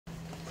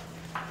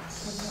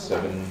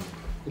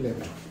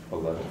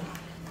7:11.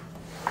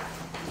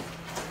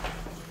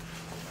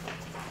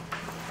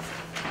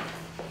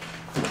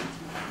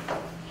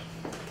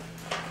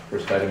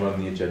 First item on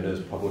the agenda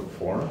is public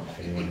forum.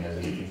 Anyone has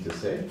anything to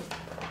say?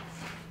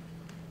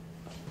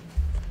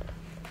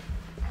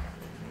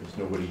 There's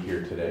nobody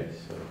here today,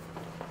 so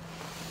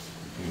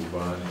we can move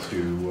on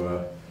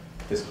to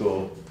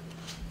fiscal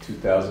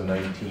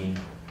 2019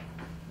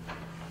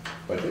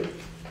 budget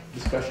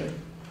discussion.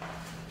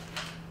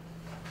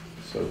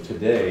 So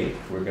today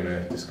we're going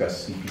to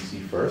discuss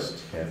CPC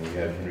first, and we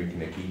have Henry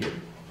Knickie here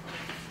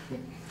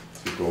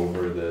to go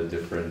over the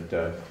different,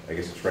 I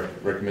guess it's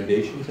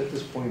recommendations at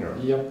this point, or?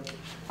 Yep.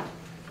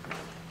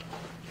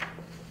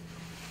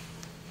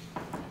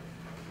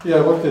 Yeah, I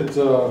looked at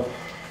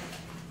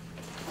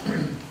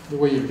the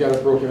way you've got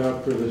it broken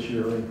out for this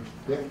year. And,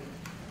 Yep.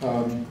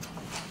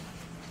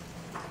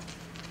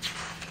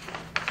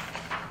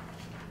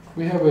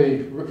 We have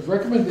a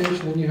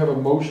recommendation, and you have a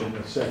motion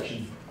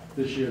section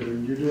this year.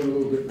 You're doing a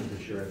little different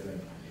this year, I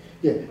think.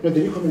 Yeah, no,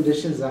 the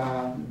recommendations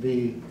are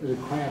the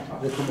required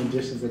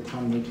recommendations at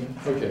town meeting.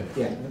 Okay.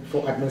 Yeah,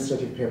 for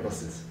administrative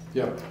purposes.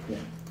 Yep. Yeah.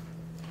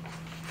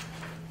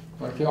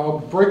 Okay, I'll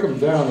break them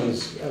down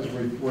as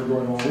we're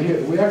going on.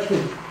 We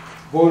actually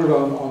voted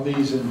on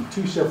these in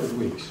 2 separate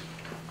weeks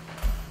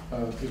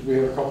because we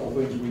had a couple of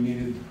things we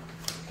needed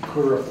to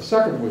clear up the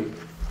second week.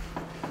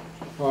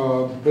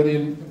 But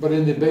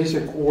in the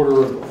basic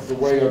order of the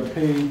way on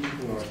page,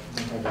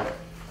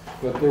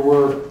 but there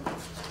were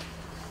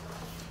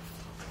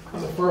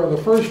the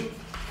first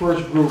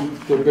group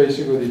that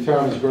basically the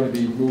town is going to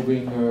be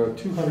moving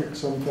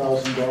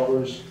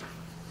 $200,000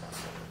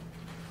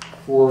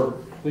 for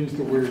things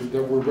that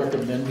we're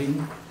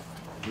recommending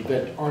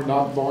that are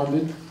not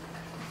bonded.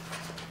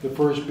 The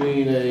first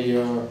being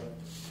a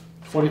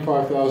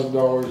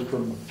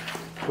 $25,000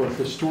 for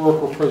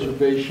historical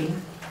preservation,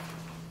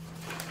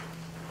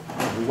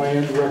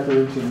 land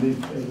records, and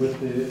with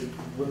the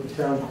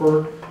town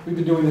clerk. We've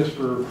been doing this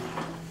for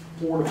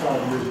 4 to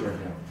 5 years right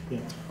now.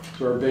 Yeah.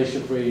 So we're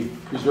basically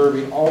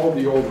preserving all of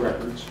the old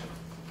records.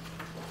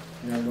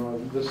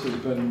 And this has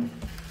been,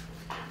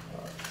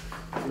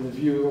 in the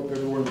view of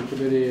everyone in the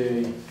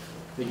committee,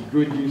 a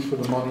good use for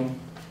the money.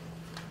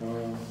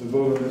 The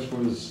vote on this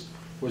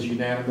was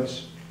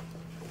unanimous.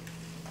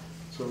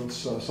 So it's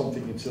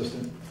something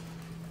consistent.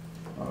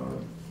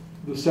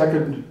 The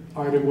second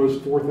item was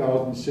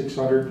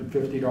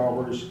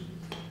 $4,650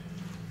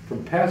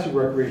 from passive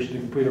recreation to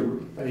complete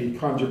a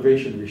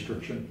conservation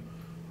restriction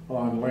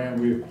on land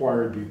we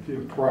acquired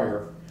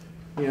prior.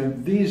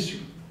 And these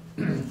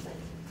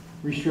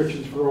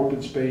restrictions for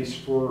open space,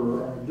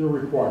 they're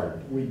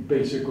required. We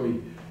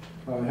basically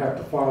have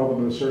to file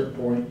them at a certain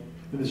point,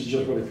 and this is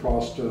just what it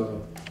cost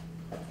for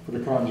the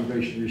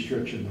conservation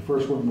restriction. The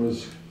first one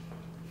was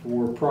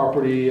for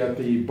property at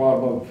the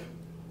bottom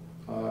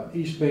of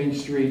East Main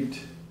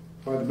Street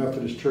by the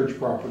Methodist Church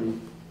property.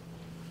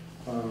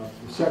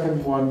 The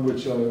second one,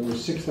 which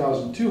was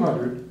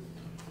 $6,200,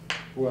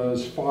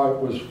 was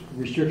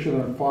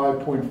restriction on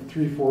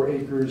 5.34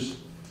 acres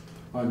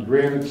on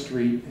Granite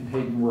Street in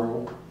Hayden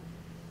Row.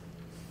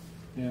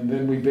 And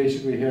then we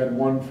basically had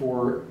one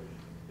for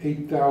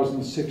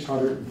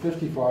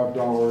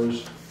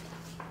 $8,655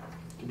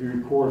 to be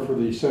recorded for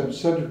the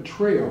Center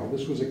Trail.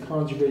 This was a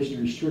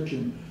conservation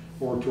restriction,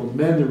 or to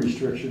amend the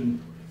restriction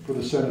for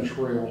the Center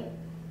Trail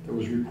that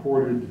was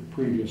recorded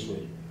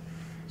previously.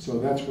 So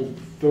that's what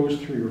those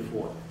three are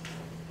for.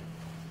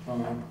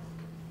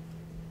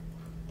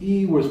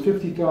 E was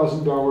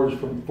 $50,000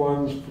 from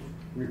funds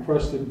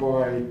requested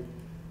by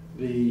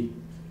the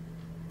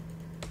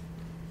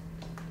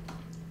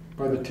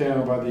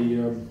town,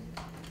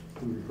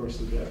 who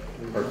requested that?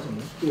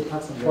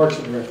 Parks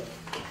and Rec.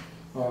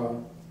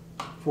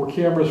 For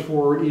cameras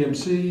for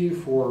EMC,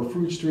 for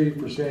Fruit Street,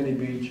 for Sandy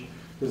Beach,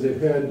 because they've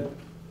had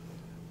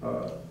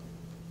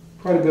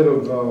quite a bit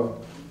of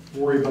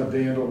worry about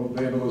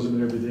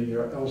vandalism and everything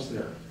else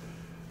there.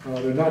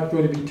 They're not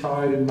going to be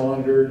tied and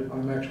monitored.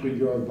 I'm actually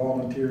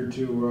volunteered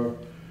to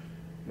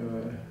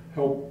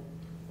help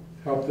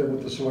them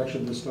with the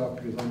selection of the stuff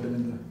because I've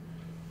been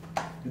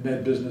in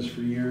that business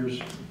for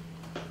years.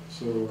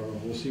 So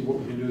we'll see what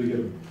we can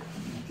do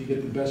to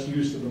get the best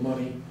use of the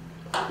money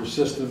for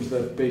systems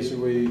that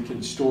basically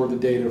can store the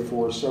data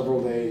for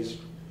several days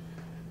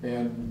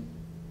and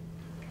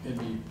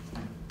be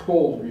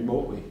pulled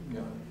remotely.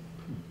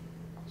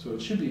 So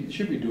it should be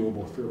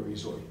doable fairly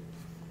easily.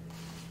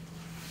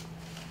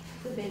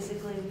 So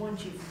basically,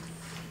 once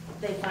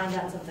they find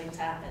out something's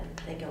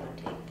happened, they go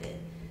and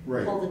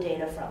pull the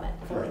data from it,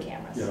 from the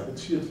cameras. Yeah,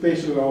 it's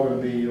basically all going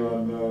to be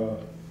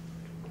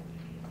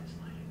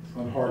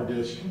on hard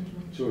disk,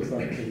 so it's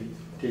not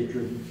tape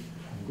driven.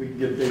 We can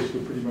get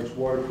basically pretty much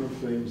waterproof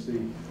things.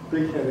 The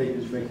big headache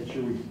is making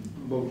sure we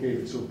can locate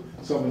it so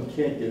someone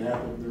can't get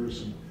at it. There are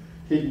some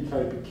hidden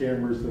type of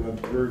cameras that I'm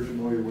very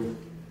familiar with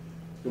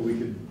that we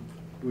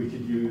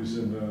could use,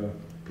 and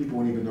people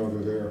won't even know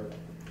they're there.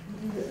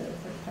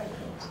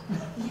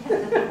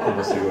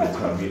 Unless they go to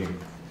town meeting.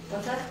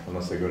 What's that?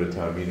 Unless they go to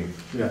town meeting.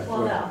 Yeah.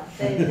 Well, no,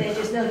 they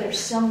just know they're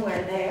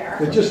somewhere there.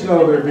 They just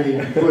know they're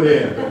being put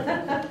in.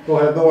 They'll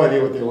have no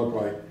idea what they look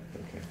like.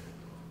 Okay.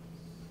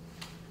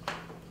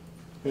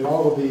 And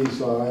all of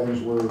these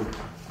items were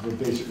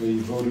basically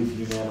voted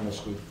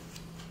unanimously.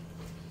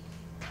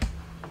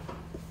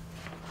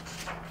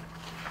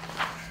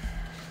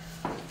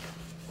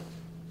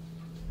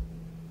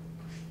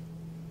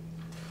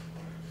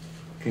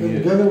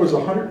 And then there was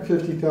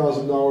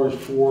 $150,000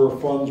 for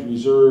funds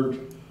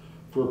reserved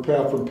from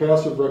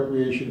passive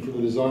recreation for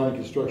the design and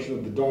construction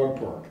of the dog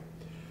park.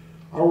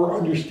 Our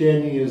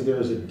understanding is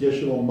there's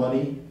additional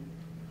money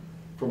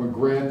from a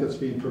grant that's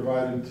being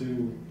provided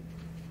to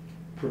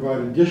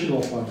provide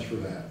additional funds for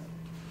that.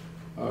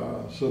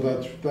 So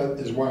that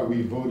is why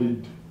we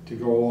voted to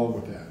go along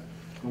with that.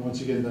 And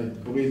once again, I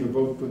believe the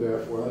vote for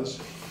that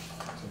was,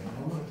 I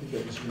think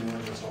that was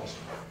unanimous also.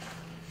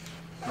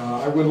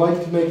 I would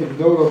like to make a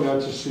note on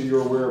that just so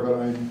you're aware, but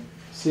I'm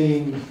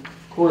seeing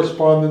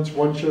correspondence.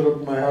 One showed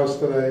up at my house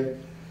today.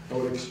 I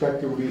would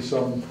expect there will be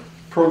some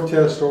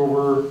protest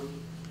over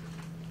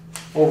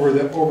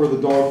the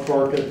dog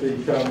park at the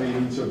town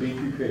meeting, so be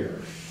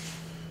prepared.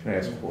 Can I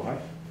ask why?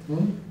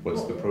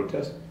 What's the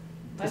protest?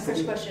 My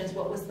first question is,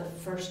 what was the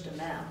first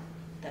amount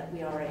that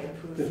we already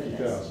approved for this?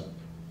 50,000.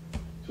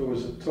 So it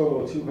was a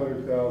total of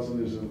 200,000.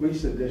 There's at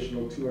least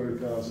additional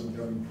 200,000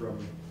 coming from,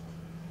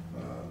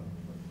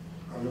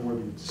 I don't know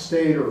whether it's a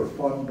state or a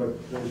fund,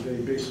 but they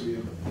basically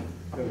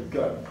have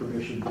gotten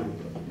permission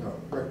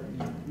to,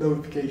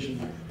 notification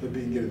they're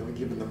being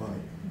given the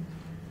money.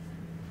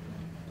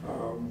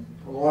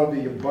 A lot of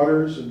the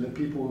abutters and the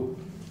people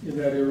in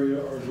that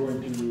area are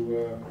going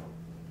to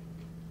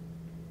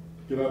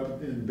get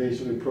up and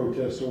basically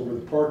protest over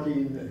the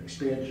parking and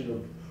expansion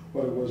of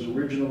what it was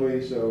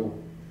originally. So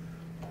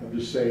I'm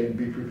just saying,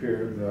 be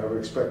prepared. I would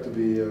expect to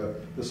be,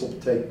 this will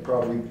take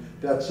probably,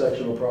 that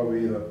section will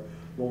probably be the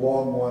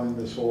long one in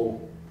this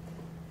whole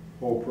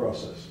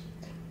process.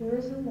 Where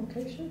is the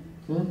location?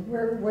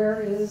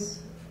 Where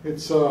is?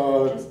 It's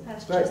Just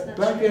past Chestnut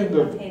back Street end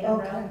of, on Hayden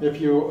Okay. Road.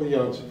 if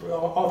it's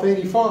off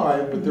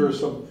 85, but there are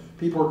some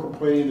people are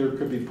complaining there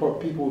could be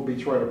people would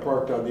be trying to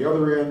park down the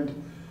other end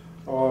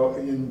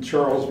in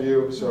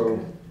Charlesview. So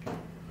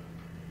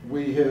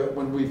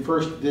when we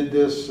first did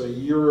this a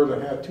year and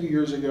a half, 2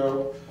 years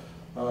ago,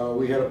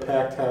 we had a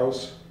packed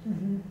house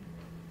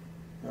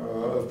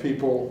of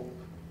people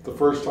the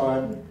first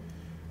time.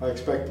 I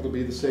expect it'll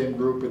be the same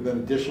group and then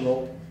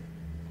additional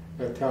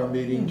at town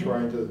meeting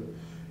trying to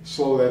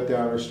slow that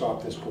down or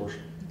stop this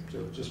portion.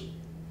 So just,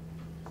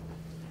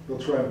 they'll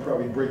try and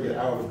probably break it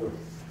out of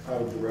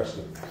the rest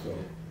of it. So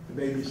it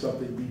may be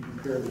something, be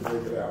prepared to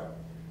break it out.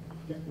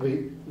 Yeah,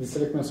 the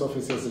Selectmen's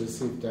Office has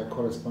received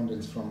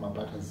correspondence from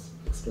abutters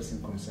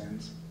expressing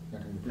concerns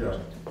regarding the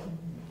project.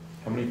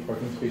 How many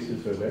parking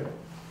spaces are there,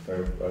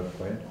 are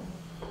planned?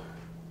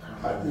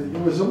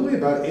 It was only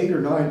about 8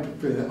 or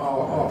 9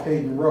 off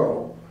Hayden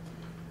Row,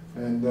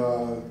 and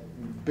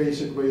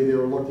basically they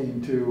were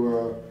looking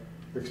to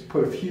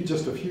put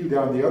just a few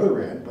down the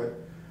other end, but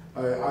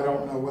I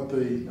don't know what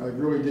I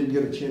really didn't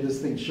get a chance.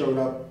 This thing showed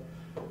up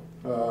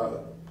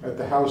at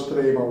the house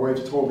today. My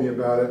wife's told me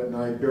about it, and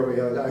I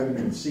haven't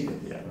even seen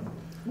it yet.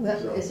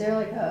 So. Is there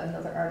like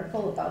another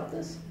article about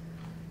this?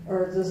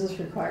 Or does this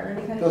require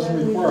any kind of?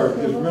 Doesn't require,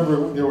 because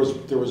remember,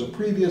 there was a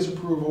previous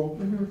approval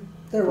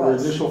There for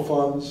was. initial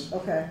funds.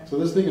 Okay, So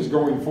this thing is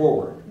going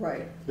forward.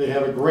 right. They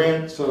have a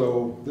grant,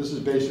 so this is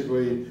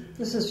basically,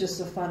 This is just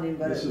the funding,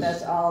 but This is-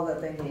 that's all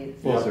that they need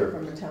Yes, sir.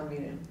 from the town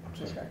meeting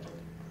perspective.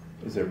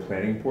 Is there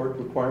planning board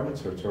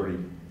requirements, or it's already?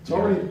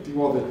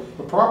 well,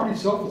 the property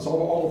itself is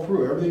all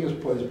approved. Everything is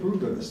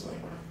approved on this thing.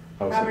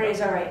 Oh, so- Property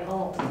is already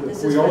owned. This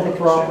is We for own the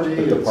property.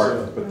 But the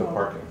it's, but the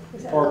parking.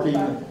 Is that Parking.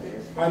 about-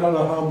 I don't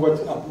know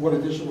what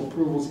additional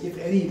approvals, if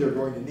any, they're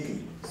going to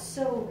need.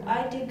 So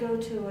I did go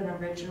to an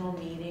original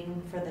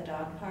meeting for the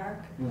dog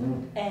park,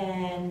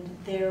 and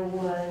there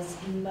was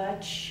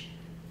much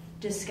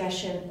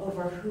discussion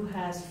over who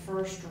has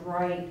first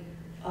right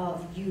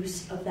of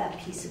use of that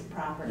piece of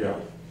property. Yeah.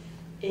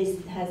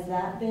 Has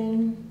that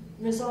been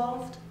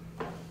resolved?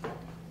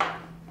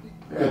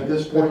 At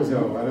this point,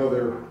 no. I know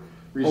they're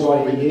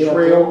resolving the yeah.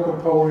 trail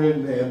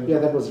component and Yeah,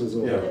 that was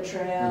resolved. Yeah. The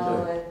trail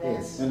Okay. and then.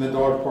 Yes. the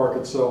dog park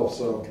itself,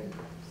 so.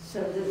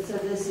 So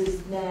this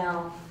is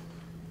now,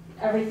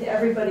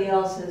 everybody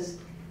else is,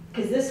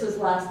 because this was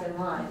last in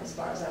line as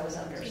far as I was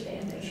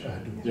understanding.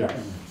 Yeah.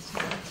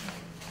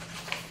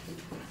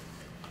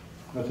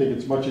 I think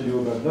it's much ado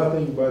about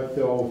nothing, but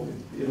it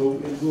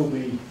will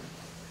be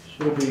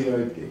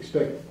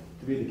expect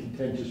to be the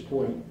contentious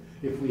point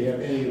if we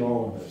have any at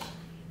all in this.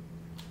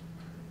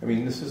 I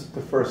mean, this is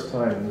the first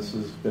time this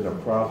has been a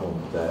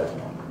problem that,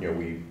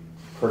 we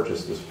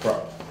purchased this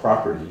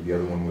property. The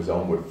other one was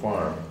Elmwood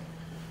Farm.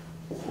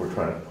 We're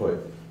trying to put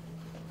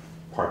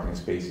parking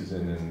spaces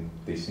in, and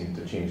they seem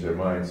to change their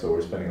mind. So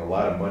we're spending a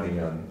lot of money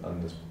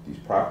on these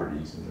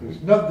properties.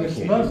 And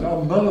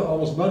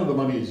Almost none of the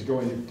money is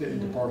going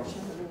into parking.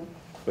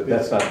 But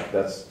that's not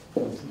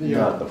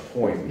the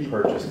point. We Yeah.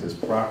 purchased this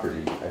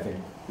property, I think,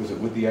 was it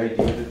with the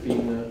idea of it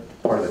being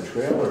part of the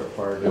trail or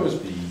part of It was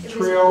the?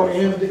 trail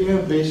and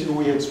basically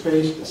we had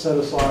space set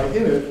aside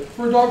in it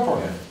for a dog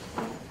park.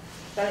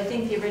 But I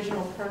think the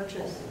original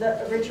purpose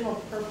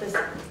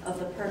of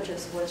the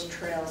purchase was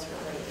trails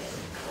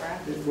related,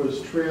 correct? It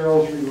was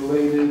trails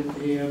related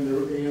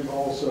and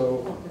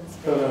also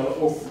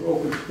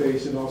open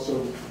space, and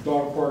also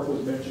dog park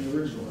was mentioned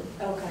originally.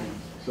 Okay.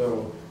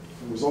 So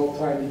it was all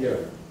tied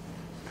together.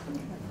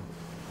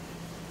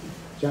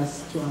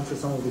 Just to answer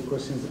some of the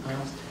questions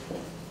asked,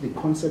 the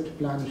concept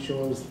plan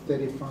shows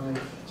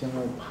 35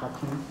 general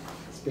parking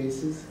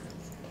spaces.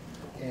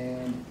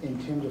 And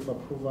in terms of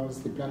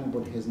approvals, the planning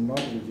board has not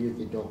reviewed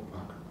the dog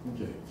park.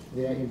 Okay.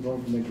 Their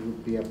involvement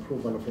would be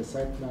approval of a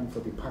site plan for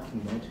the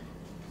parking lot,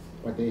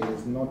 but there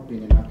has not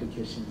been an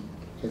application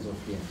as of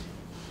yet.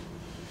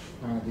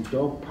 The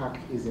dog park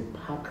is a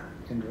park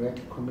and rec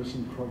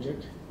commission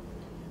project.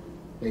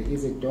 There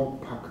is a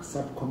dog park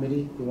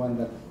subcommittee, the one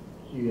that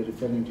you were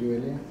referring to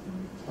earlier.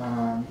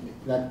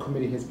 That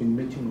committee has been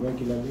meeting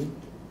regularly.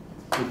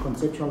 The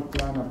conceptual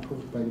plan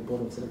approved by the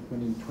Board of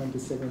Selectmen in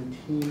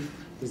 2017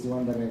 is the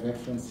one that I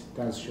referenced. It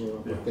does show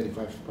about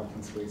 35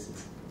 parking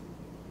spaces.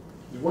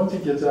 Once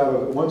it gets out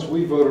of it, once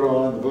we voted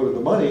the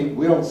money,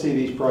 we don't see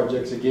these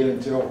projects again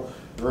until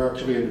they're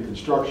actually under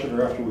construction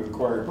or after we've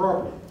acquired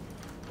property.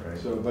 Right.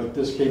 So, but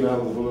this came out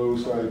of the blue,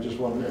 so I just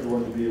wanted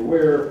everyone to be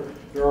aware.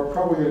 There are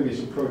probably going to be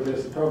some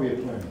protests, and probably a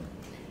planning.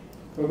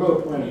 We'll go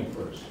to planning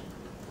first.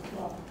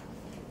 Well,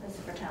 this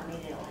is for town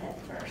meeting, it'll hit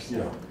first.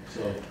 Yeah.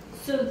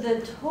 So the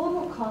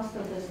total cost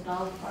of this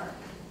dog park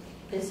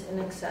is in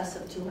excess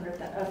of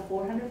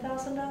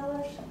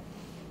 $400,000?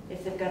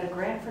 If they've got a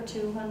grant for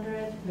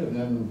 200, And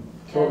then,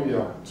 and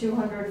yeah,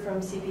 200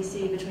 from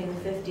CPC between the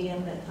 50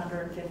 and the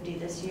 150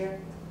 this year?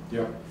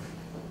 yeah.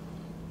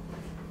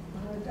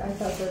 I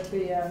thought that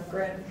the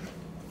grant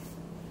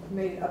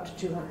made it up to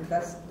 200.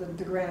 That's,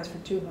 the grant is for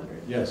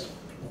 200. Yes.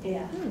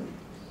 Yeah.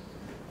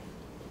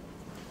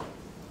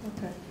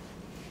 Okay.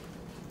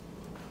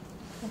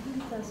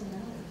 $100,000.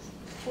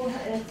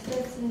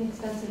 It's an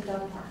expensive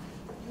dog park.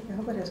 I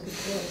hope it has good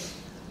toys.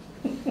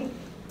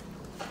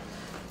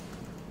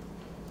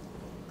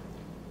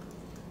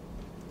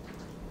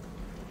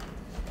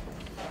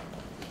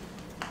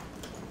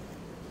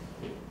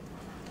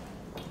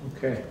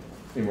 Okay,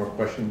 any more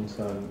questions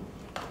on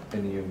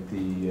any of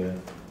the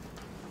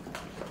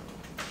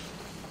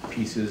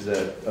pieces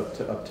that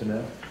up to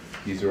now?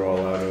 These are all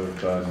out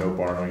of no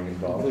borrowing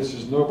involved? This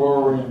is no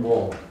borrowing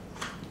involved.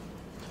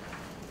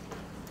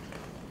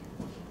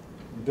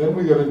 Then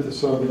we got into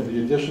some of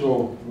the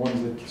additional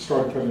ones that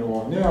started coming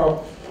along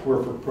now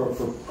were for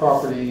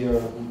property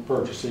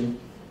purchasing,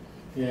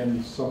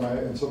 and some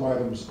items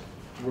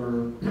we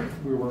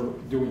were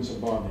doing some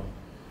bonding.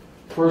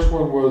 First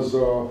one was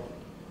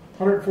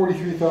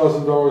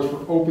 $143,000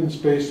 for open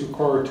space to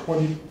acquire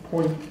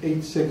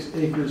 20.86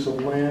 acres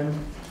of land,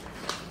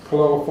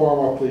 Colella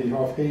Farm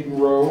off Hayden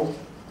Row,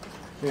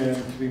 and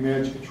to be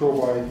managed and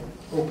controlled by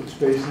open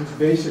space. And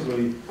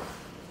basically,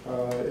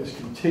 is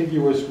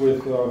contiguous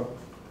with the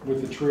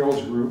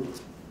Trails Group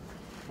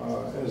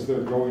as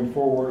they're going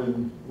forward,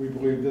 and we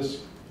believe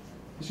this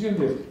is going to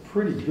be a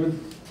pretty good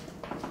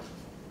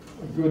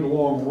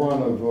long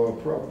run of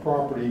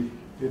property.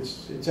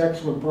 It's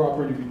excellent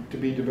property to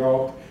be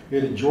developed.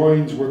 It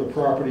adjoins where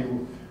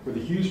the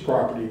Hughes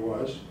property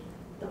was.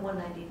 The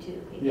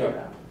 192.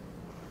 Yeah.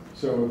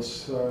 So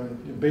it's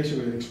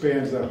basically it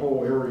expands that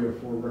whole area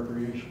for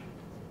recreation.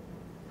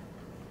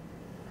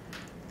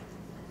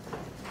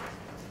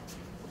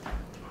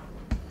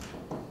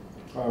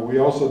 We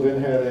also then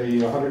had a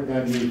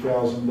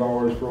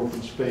 $198,000 for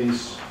open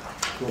space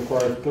to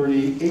acquire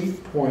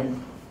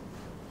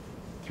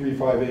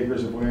 38.35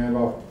 acres of land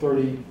off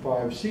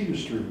 35 Cedar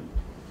Street.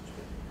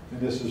 And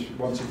this is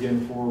once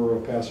again for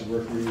passive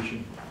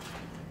recreation,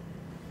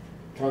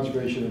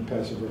 conservation and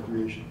passive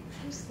recreation.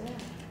 Who's that?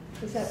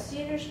 Is that?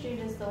 Cedar Street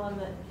is the one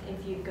that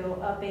if you go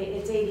up,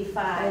 it's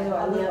 85 I know,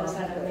 on the I other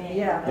side of Main.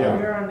 Yeah, Yeah.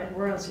 we're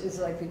on, is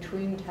it like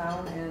between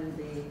town and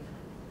the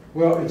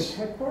Well, it's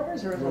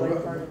headquarters, or is it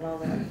like part of all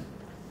that?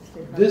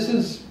 this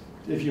is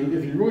if you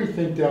really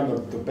think down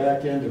the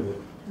back end of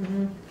it.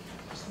 Mm-hmm.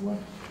 What's the one?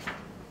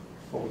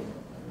 Hold on, let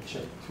me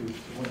check two.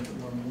 One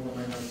of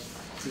my notes.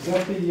 Is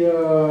that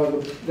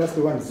the That's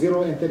the one.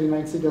 0 and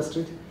 39 Cedar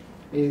Street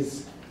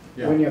is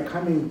when you're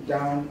coming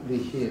down the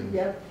hill.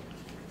 Yep.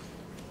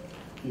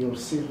 You'll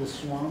see the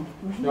swamp.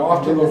 no,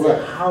 off to the There's a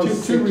left? house Two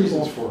set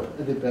reasons off for it.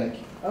 at the back.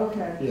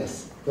 Okay.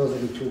 Yes, those are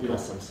the two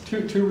parcels.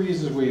 Two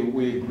reasons we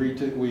agreed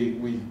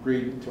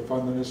to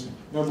fund this.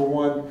 Number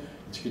one,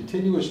 it's a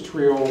continuous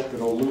trail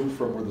that'll loop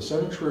from where the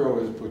center trail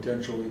is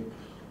potentially,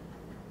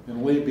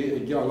 and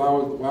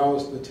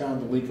allows the town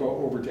to leak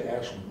over to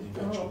Ashland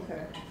eventually. Oh,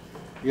 okay.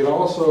 It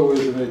also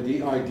is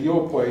an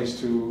ideal place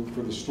for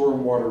the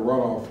stormwater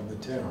runoff from the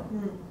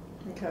town.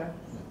 Okay.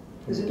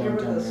 From Is it the near where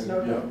downtown the snow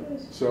Yeah. dump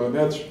is? So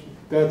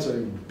that's a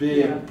big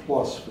Yeah.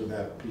 plus for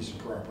that piece of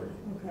property.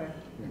 Okay.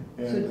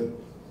 And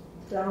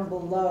down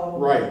below.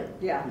 Right.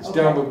 Yeah. It's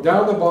okay.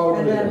 down the bottom of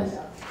And the then,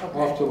 hill, okay.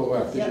 off to the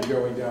left as Yep. you're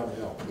going down the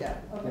hill. Yeah,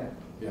 okay.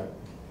 Yeah.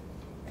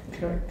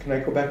 Can I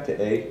go back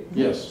to A?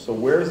 Yes. So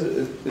where is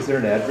it, is there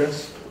an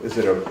address? Is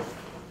it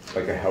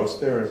like a house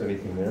there, is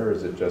anything there, or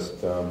is it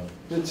just,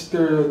 It's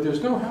there.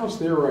 There's no house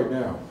there right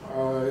now.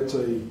 It's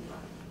a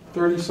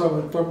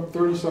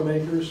 30-some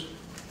acres.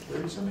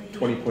 30-some acres.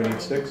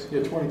 20.86?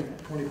 Yeah,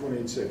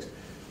 20.86.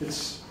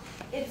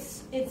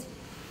 It's It's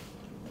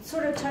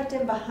sort of tucked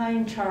in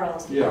behind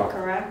Charles, Yeah.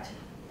 correct?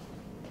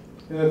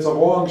 and it's a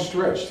long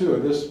stretch too.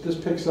 This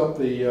picks up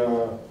the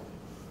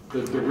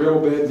rail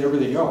bed and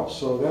everything else.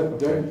 So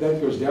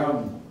that goes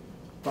down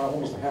about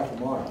almost a half a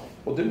mile.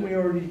 Well, didn't we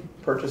already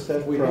purchase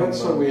that We from, had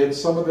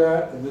some of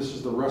that, and this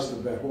is the rest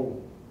of that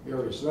whole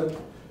area. So that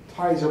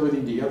ties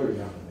everything together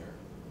down in there.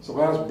 It's the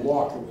last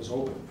block that was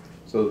open.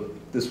 So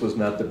this was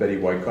not the Betty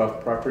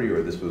Wyckoff property,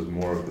 or this was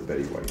more of the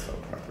Betty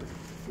Wyckoff property?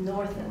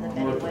 North of the Betty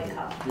North of-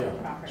 Wyckoff yeah.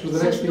 property. So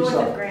the next it's piece north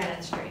up. of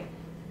Granite Street.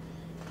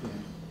 Yeah.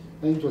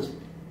 And it was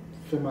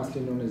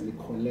famously known as the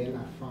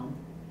Colela Farm.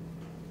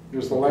 It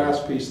was the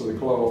last piece of the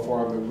Colella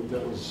farm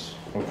that was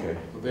Okay,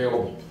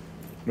 available.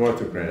 north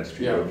of Granite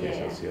Street, Yeah. okay, so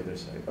Yeah. that's the other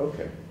side,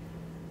 okay.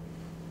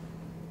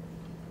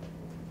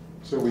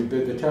 So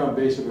the town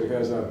basically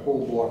has that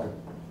whole block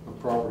of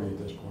property at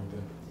this point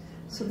then.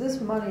 So this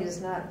money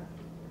is not,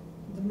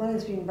 the money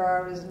that's being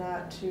borrowed is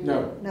not to.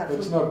 No,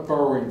 it's for- not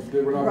borrowing,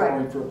 we're not Right.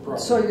 borrowing for a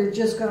property. So you're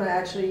just gonna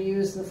actually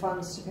use the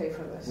funds to pay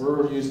for this?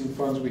 We're using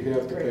funds we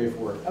have to pay Great.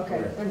 for it. Okay,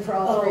 Correct. and for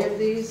all three Oh. of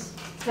these?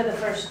 For the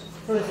first,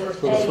 For the first.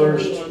 For the A and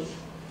first B.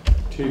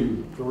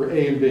 two, for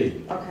A and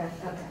B. Okay.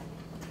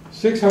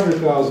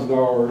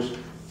 $600,000,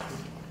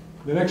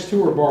 the next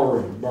two are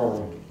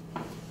borrowing.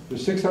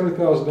 There's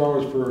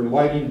 $600,000 for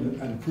lighting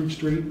on Fruit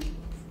Street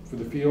for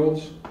the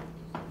fields.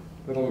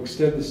 That'll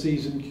extend the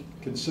season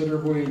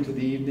considerably into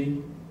the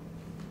evening.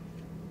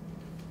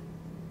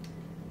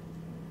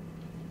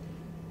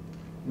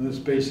 And this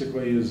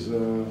basically is,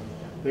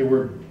 they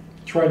were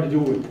trying to do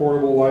it with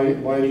portable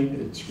lighting.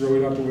 It's really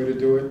not the way to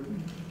do it.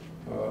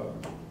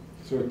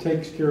 So it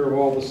takes care of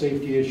all the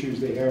safety issues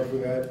they have for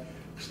that,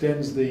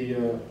 extends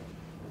the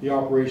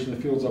operation of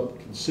the fields up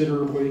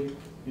considerably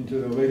into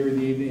the later in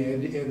the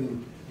evening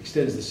and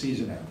extends the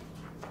season out.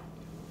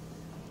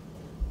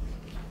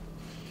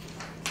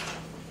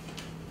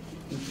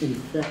 In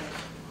fact,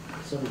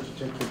 sorry to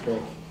take you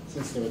back,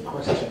 since there were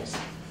questions,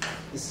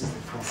 this is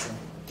the parcel.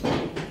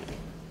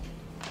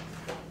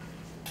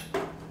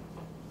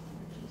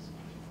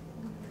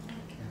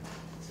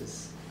 This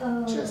is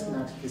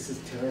Chestnut, this is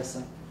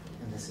Teresa,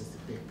 and this is the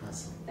big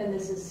parcel. And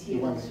this is The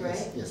one- Hughes, yes,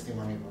 right? Yes, the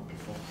one we bought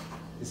before.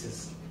 This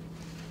is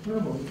Did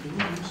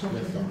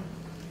left down.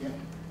 Yeah.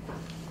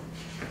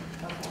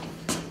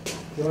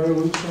 Okay. I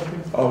lose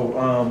something?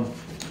 Oh,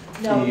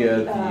 No,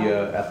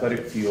 the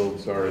athletic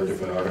fields are a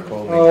different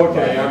article. Oh,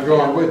 okay, I'm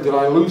going with, did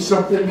I lose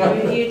something?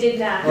 You did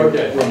not.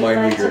 Okay. We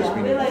Remind me like yours, to-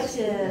 We Mina. like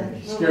to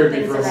move Scared me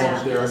things for a moment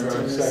around. there, I'm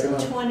going second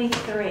one.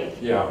 23.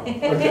 Yeah,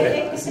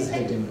 okay. This is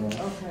Hayden Road.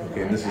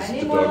 Okay, and this is I the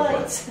need more dog park.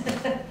 lights.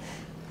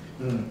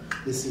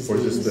 This is Or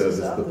is this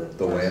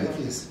the land?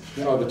 Yes,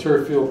 Oh, the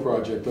turf field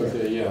project,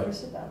 okay, yeah.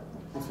 Where's it at?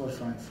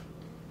 445.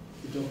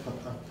 The dog park,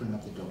 I'll bring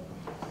up the dog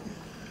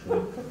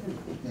park.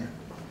 Yeah.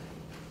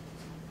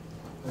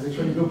 I was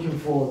actually looking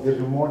for the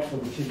remote for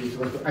the TV,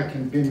 so I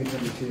can beam it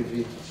on the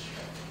TV.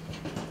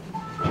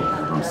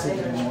 I don't see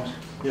the remote.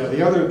 Yeah,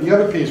 the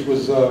other piece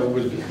was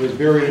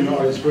buried in,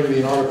 is going to be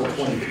in Article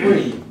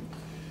 23,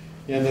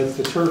 and that's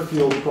the turf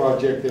field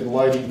project and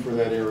lighting for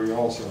that area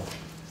also.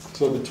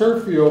 So the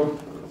turf field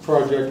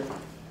project,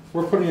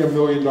 we're putting $1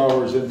 million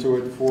into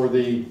it for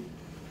the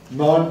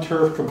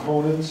non-turf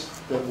components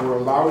that we're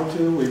allowed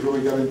to. We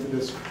really got into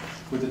this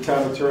with the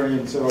town attorney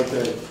and said,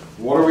 okay,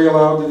 what are we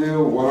allowed to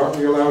do? What aren't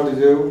we allowed to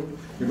do?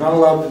 You're not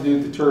allowed to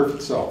do the turf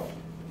itself,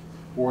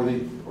 or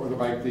the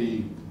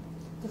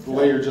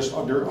layer just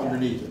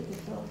underneath it.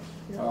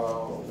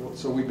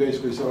 So we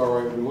basically said, all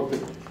right, we looked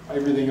at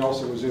everything else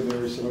that was in there,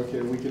 we said,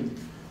 okay,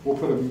 we'll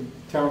put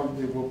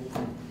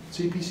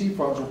CPC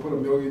funds will put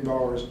 $1 million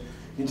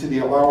into the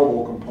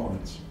allowable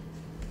components.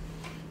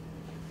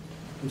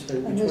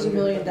 And there's $1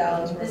 million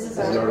worth This of is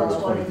This is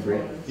Article Article 23.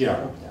 23.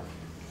 Yeah.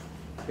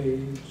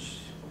 Page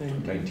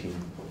 19.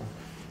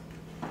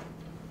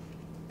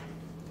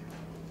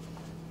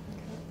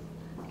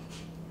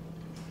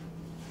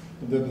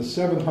 And then the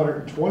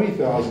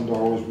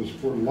 $720,000 was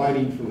for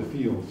lighting for the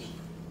fields,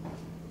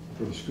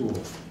 for the school.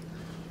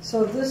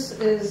 So this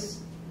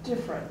is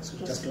different. So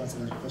just to answer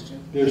that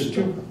question. There's the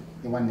two. dog park,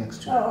 the one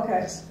next to it. Oh, okay.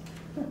 Yes.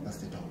 That's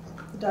the dog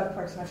park. The dog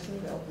park's next to the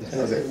building. Yes.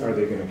 Are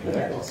they going to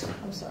connect? Also,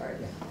 I'm sorry.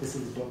 yeah, this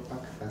is the dog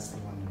park, that's the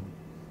one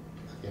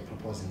they're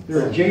proposing.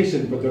 They're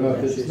adjacent, but they're not,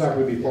 it's not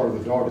going to be part of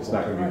the dog park. It's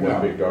not going to be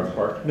one big dog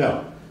park?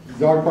 No. The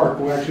dog park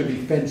will actually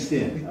be fenced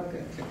in.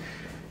 Okay.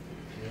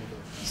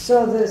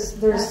 So there's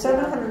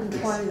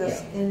 720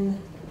 that's in,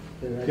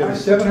 Yeah, the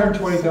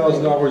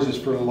 $720,000 is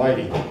for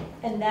lighting.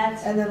 And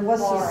that's. And then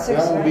what's the borrowed,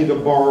 sixth That would be right? the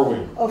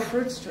borrowing. Oh,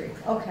 Fruit Street,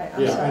 okay,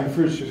 I'm Yeah, sorry. and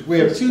Fruit Street. We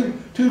have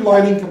two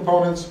lighting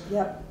components.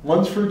 Yep,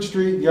 One's Fruit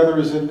Street, the other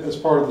is as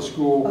part of the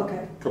school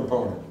okay,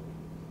 component.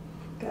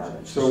 got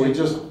it. So we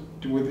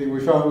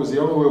found it was the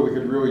only way we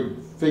could really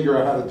figure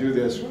out how to do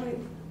this. Right,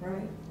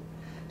 right.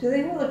 Do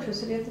they have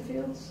electricity at the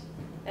fields?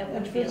 At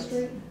At which Fruit fields?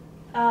 Street?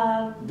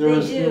 There They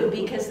is do, no-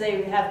 because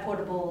they have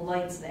portable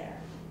lights there.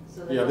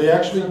 So Yeah, they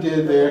actually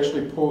did. They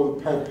actually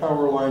had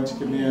power lines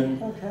come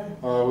in.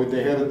 Okay,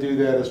 They had to do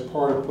that as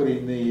part of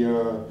putting the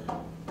well,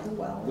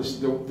 well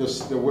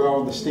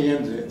and the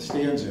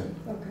stands in.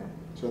 okay.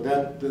 So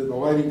that the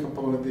lighting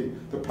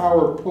component, the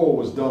power pull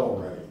was done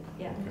already.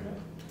 Yeah.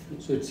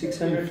 So it's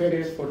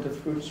 600K for the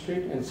Fruit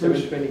Street and Fruit-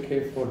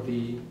 720K for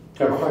the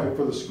turf.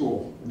 For the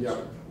school. Yeah.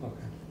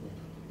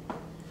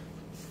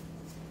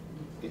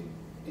 Okay.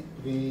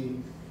 The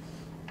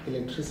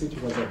electricity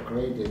was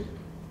upgraded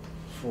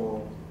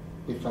for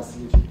the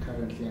facility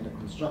currently under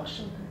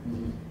construction.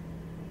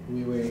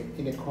 We were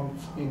in a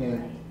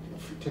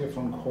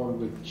telephone call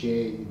with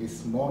Jay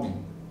this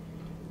morning,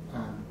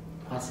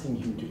 asking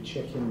him to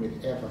check in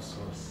with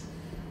Eversource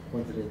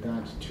with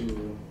regard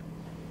to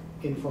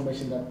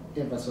information that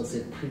Eversource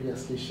had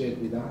previously shared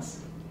with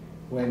us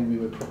when we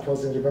were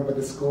proposing, remember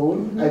the school?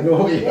 I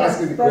know you're Yes,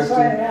 asking the that's question.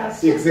 why I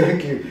asked.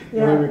 Exactly.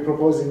 Yeah. When we were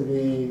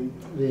proposing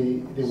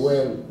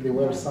the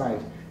well site,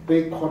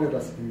 they quoted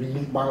us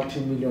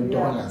multi-million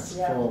dollars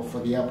Yeah, yeah. for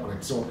the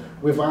upgrade. So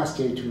we've asked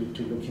Jay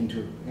to look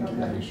into that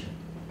Okay. issue.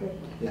 Good,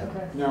 Yeah.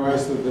 okay. Now,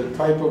 as to the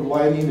type of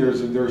lighting,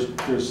 there's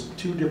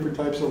two different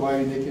types of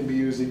lighting they can be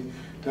using.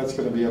 That's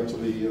going to be up to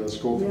the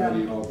school Yeah.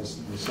 committee and all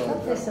this. I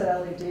thought they said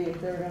LED,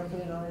 they were gonna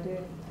put in LED.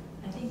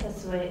 I think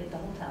that's the way the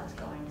whole town's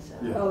going, so.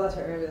 Yeah. Oh, that's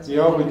right, maybe that's. The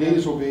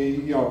LEDs will be,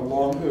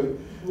 long,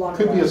 Long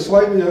could be a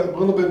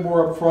little bit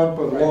more upfront,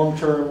 but Right. long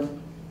term,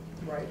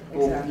 Right,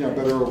 well, exactly.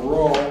 better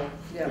overall.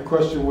 Yeah. The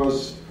question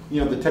was,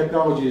 the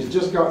technology has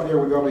just gotten there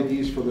with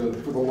LEDs for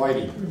the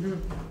lighting, Mhm.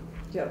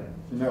 Yep,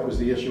 and that was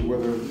the issue,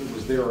 whether it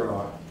was there or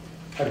not.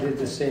 Are they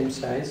the same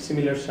size,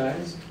 similar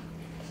size,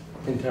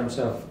 in terms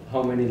of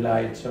how many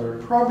lights or?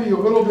 Probably a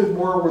little bit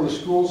more where the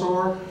schools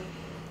are,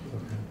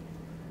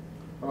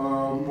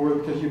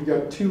 because you've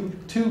got two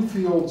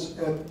fields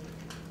at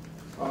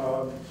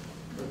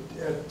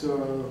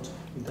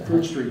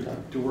Fruit Street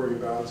to worry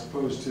about, as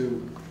opposed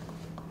to,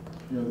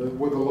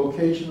 with the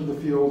location of the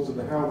fields and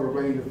how they're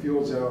laying the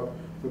fields out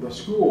for the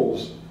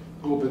schools,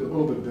 a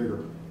little bit bigger.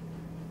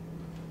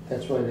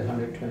 That's why the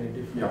 120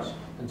 difference Yeah.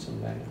 and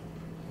some lighting.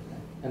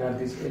 And are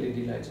these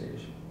LED lights an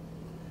issue?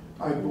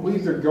 I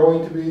believe they're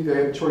going to be. They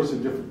had a choice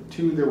of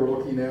two they were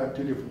looking at,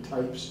 two different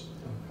types.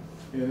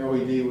 And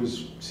LED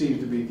seems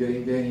to be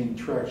gaining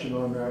traction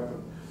on that, but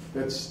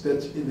that's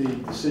in the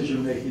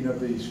decision making of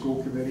the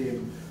school committee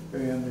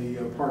and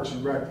the Parks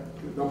and Rec.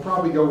 They'll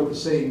probably go with the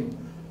same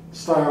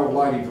style of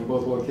lighting for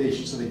both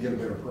locations so they get a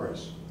better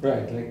price.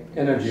 Right, like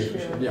energy Sure.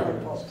 efficient. Yeah.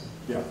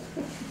 Yeah.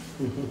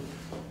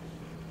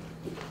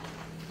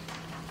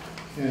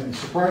 And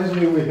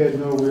surprisingly, we had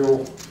no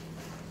real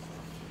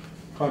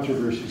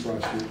controversies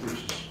last year,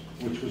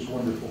 which was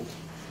wonderful.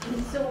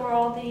 So were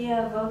all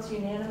the votes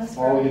unanimous?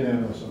 for All it?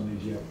 unanimous on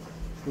these, yeah.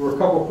 There were a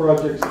couple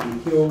projects that we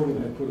killed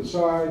and had put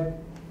aside.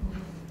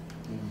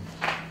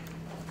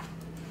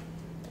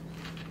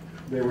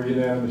 They were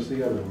unanimous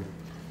the other week.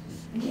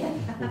 Yeah.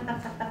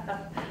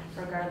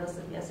 Regardless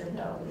of yes or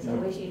no, it was Yeah.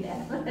 always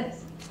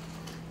unanimous.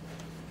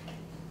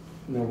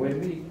 Now, when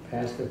we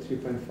passed the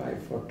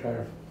 3.5 for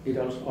turf, it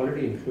also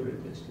already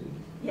included this, didn't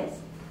it? Yes.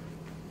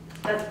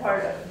 That's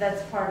part of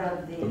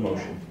the. The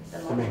motion. The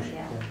The motion,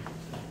 yeah.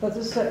 but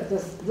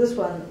this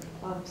one,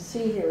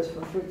 C here is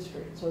for Fruit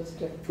Street, so it's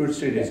different. Fruit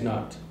Street is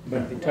not,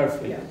 but the turf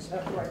field Yeah, is.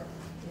 right,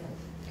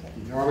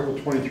 yeah, Article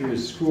 23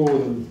 is school,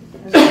 and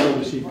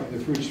the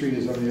Fruit Street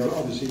is on the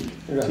other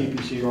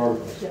TPC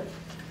articles. okay.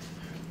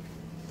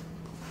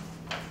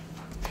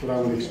 But I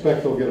would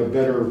expect they'll get a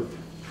better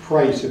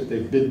price if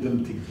they bid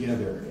them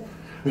together.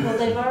 Well,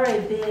 they've already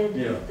bid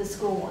Yeah. the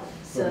school one,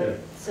 Okay.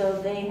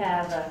 so they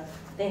have a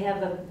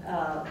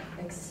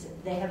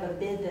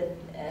bid that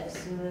as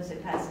soon as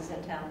it passes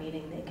at town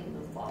meeting, they can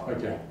move forward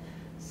Okay. with.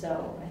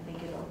 So I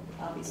think it'll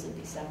obviously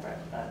be separate,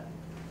 but.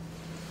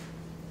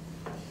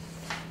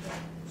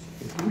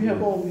 Do we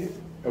have all the,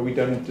 are we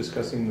done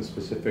discussing the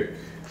specific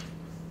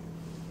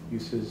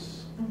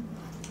uses?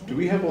 Do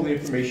we have all the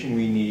information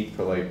we need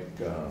for what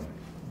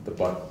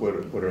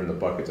are in the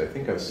buckets? I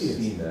think I've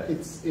seen that.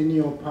 It's in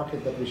your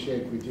packet that we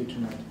shared with you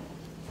tonight.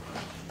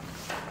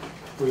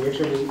 We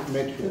actually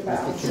met with The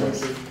Mr.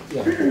 Timothy.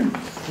 Yeah.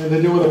 And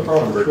they're doing the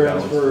proper Number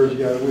balance. transfers,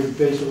 yeah,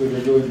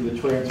 they're doing the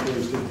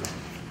transfers to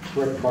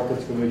correct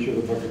buckets to make sure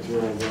the buckets are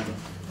all done.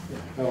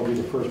 That'll be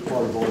the first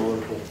part of our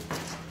article.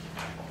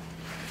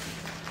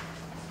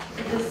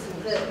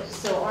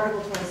 So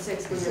Article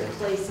 26, we're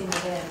replacing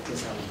it in.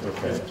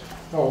 Okay.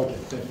 Oh, okay,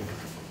 thank you.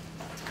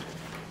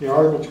 Yeah,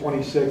 Article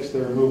 26,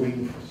 they're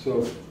moving,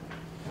 so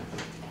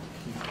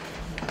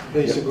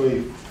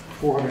basically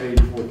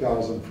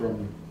 484,000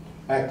 from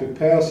active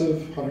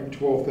passive,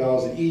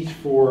 112,000 each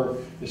for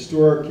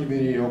historic,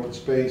 community, open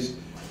space,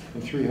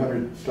 and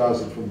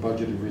 300,000 from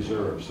budgeted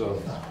reserve.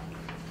 So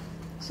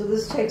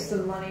this takes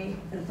the money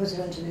and puts it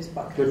into these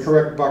buckets. The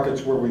correct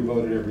buckets where we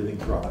voted everything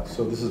from.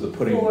 So this is the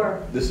putting,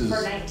 For this is,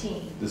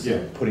 19. this Yeah.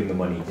 is putting the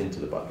money into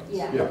the buckets?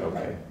 Yeah. Yeah.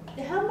 Okay.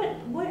 How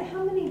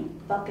many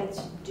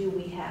buckets do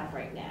we have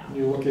right now?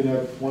 You're looking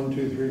at 1,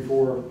 2, 3,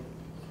 4,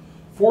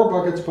 4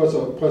 buckets plus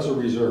a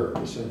reserve,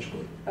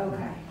 essentially.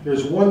 Okay.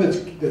 There's one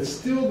that's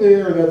still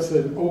there, that's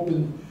an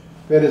open,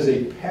 that is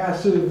a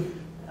passive,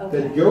 that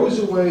Okay. goes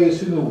away as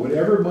soon as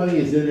whatever money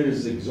is in it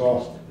is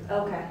exhausted.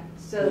 Okay.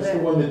 So That's the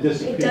that one that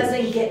disappears. it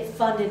doesn't get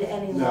funded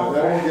any No,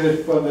 longer. that won't get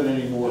it funded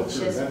anymore, It's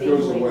too. just That being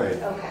goes waived.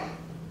 away. Okay.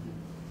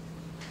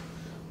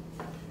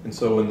 And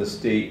so when the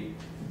state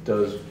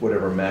does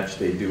whatever match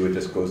they do, it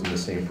just goes in the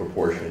same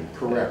proportion?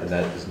 Correct. And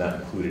that is not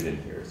included in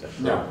here, is that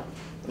correct?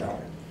 No, no.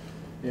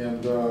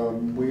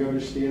 And we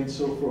understand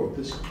so far,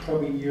 this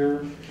coming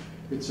year,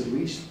 it's at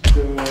least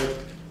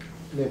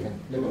 11%.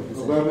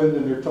 11,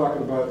 and they're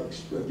talking about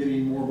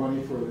getting more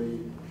money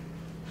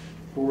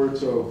for it,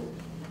 so.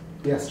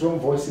 There are strong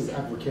voices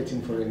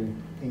advocating for an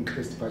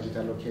increased budget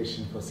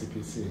allocation for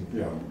CPC.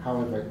 Yeah.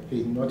 However,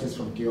 the notice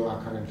from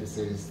DOR currently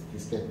says the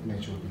state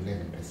match will be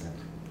 11%.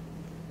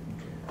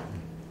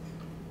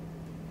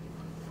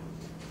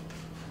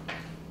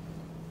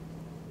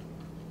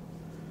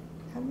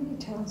 How many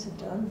towns have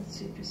done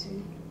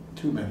CPC?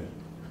 Too many.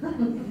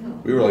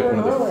 We were like one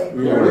of the. Early.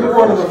 We were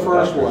one of the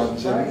first Right.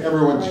 ones, and Right.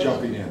 everyone's Right.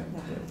 jumping in. Yeah,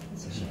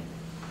 that's a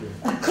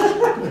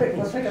shame. Quick,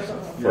 let's pick up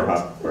something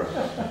else. For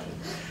hot.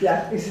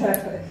 Yeah,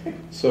 exactly.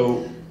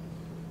 So,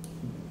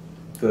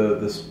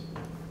 this,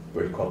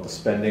 what do you call it, the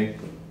spending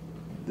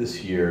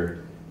this year,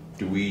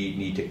 do we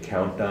need to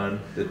count on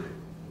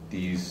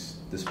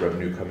this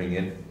revenue coming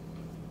in?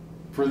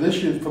 For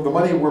this year, for the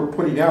money we're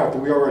putting out,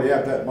 we already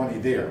have that money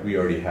there. We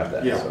already have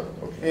that, Yeah. so,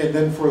 okay. And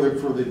then for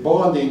the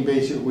bonding,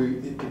 basically,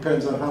 it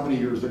depends on how many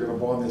years they're gonna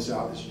bond this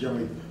out. It's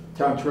generally,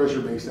 town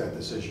treasurer makes that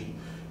decision.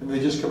 And they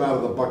just come out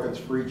of the buckets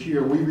for each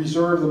year. We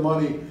reserve the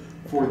money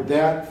for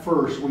that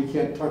first, we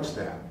can't touch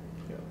that.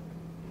 Yeah.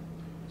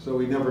 So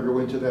we never go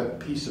into that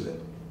piece of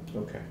it.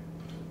 Okay.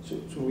 So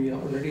we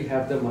already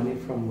have the money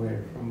from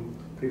where? From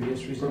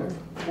previous reserve?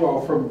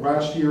 Well, from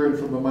last year and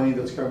from the money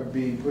that's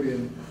being put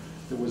in,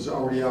 that was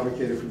already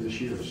allocated for this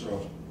year,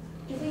 so.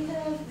 Do we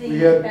have We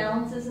the had-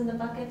 balances in the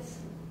buckets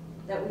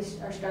that we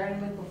are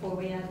starting with before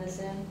we add this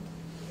in?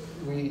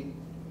 We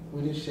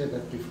did share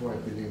that before, I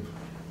believe.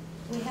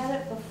 We had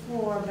it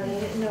before, but I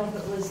didn't know if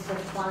it was the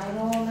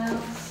final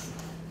amounts.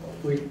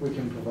 We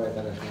can provide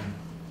that again.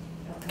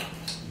 Okay.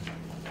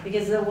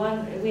 Because the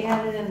one, we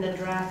had it in the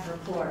draft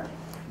report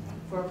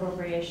for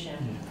appropriation.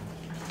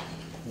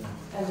 Yeah.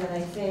 And then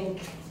I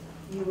think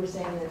you were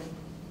saying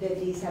that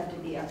these have to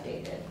be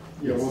updated.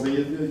 Yeah, well,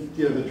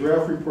 the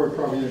draft report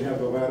probably didn't have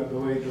the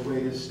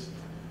latest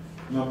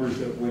numbers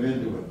that went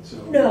into it, so.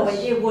 No,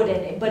 it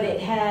wouldn't, but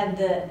it had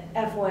the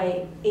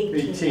FY 18.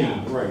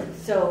 18, right.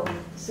 So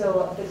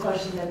the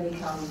question then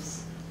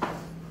becomes,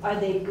 are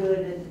they good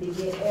at the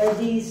beginning? Are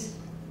these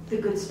the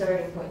good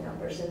starting point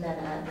numbers and then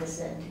add this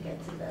in to get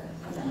to the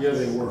amounts? Yeah,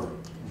 they were,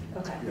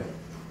 Okay. yeah.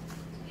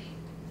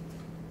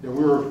 Yeah,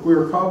 we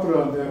were confident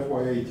on the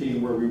FY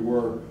 18 where we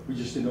were, we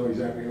just didn't know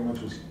exactly how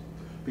much was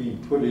being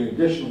put in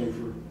additionally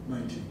for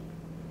 19.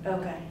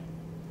 Okay.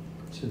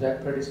 So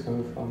that part is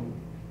coming from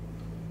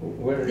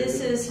where? This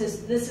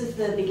is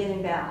the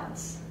beginning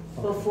balance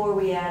Okay. before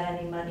we add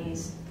any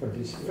monies For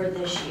this for year.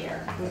 this year,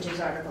 which is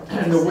Article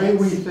 26. And the way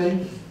we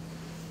think,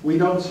 we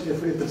don't,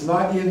 if it's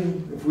not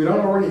in, if we don't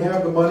already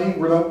have the money,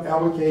 we're not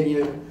allocating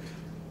it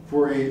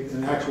for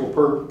an actual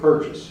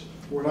purchase.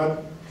 We're not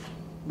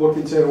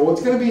looking, saying, well,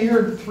 it's gonna be here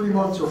in 3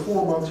 months or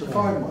 4 months or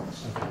 5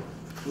 months.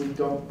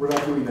 We're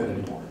not doing that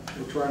anymore.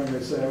 We're trying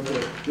to say,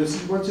 okay,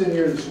 this is what's in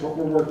here, this is what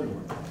we're working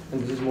with.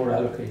 And this is more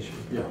allocation.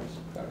 Yeah.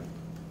 Got it.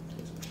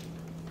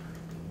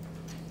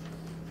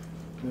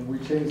 And we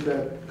changed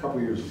that a couple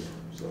years ago,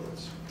 so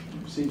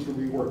it seems to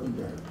be working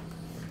better.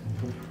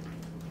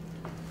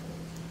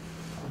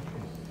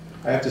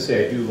 I have to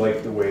say, I do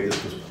like the way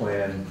this was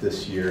planned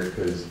this year,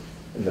 because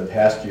in the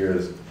past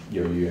years,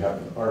 you have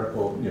an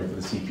article, for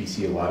the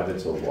CPC, a lot of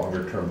it's a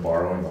longer-term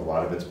borrowing, a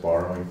lot of it's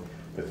borrowing,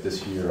 but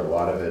this year, a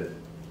lot of it,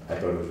 I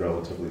thought it was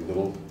relatively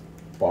little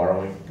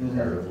borrowing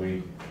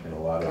comparatively, and a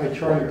lot of. We're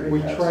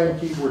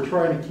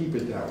trying to keep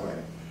it that way.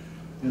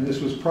 And this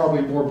was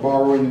probably more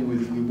borrowing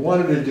than we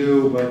wanted to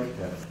do, but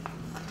Yeah.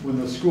 when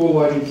the school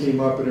lighting came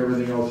up and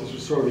everything else, this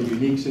was sort of a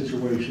unique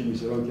situation. We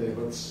said, okay,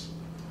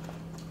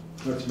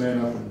 let's man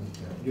up and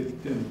get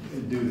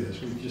and do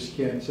this. We just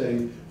can't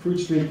say Fruit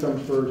Street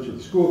comes first or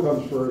the school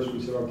comes first.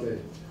 We said, okay,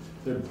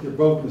 they're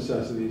both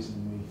necessities,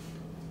 and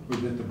we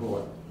bit the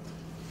bullet.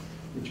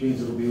 Which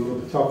means it'll be a little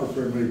bit tougher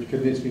for everybody to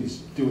convince me to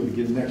do it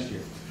again next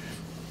year.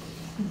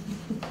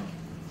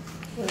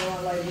 We don't want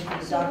to let you do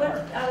the So dog what,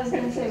 park. I was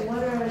gonna say,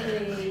 what are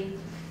the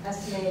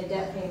estimated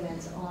debt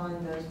payments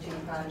on those two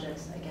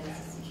projects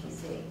against the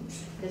CPC?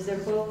 Because they're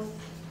both,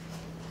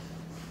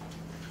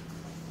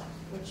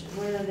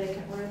 Where are they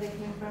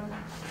coming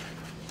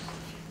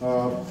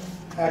from?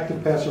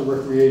 Active passive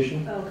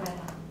recreation. Okay.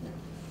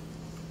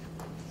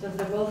 So if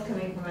they're both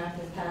coming from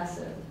active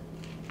passive,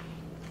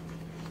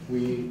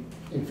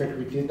 In fact,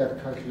 we did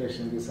that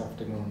calculation this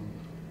afternoon,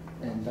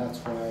 and that's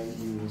why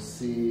you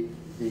see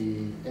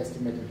the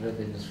estimated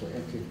revenues for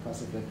active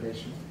passive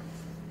recreation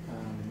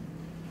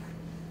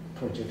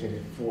projected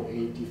at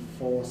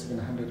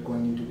 484,700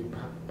 going into the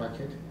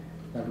bucket.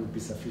 That would be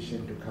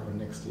sufficient to cover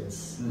next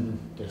year's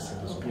debt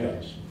service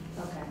obligation.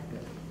 okay.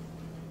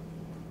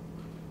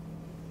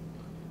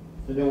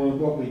 And then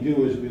what we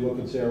do is we look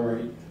and say, all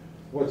right,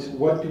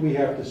 what do we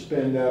have to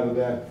spend out of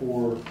that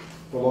for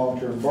the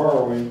long-term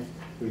borrowing?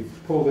 We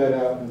pull that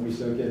out and we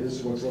say, okay, this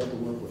is what's left to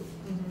work with.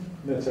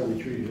 Mhm. And that's how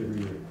we treat it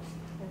every year.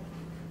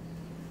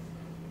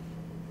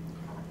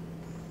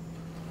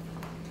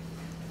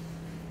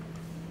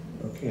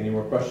 Okay, any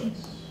more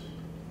questions?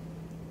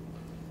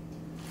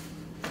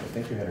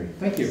 Thank you, Henry.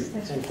 Thank you.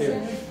 Thank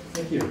you.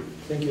 Thank you.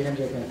 Thank you,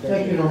 Hendrik, and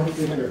Thank you, Norman.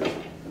 Take care.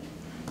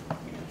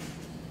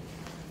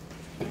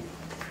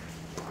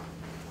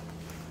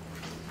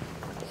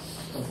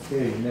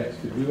 Okay, next,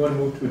 did we want to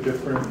move to a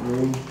different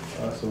room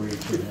so we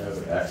can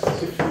have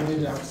access? if you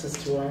need access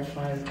to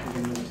Wi-Fi, you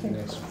can move to the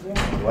next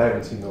one. Well, I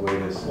haven't seen the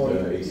latest AC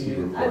I've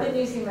been report.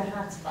 using the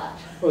hotspot.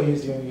 Oh,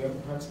 he's doing your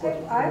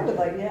hotspot? I would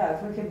like, yeah,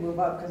 if we could move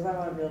up, because I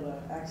want to be able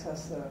to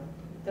access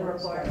the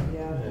report. stuff,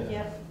 Yeah.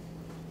 Yep.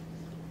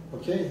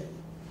 Okay.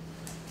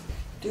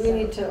 Do we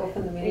need to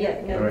open the meeting?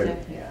 Yeah, All right,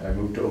 Yeah. I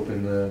move to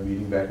open the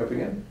meeting back up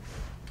again.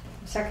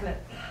 Second it.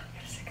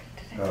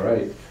 All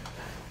right,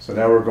 so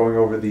now we're going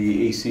over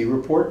the AC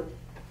report.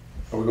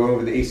 Are we going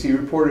over the AC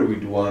report, or we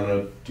want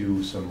to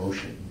do some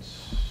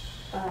motions?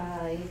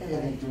 Either Yeah,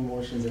 way. do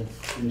motions and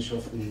finish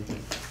off the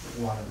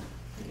warrant.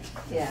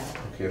 Yeah.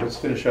 Okay, let's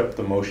finish up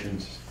the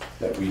motions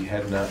that we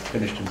had not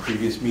finished in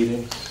previous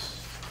meetings.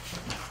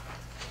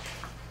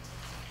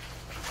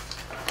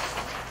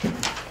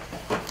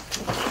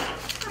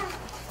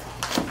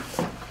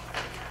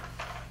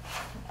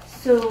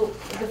 So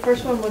the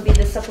first one would be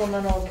the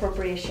supplemental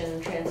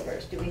appropriation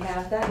transfers. Do we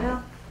have that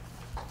now?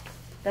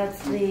 That's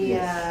the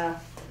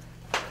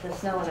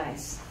snow and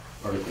ice.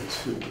 Article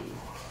 2.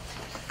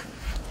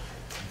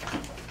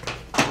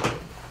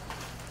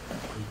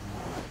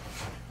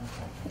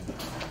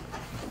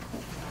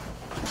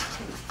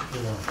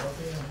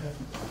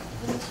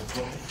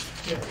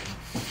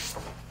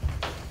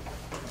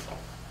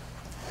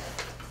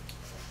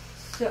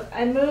 So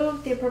I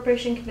move the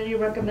appropriation committee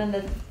recommend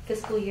the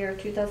fiscal year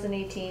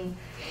 2018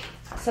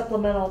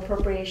 supplemental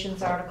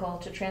appropriations article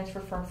to transfer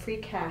from free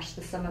cash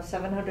the sum of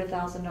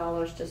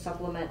 $700,000 to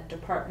supplement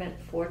Department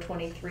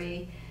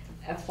 423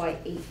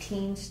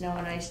 FY18 snow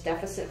and ice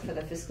deficit for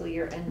the fiscal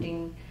year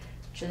ending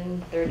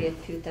June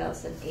 30th,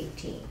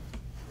 2018.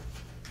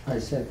 I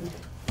second.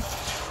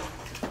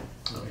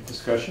 All right,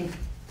 discussion?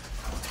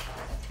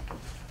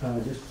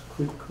 Just a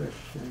quick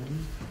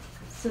question.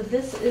 So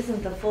this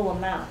isn't the full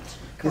amount,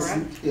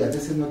 correct?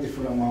 This is not the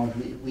full amount.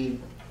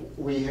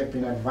 We have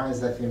been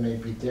advised that there may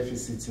be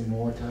deficits in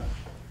water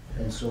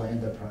and sewer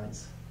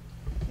enterprise.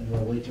 And we're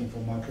waiting for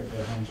market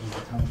behind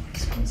the town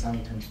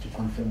consultant to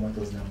confirm what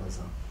those numbers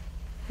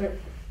are.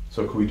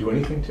 So could we do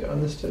anything on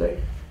this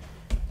today?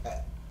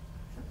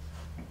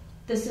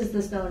 This is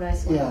the snow and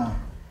ice one. Yeah,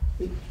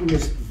 we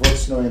must vote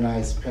snow and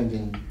ice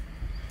pending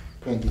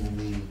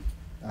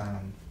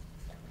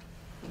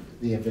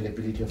the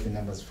availability of the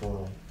numbers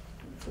for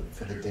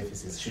the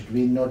deficits. Should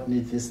we not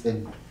need this,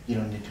 then you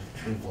don't need to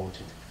re-vote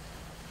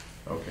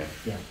it. Okay.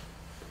 Yeah.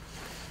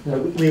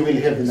 We will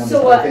have the numbers.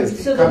 So, by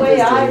Thursday. so the Come way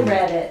Thursday, I we will.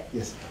 read it,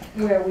 Yes.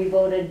 where we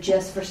voted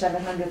just for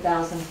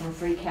 $700,000 from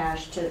free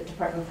cash to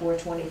Department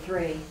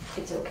 423,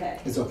 it's okay.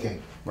 It's okay.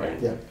 Right.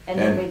 Yeah. And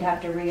then And- we'd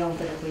have to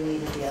reopen if we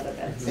needed the other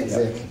bits.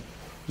 Exactly.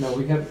 Now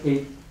we have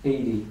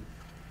 880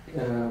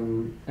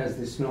 as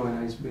the snow and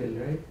ice bill,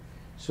 right?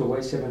 So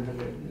why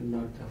 700 and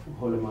not the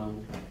whole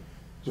amount?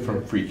 It's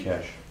from free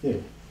cash. Yeah.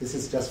 This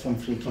is just from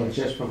free Oh, cash.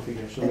 just from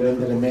figure. So And then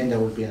the remainder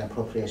will be an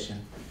appropriation.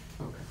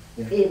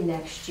 Okay. In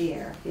next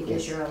year, because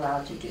Yes. you're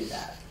allowed to do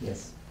that.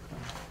 Yes.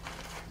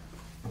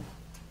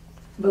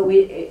 But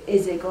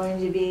is it going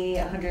to be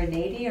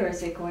 180 or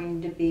is it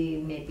going to be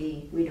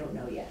maybe, we don't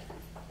know yet?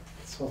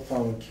 So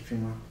far, we're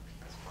keeping up.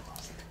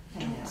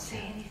 Don't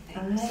say anything.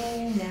 I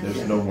know.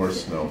 There's no more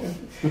snow.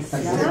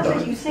 Stop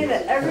it, you say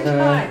that every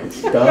time.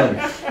 It's done.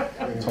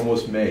 It's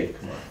almost May,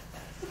 come on.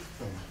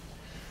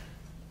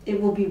 It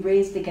will be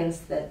raised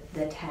against the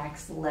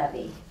tax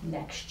levy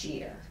next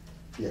year.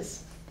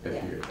 Yes. That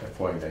Yeah. year,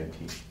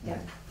 FY19. Yeah.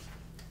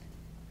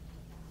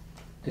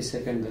 I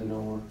second the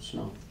no more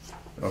snow.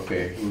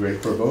 Okay, we ready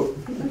for a vote?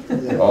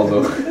 Yeah. All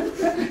those,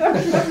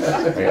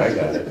 okay, I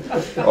got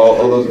it. All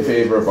those in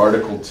favor of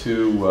Article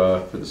 2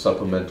 for the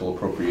supplemental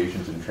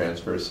appropriations and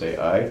transfers, say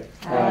aye.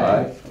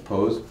 Aye.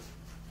 Opposed?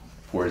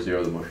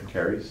 4-0, the motion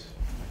carries.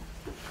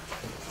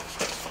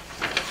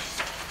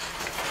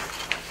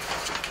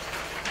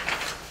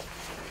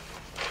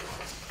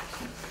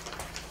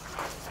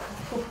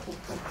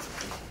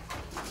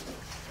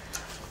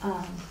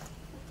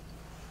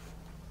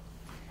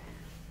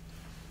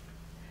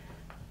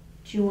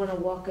 Do you want to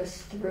walk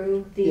us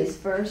through these Yes.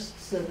 first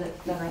so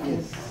that then I can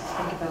Yes.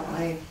 think about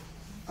my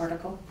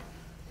article?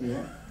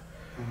 Yeah.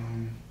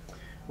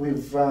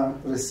 We've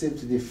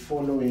received the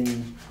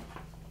following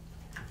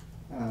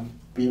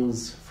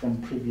bills from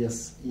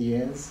previous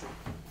years.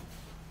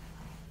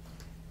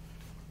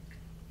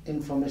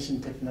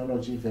 Information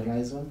Technology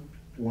Verizon,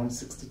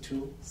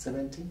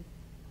 162.70.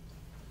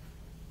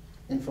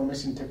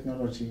 Information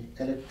Technology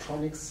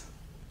Electronics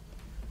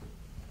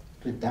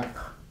Redac,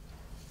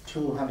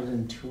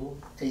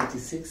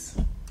 202.86.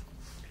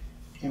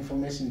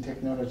 Information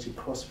Technology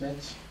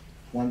Crossmatch,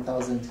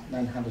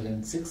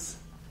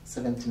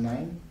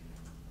 1,906.79.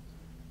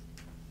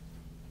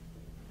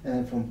 And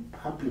then from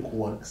Public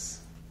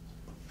Works,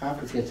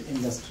 Aggregate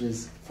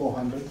Industries,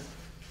 400.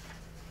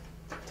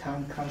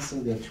 Town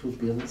Council, there are two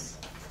bills.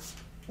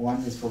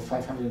 One is for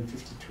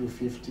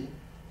 552.50.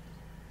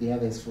 The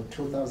other is for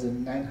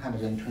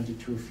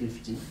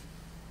 2,922.50.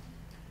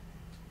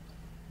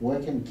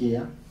 Work and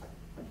Gear,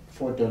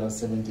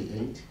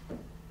 $4.78.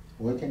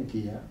 Work and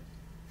Gear,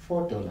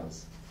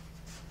 $4.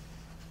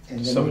 And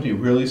then Somebody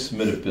really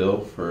submit a bill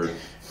for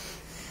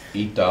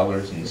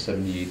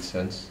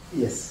 $8.78?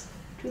 Yes,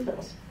 2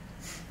 bills.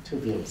 two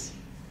bills.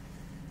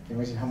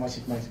 Imagine how much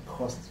it might have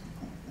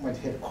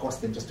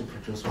cost them just to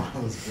produce one of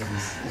those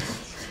bills.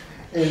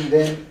 And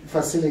then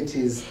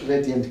facilities,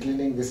 Radiant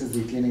Cleaning, this is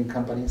the cleaning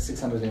company,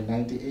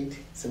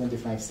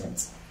 698.75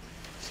 cents.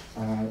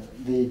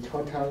 The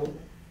total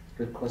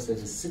requested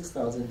is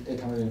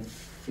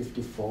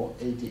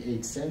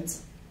 6,854.88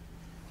 cents.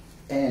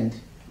 And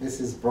this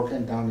is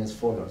broken down as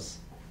follows.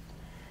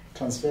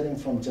 Transferring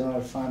from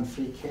general fund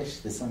free cash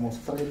the sum of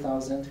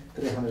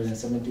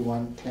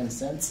 3,371.10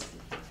 cents.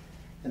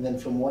 And then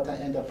from water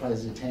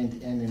enterprise retained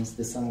earnings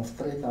the sum of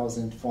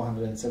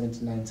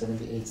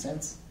 3,479.78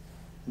 cents.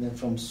 And then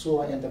from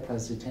sewer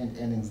enterprise retained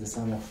earnings the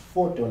sum of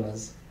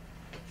 $4.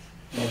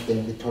 And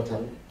then the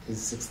total is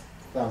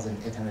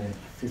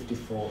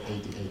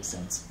 6,854.88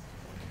 cents.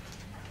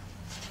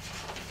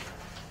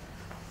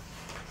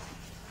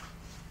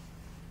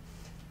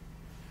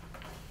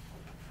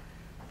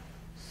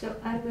 So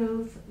I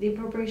move the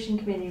Appropriation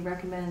Committee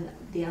recommend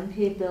the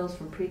unpaid bills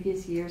from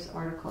previous year's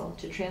article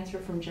to transfer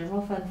from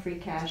general fund free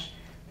cash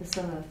the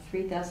sum of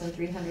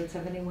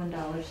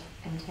 $3,371.10.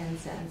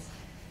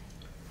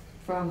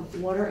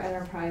 From water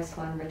enterprise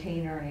fund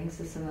retained earnings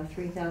the sum of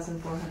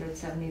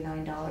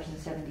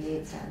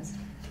 $3,479.78.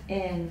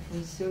 And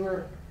from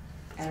sewer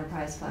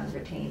enterprise fund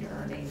retained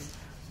earnings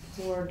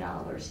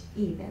 $4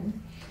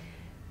 even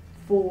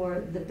for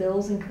the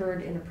bills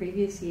incurred in a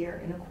previous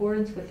year in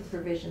accordance with the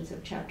provisions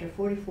of Chapter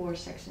 44,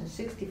 Section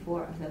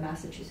 64 of the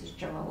Massachusetts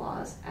General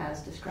Laws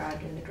as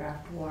described in the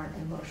draft warrant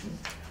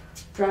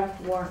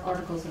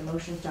articles and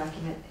motions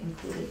document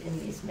included in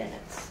these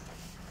minutes.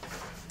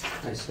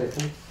 I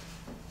second.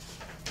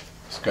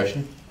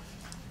 Discussion?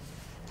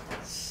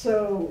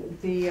 So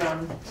I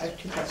have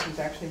two questions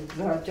actually.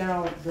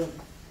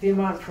 The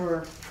amount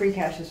for free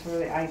cash is for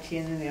the IT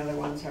and then the other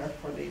ones are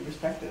for the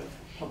respective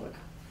public.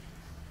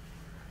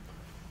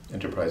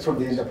 Enterprise From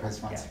the funds. enterprise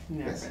funds.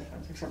 Yeah, Yes. enterprise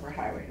funds, except for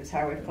highway. Does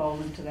highway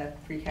fall into that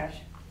free cash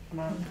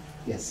amount?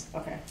 Yes.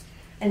 Okay.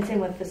 And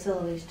same with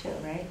facilities too,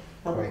 right?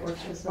 Public Correct.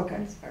 works Okay,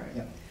 facilities. all right.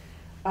 Yeah.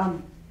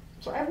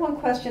 So I have one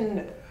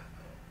question.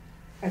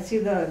 I see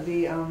the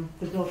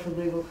bill for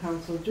legal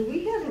counsel. Do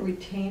we have a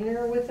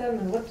retainer with them,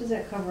 and what does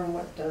that cover and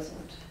what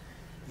doesn't?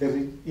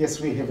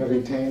 Yes, we have a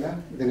retainer.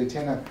 The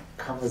retainer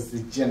covers the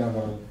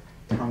general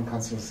town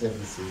council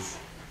services.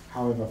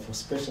 However, for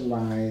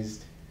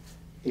specialized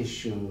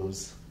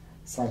issues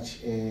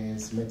such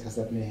as matters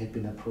that may have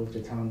been approved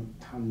at town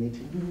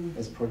meeting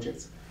as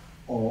projects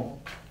or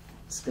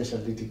special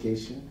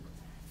litigation,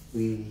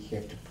 we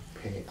have to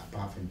pay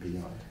above and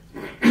beyond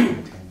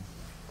retainer.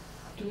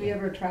 Do we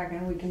ever track,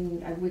 and we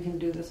can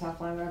do this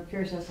offline, but I'm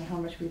curious as to how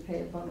much we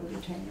pay above the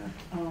retainer,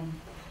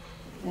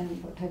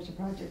 and what types of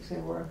projects they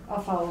were. I'll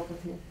follow up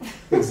with you.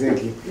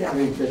 Exactly. Yeah. I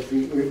mean, but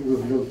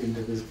we've looked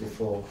into this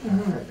before.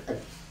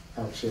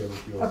 I'll share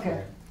with you. Okay,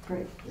 offline.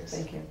 great, Yes.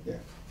 thank you. Yeah.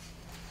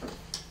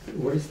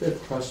 What is the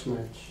cross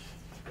match?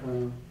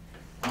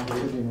 I'll tell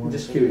you in one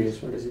Just second.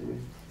 curious, what does it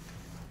mean?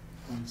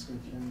 1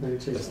 second. When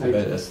it says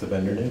That's the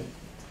vendor name?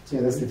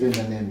 Yeah, that's the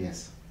vendor name,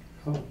 yes.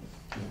 Oh, Yeah.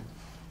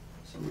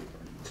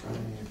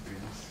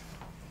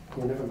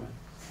 yeah, never mind.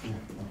 Yeah.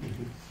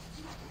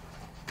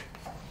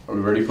 Are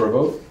we ready for a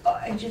vote?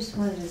 I just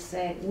wanted to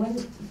say, when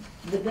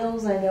the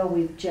bills I know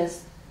we've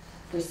just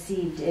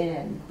received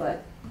in,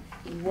 but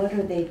what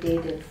are they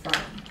dated from?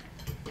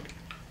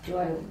 Do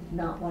I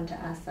not want to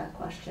ask that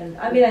question?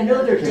 I mean, I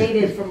know they're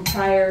dated from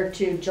prior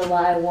to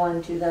July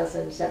 1,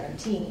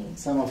 2017.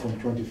 Some are from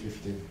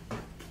 2015.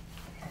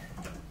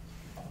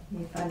 Can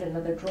you find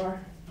another drawer?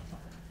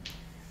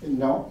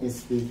 No,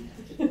 it's the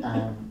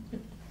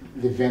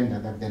vendor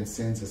that then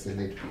sends us a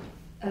late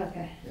bill.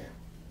 Okay. Yeah.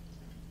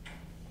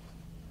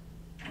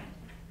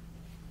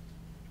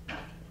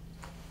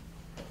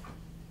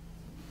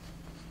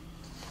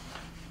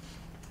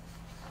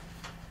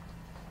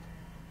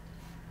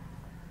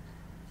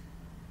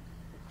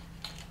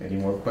 Any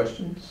more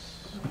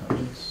questions?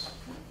 Comments?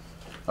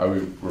 We're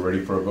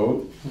ready for a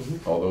vote?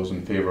 All those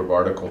in favor of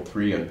Article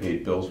 3,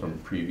 unpaid bills from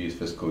previous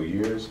fiscal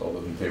years, all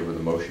those in favor of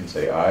the motion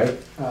say aye.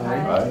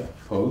 Aye.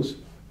 Opposed?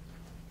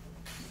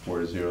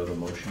 4-0, the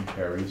motion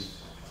carries.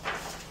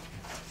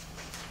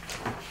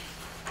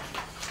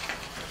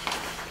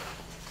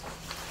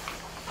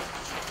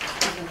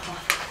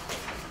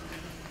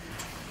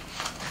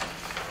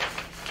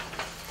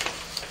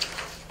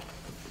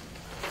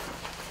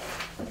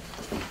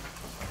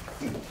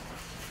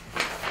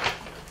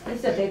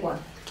 It's a big one.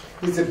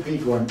 It's a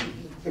big one,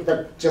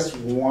 but just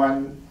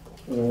one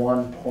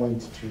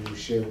point to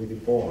share with the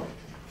board.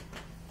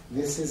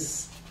 This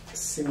is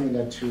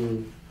similar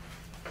to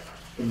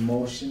the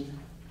motion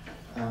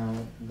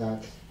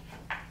that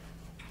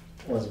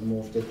was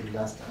moved at the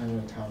last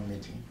annual town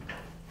meeting.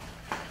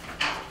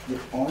 The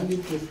only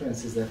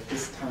difference is that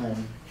this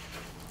time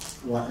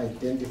we're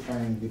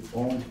identifying the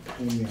bond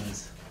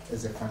premiums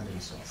as a funding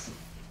source.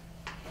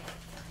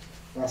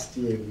 Last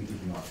year we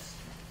did not.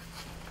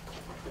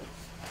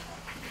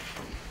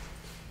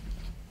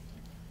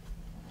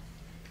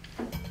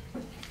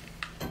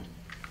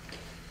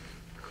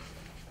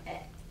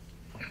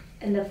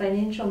 And the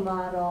financial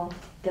model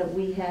that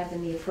we have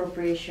in the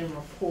appropriation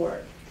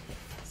report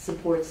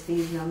supports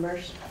these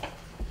numbers?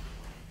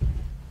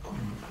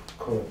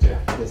 Correct,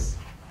 yes.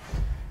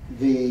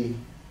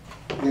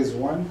 There's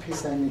one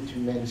piece I need to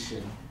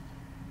mention.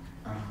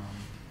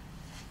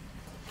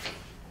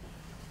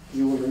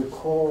 You will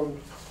recall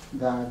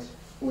that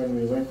when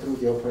we went through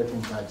the operating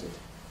budget,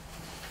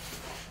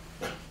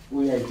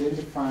 we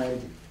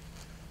identified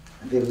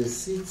the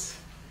receipts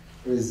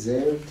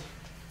reserved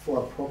for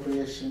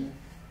appropriation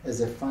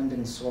as a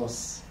funding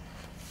source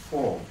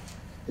for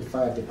the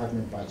fire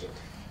department budget.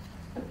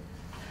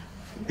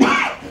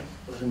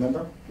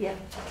 Remember? Yeah.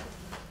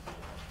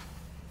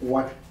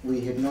 What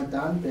we had not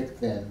done back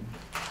then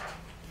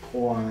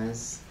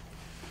was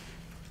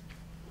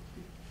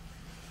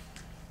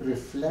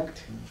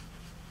reflecting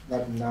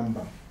that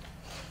number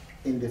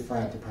in the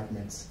fire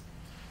department's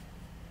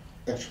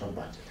actual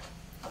budget.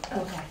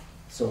 Okay.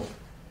 So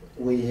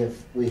we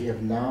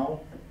have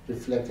now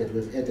reflected,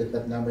 we've added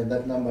that number, and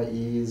that number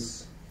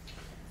is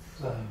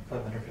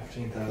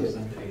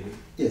 515,080.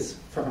 yes,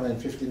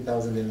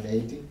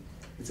 515,080.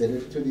 It's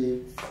added to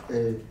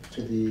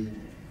the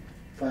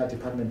fire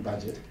department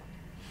budget,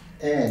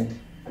 and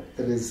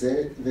the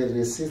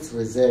receipts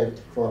reserved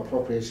for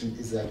appropriation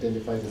is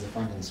identified as a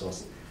funding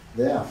source.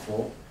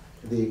 Therefore,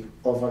 the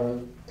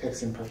overall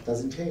tax impact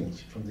doesn't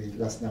change from the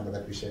last number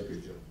that we shared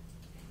with you.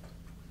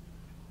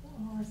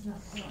 Oh, it's not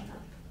pulling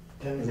up.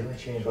 Then it's going to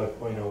change by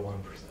 0.01%.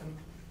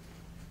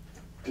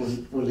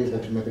 We'll leave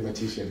that to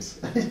mathematicians.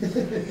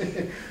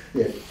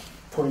 Yeah,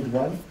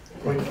 0.1?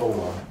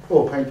 0.01.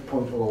 Oh,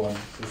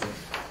 0.01%.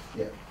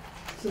 Yeah.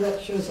 So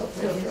that shows up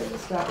right here at the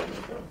start.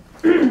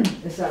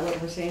 Is that what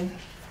we're seeing?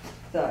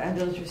 The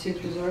ambulance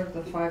receipts reserve,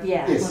 the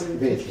Yeah. Yes,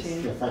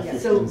 515? yeah, 515.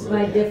 So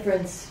my yeah.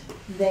 difference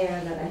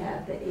there that I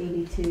have, the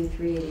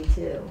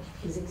 82,382,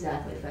 is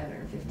exactly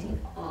 515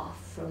 off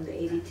from the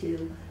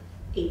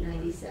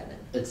 82,897.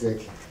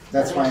 Exactly.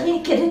 That's I why.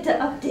 can't get it to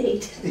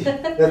update.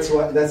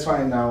 That's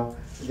why now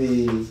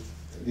the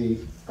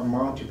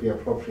amount to be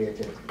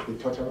appropriated, the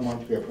total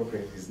amount to be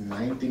appropriated is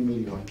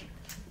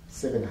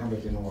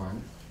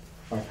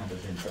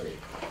 90,701,503.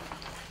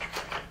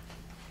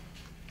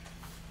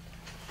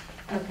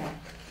 Okay,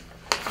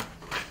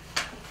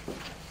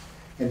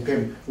 And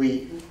Pim,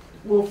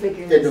 we'll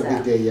figure end this of the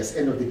out. day, yes,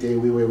 end of the day,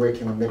 we were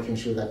working on making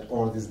sure that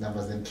all these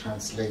numbers then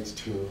translate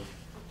to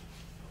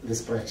the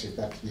spreadsheet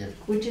that you have.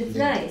 Which is linked.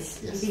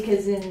 nice, Yes.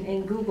 because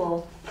in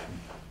Google,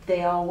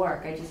 they all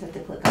work. I just have to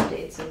click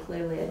update, so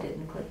clearly I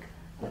didn't click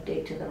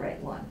update to the right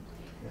one.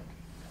 Yeah.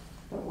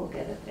 But we'll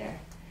get it there.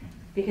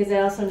 Because I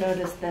also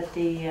noticed that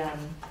the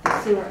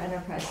sewer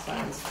enterprise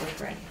fund is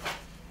different.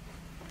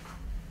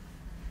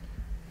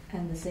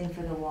 And the same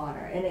for the water.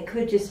 And it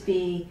could just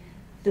be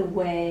the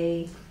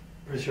way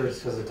Pretty sure it's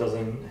because it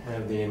doesn't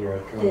have the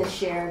indirect the cost.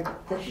 shared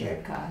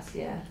cost,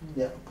 yeah.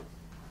 Yeah.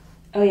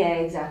 Oh yeah,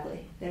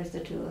 exactly. There's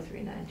the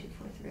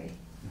 2039243.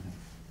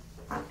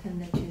 Mm-hmm.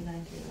 And the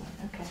 2931,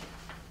 okay.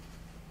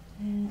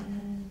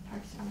 And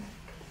Parks and Rec.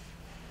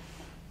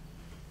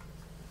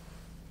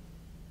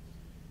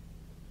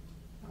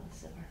 Oh,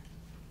 sewer.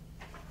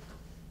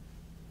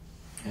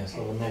 Yeah,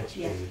 so the next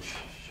Yeah. page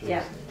shows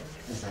Yeah.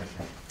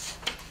 Exactly.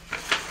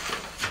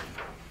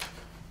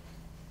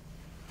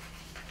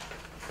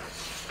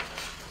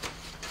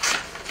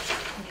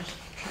 I'm just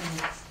trying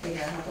to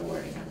figure out how the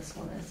wording of this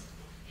one is.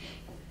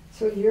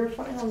 So your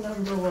final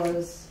number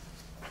was,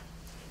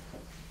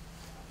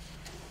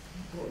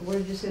 what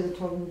did you say the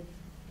total?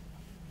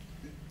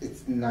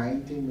 It's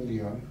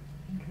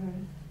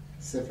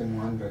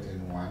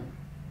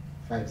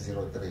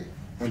 90,701,503, Okay.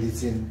 and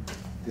it's in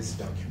this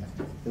document,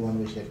 the one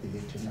we shared with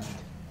you tonight,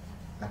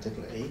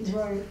 Article 8.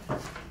 Right.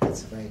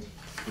 It's right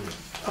here.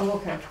 Oh,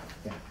 okay.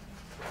 Yeah.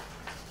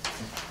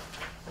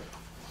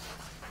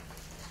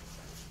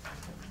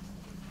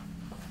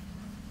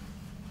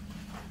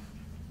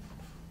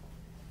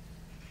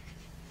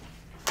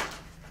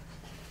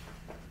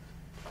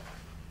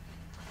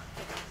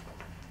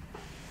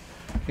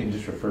 Can you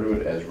just refer to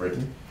it as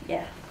written?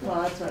 Yeah,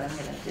 well, that's what I'm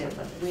gonna do,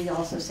 but we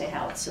also say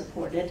how it's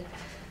supported.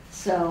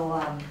 So,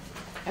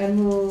 I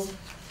move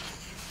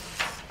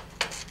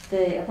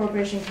the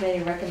Appropriation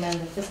Committee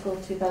recommend the fiscal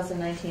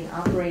 2019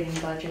 operating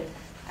budget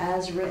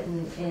as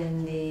written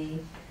in the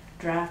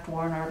draft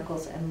warrant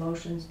articles and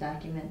motions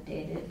document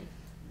dated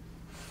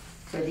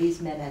for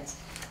these minutes,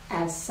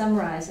 as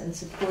summarized and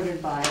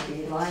supported by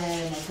the line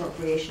item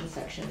appropriation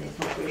section of the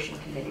Appropriation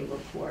Committee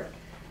report.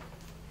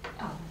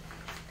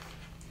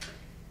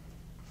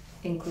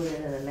 Included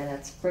in the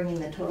minutes, bringing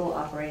the total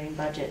operating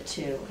budget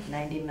to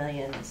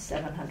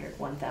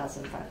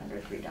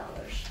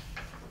 $90,701,503.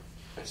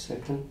 A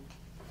second.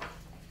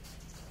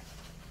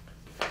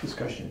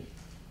 Discussion.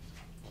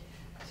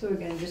 So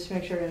again, just to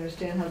make sure I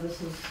understand how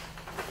this is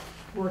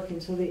working,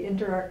 so the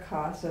indirect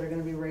costs that are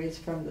gonna be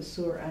raised from the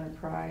sewer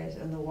enterprise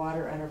and the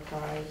water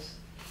enterprise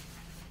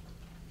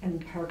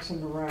and Parks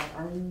and Rec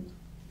are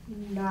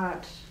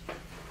not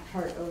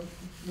part of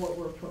what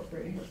we're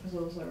appropriating here, because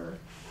those are,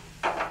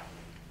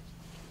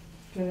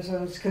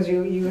 so it's because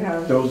you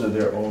have. Those are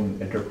their own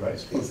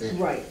enterprise fees.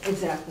 Right,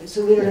 exactly,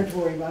 so we don't have to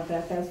worry about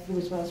that, that's the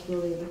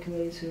responsibility of the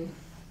committees who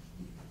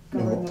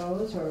govern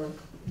those, or?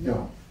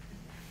 No.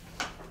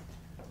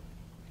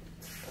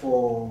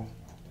 For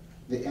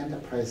the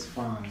enterprise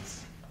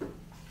funds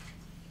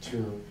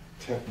to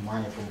take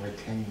money from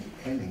retained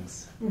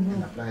earnings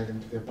and apply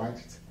them to their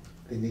budgets,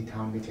 they need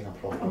town meeting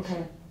approval.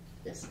 Okay,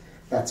 Yes,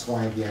 that's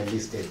why they are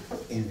listed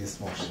in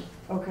this motion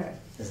okay.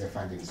 as a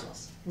funding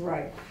source.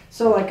 Right,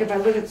 so like if I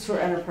look at the sewer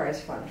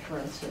enterprise fund, for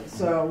instance,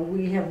 so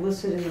we have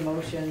listed in the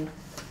motion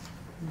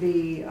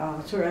the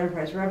sewer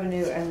enterprise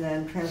revenue and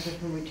then transfer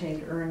from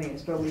retained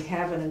earnings, but we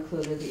haven't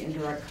included the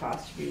indirect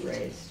costs to be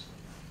raised.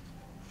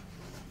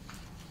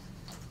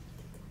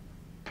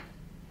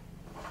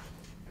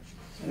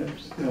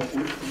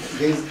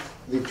 There's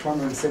the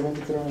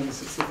 273 and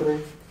 63,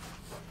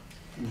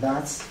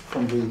 that's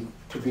from the,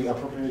 to be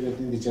appropriated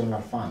in the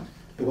general fund,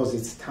 because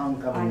it's town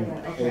government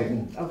Okay,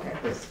 paying. okay,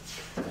 Yes.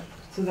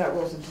 so that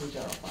rolls into the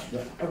general fund.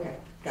 Yeah. Okay,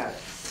 got it.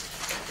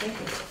 Thank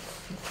you.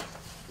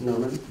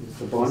 Norman,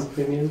 the bond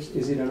premiums,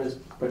 is it on a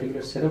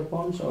particular set of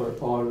bonds or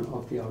all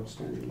of the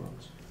outstanding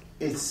bonds?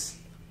 It's,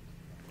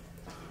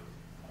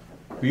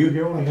 Were you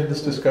here when we had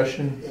this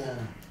discussion yeah,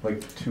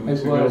 like 2 I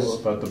weeks ago was.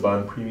 about the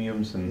bond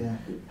premiums and yeah.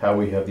 how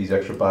we have these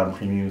extra bond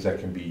premiums that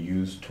can be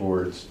used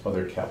towards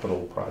other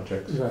capital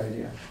projects? Right,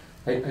 yeah.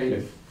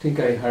 I think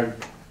I heard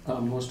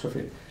most of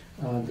it.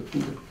 The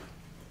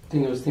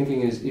thing I was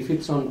thinking is, if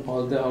it's on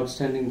all the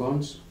outstanding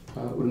bonds,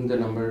 wouldn't the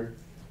number,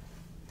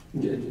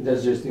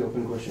 that's just the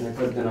open question, I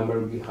thought the number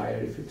would be higher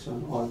if it's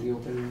on all the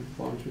open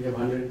bonds. We have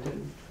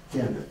 110.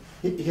 Yeah.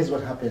 Here's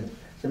what happened.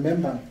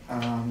 Remember,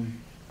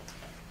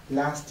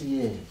 last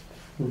year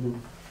Mm-hmm.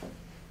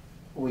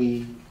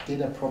 we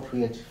did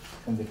appropriate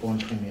from the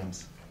bond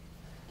premiums.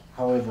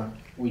 However,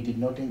 we did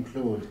not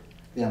include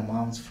the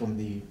amounts from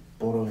the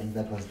borrowing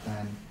that was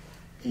done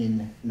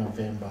in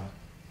November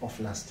of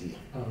last year.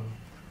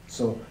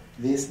 So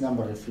this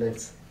number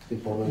reflects the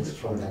borrowings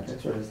from that.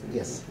 That's what I was thinking.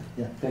 Yes, Okay.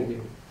 yeah. Thank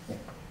you.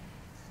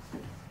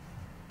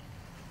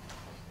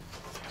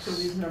 So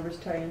these numbers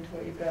tie into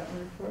what you've got in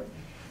the report?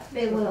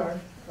 They so will. far?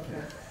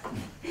 Okay.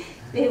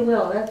 They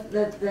will,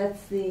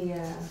 that's the,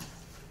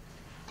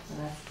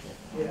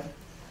 Yeah.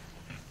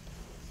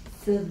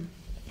 so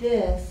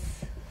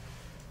this,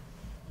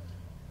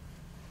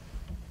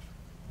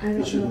 I It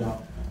don't should know,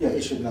 now. Yeah,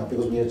 it should now,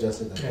 because we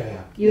adjusted that.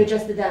 Yeah. you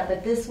adjusted that,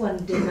 but this one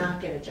did not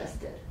get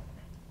adjusted.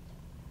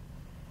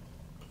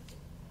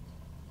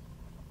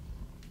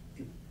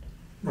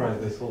 Right,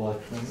 the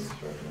selectmen's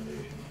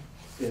recommendation.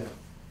 Yeah.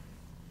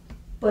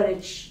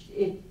 But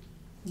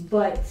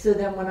but, so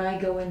then when I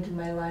go into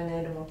my line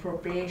item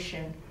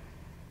appropriation,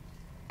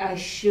 I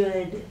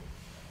should,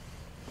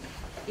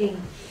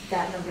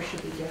 that number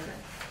should be different.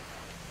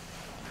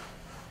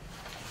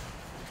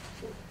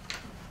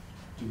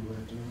 Do you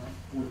want to do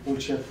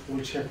that?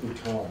 We'll check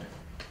with Todd.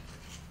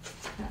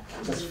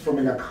 Just from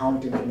an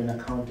accounting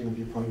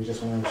viewpoint, we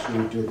just want to make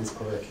sure we do this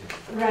correctly.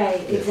 Right,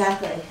 Yes.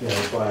 exactly. Yeah,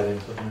 that's why I didn't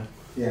put that.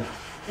 Yeah.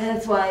 And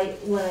that's why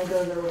when I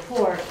go to the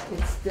report,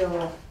 it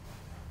still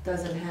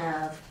doesn't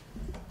have,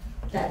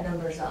 that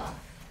number's off.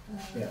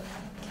 Yeah.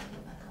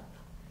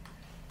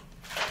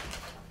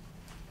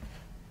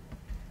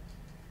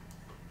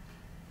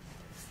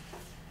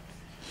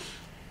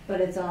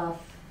 But it's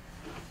off,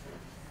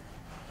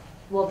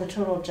 well, the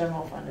total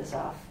general fund is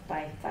off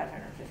by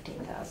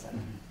 515,000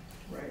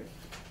 Right.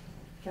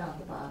 down at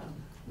the bottom.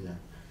 Yeah.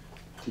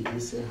 Did you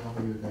say how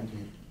you were going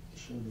to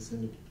show this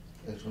in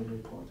the actual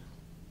report,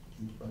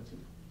 in the budget?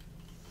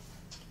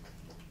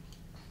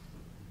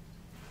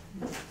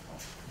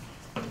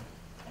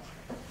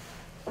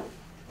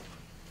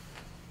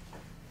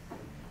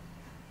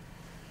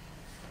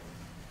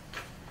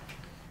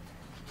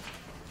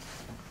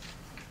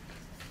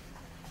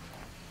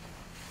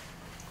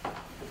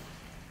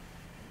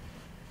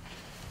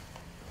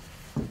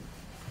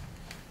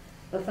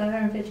 The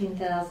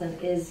 515,000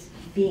 is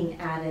being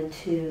added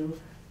to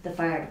the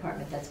fire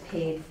department that's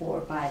paid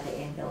for by the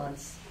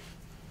ambulance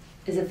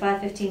Is it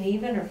 515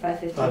 even or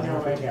 515 no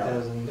lay bill?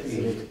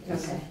 550,080.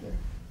 Okay.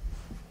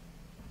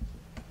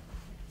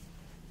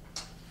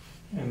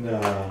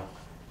 And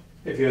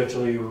if you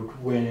actually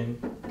went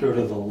and go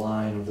to the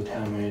line of the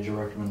town manager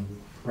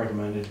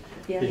recommended,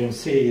 Yeah. you can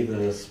see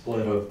the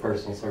split of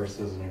personal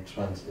services and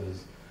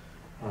expenses.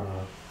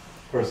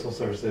 Personal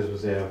services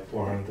was at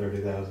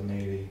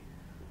 430,080,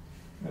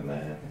 and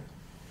then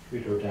we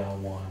go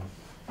down one.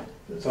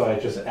 So I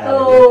just added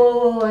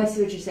Oh, I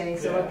see what you're saying.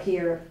 So Yeah. up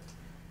here,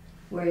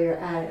 where you're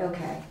at,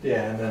 okay, it.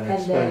 Yeah, and then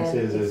and then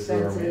expenses is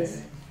the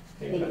expenses,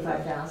 remaining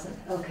 85,000.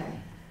 Okay.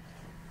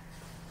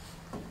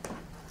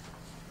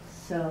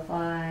 So if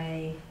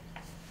I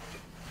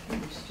Can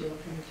you steal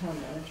from the town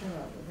manager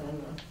rather than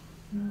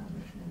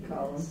the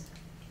column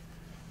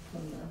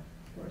from the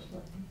first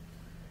one?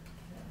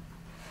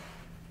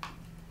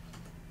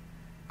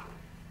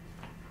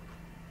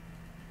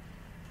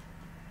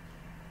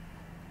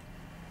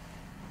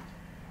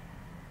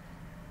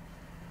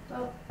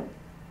 Oh,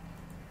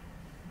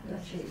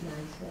 That's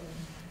 897.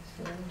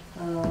 So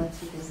oh, it's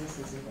because this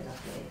isn't been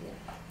updated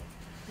yet.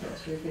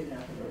 that's your good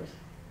enough of those.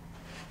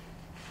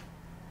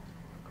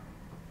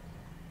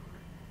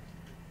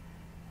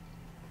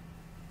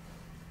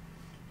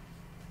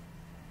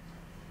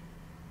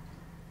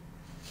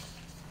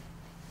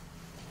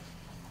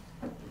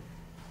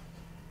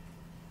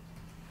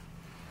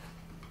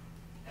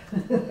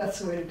 That's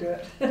the way to do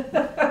it.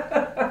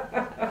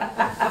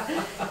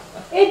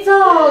 It's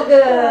all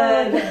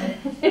good.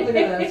 Look at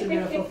that, it's a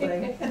beautiful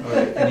thing. All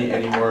right,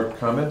 any more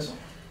comments?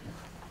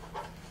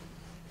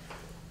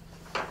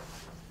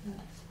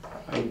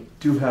 I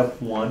do have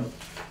one.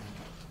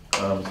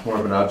 It's more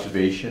of an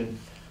observation.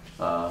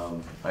 I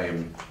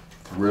am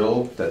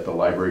thrilled that the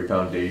Library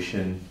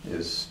Foundation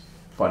is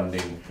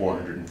funding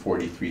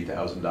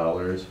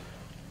 $443,000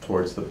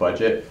 towards the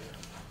budget.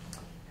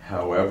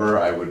 However,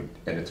 and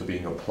it's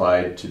being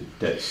applied to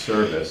debt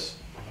service.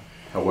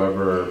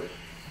 However,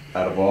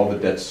 out of all the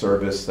debt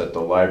service that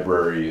the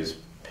library is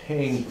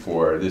paying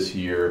for this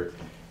year,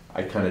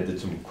 I kind of did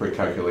some quick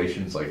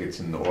calculations, like it's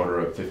in the order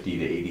of $50,000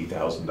 to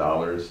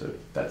 $80,000.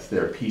 That's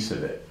their piece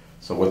of it.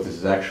 So what this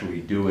is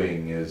actually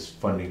doing is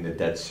funding the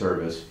debt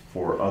service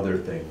for other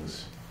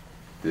things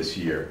this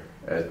year.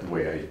 The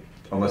way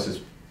unless it's,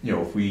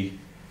 if we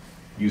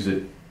use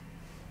it,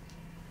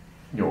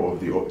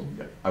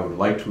 I would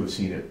like to have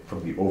seen it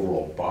from the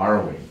overall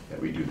borrowing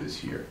that we do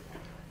this year.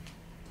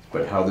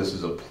 But how this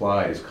is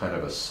applied is kind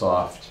of a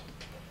soft,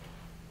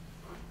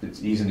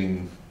 it's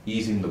easing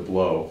the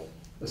blow,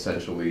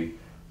 essentially,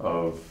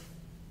 of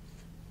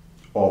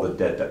all the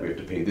debt that we have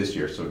to pay this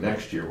year. So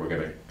next year, we're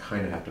going to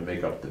kind of have to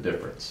make up the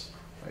difference.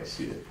 I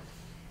see it.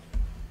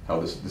 How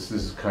this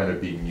is kind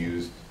of being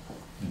used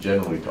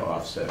generally to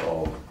offset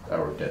all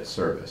our debt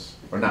service,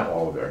 or not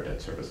all of our debt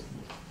service,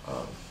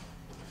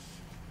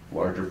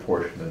 larger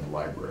portion than the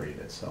library in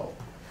itself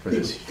for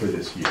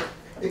this year.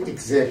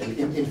 Exactly.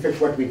 In fact,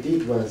 what we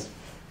did was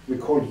we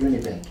called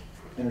Unibank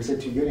and we said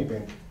to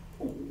Unibank,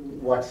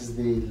 what is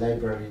the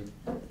library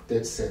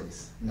debt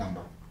service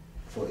number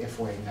for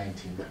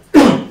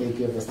FY19? They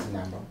gave us the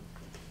number.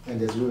 And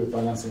as we were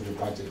balancing the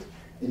budget,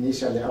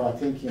 initially our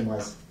thinking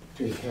was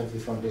to have the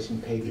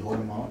foundation pay the whole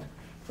amount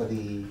for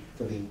the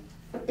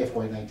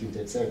FY19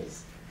 debt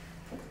service.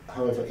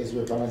 However, as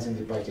we were balancing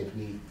the budget,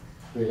 we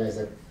realized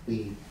that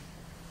we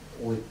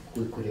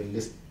could at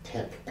least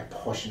take a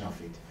portion of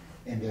it.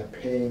 And they're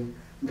paying,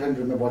 I'm trying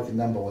to remember what the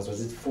number was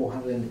it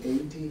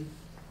 480?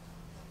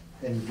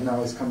 And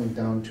now it's coming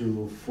down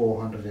to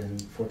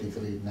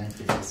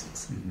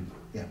 443,956. Mm-hmm.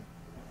 Yeah.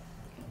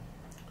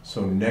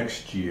 So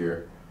next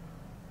year,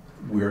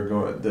 we're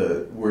going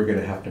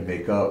to have to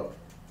make up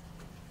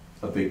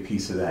a big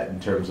piece of that in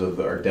terms of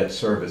our debt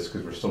service,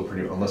 because we're still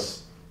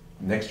unless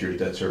next year's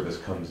debt service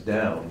comes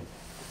down,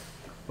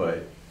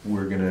 but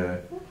we're going to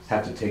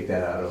have to take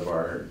that out of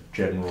our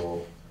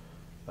general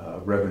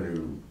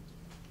revenue,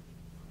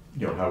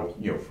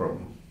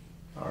 from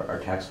our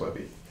tax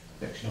levy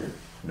next year.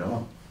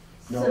 No?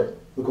 No, So-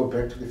 we go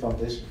back to the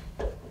foundation.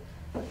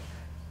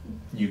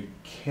 You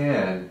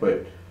can,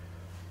 but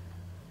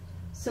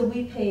So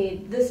we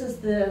paid, this is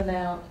the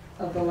amount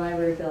of the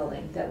library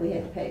building that we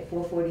had to pay,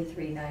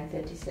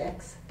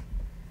 $443,956.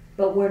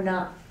 But we're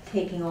not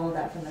taking all of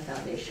that from the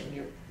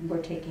foundation.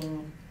 We're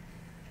taking,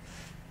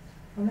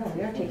 oh no,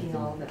 we are taking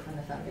all of it from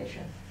the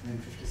foundation.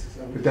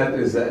 956.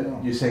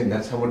 but you're saying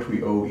that's how much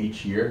we owe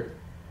each year?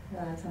 No,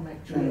 that's how much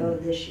we owe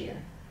this year.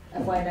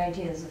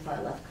 FY19 is the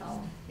far left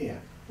column. Yeah.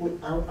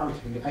 I'll tell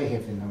you, I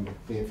have the number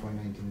there for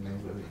 19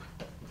 library.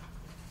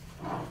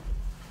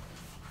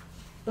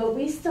 But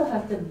we still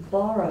have to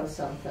borrow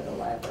some for the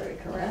library,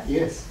 correct?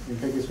 Yes, in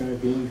fact, it's going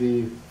to be in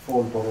the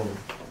fall borrowing.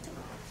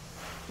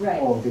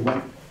 Right. Or the one,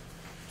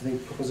 are they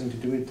proposing to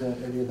do it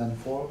earlier than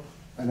fall?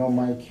 I know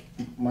Mike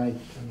met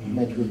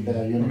with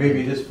Unibank.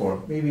 Maybe it is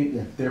maybe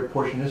Yeah. their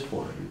portion is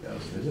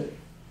 400,000, is it?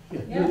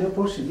 Yeah, their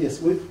portion,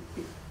 yes.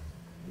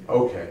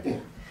 Okay.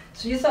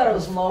 So you thought it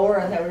was lower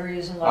and that we were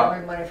using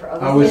library money for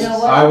other I was things? You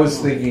know what? I was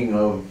thinking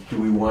of, do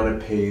we want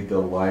to pay the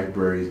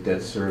library's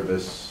debt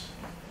service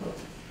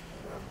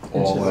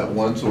all at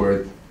once,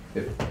 or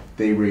if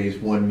they raise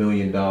 $1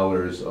 million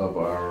of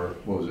our,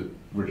 what was it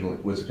originally,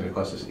 was it gonna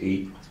cost us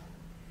 8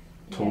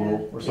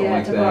 total or something Yeah,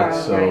 like to that?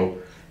 borrow, So right.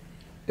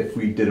 if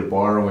we did a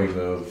borrowing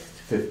of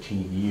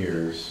 15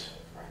 years,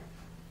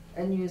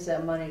 And use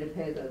that money to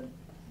pay the,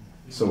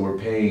 so we're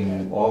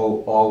paying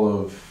all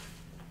of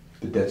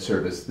the debt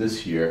service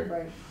this year,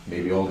 right,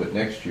 maybe all of it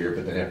next year,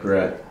 but then after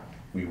that,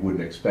 we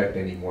wouldn't expect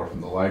any more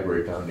from the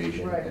library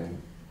foundation, Right.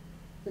 and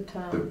the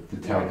town. the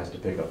town has to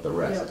pick up the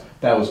rest. Yep.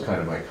 That was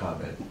kind of my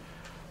comment.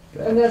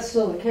 And that's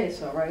still the case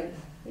though, right?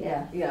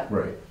 Yeah. Yeah,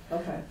 Right.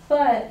 okay.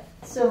 But,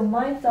 so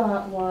my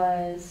thought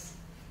was,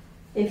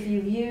 if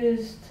you've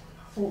used,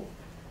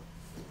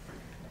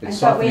 It's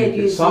thought we had softening, it's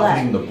used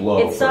softening the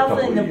blow it's for a couple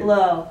softening of the years.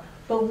 blow,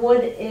 but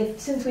would, if,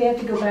 since we have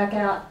to go back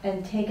out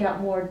and take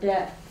out more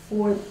debt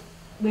for,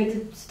 we have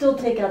to still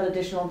take out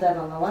additional debt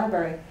on the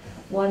library,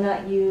 why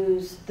not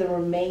use the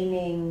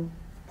remaining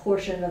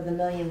portion of the $1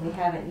 million we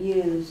haven't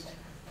used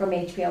from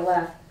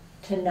HPLF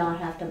to not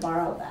have to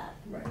borrow that?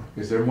 Right.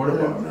 Is there more to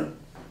borrow?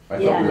 I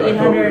thought Yeah, we- I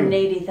thought we were-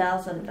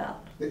 880,000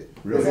 about.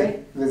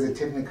 Really? There's a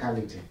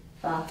technicality.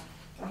 Ah,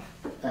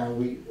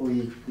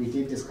 We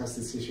did discuss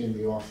this issue in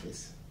the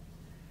office,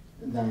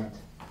 that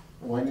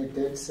when a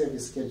debt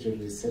service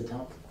schedule is set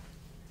up,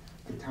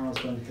 the towns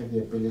don't have the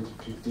ability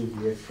to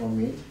deviate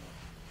from it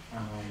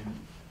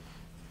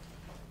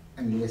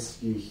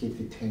unless you hit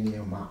the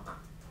 10-year mark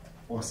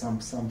or some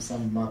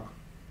mark.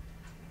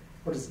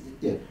 What is it?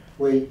 Yeah,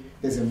 where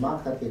there's a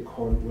mark that they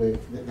call,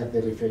 that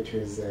they refer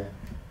to as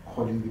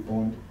calling the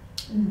bond.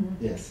 mhm.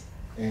 Yes,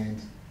 and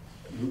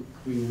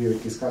we were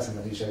discussing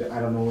that issue. I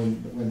don't know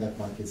when that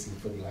mark gets in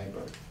for the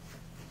library.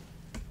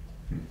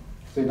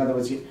 So in other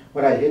words,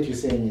 what I heard you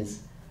saying is,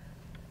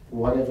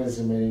 whatever is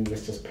remaining,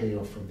 let's just pay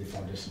off from the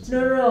foundations.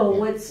 No,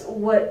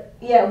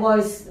 Yeah.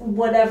 was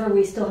whatever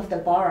we still have to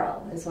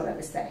borrow, is what I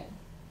was saying.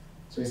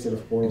 So instead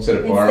of borrowing. Instead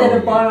of Instead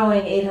of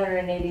borrowing, borrowing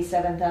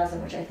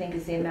 887,000, which I think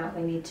is the amount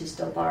we need to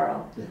still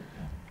borrow, Yeah.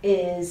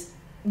 is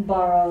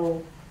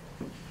borrow,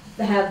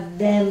 have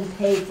them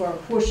pay for a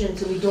portion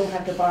so we don't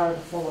have to borrow the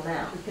full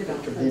amount.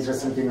 The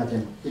interesting thing,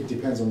 again, it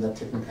depends on that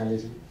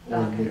technicality, when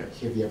Okay.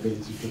 we have the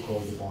ability to call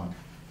the bond.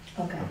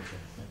 Okay.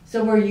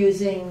 So we're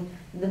using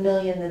the $1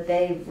 million that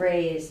they've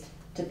raised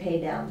to pay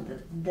down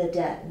the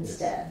debt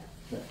instead.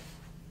 Yeah.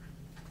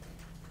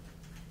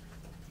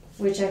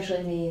 Which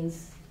actually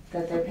means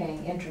that they're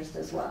paying interest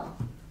as well.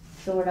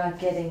 So we're not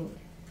getting,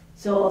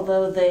 so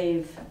although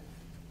they've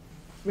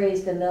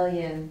raised $1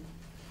 million,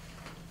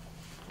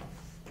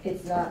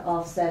 it's not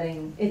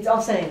offsetting, it's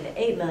offsetting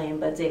the 8 million,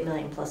 but it's 8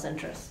 million plus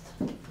interest.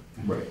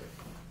 right.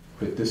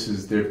 But this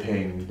is, they're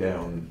paying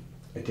down,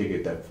 I take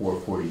it that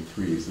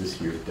 443 is this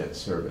year's debt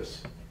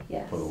service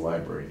Yes, for the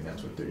library, and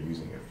that's what they're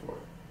using it for.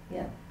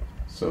 yeah,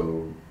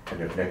 So, and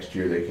if next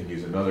year they can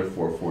use another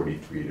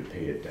 443 to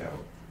pay it down,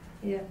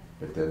 yeah,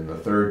 but then the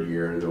third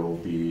year, there'll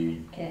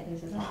be can't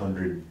use it.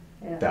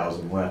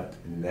 100,000 Yeah. left,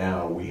 and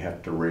now we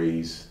have to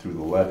raise through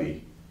the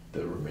levy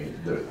the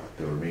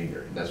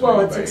remainder. And that's Well,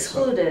 what it's I-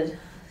 excluded,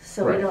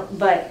 so we Right. don't,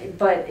 but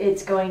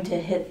it's going to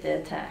hit the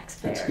It's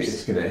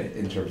taxpayers. gonna,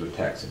 in terms of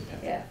tax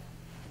impact. Yeah.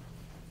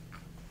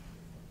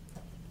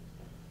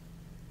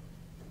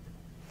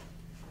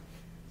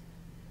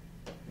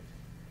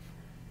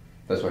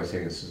 That's why I'm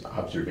saying this is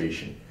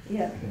observation.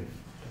 Yeah.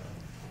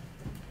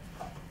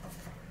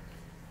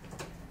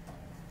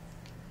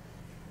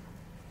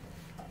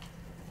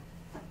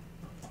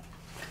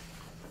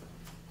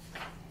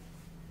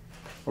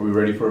 Are we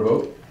ready for a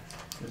vote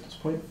at this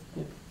point? I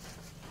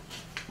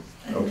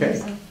think Okay.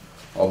 so.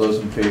 All those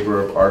in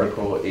favor of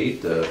Article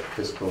 8, the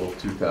fiscal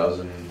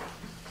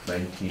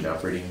 2019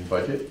 operating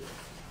budget,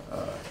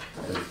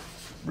 as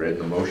read in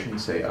the motion,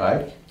 say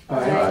aye.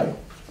 Aye.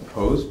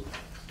 Opposed?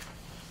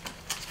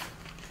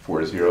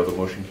 4-0, the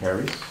motion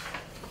carries.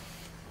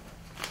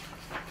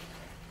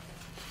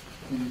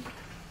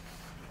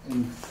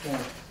 In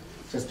fact,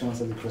 just to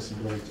answer the question,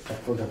 Lloyd, I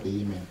pulled up the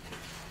email.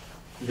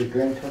 The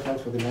grand total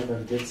for the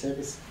library debt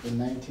service in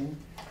 19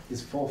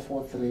 is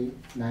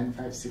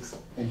 443,956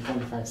 and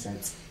 25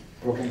 cents,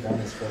 broken down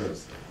as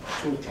follows: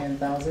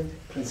 210,000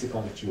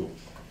 principal due,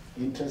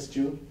 interest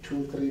due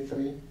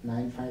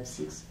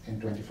 233,956 and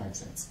 25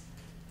 cents.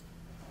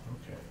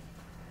 Okay.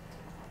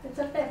 It's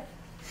up there.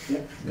 Yeah.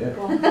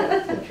 Well,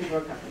 yeah, she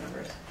broke up the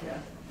numbers, yeah.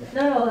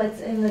 No,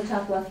 it's in the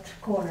top left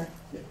corner.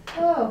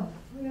 Oh,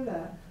 look at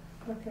that,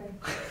 okay.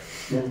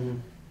 Mhm.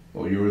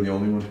 Well, you were the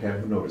only one who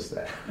haven't noticed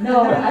that.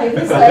 No, I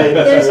was like,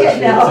 there's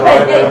getting no.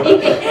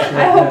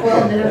 I hope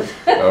we'll do.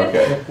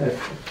 Okay.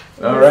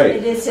 All It right.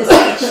 is just.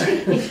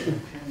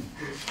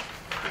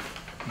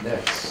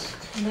 Next,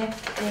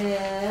 Next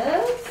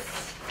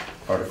is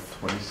Article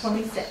 26.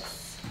 26.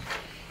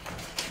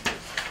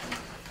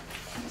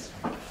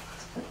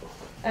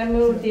 I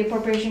move the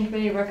Appropriation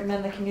Committee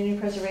recommend the Community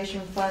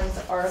Preservation Fund's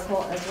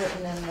article as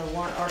written in the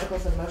warrant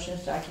articles and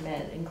motions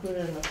document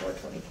included in the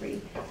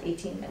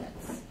 4/23/18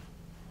 minutes.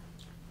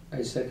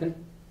 I second.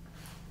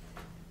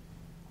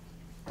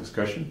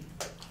 Discussion?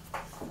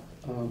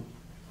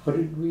 How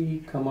did we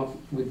come up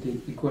with the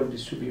equal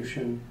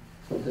distribution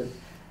for the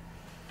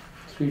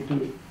 3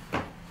 to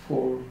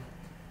 4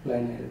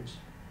 line items.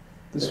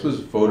 This was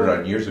voted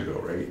on years ago,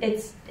 right?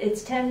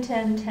 It's 10,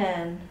 10,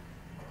 10,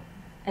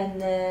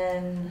 and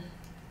then,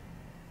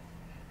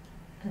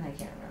 and I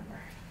can't remember.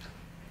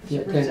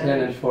 Yeah, 10, 10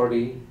 and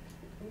 40.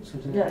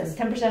 Something No, like it's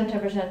that. 10%,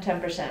 10%,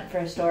 10% for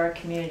historic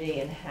community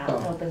and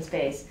Oh. open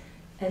space.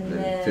 And And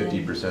then. then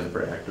 50%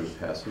 for active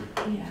passive.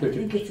 Yeah, I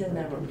think it's in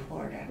the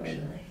report, actually.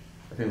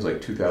 I think it was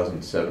like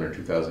 2007 or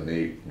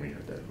 2008 when we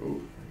had that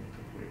vote.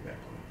 Way back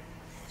when.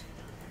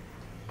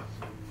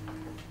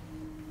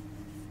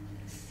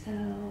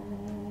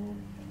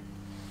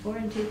 So, or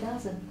in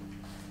 2000.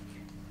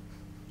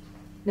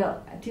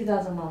 No,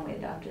 2001 we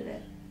adopted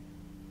it.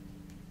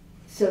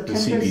 So The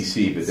 10%.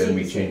 CBC, but then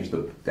we CBC. changed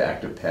the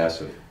active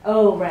passive.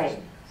 Oh,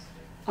 right.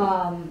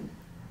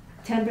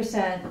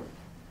 10%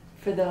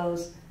 for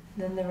those,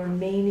 then the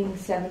remaining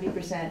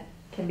 70%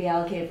 can be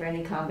allocated for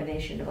any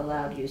combination of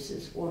allowed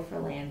uses or for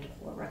land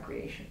or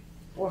recreation,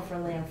 or for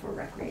land for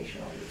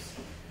recreational use.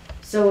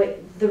 So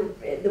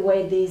the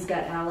way these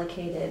got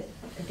allocated,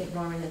 I think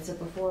Norman had said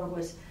before,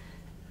 was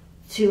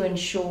to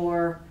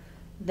ensure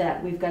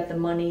that we've got the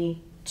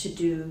money to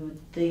do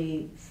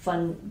the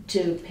fund,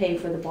 to pay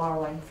for the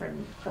borrowing for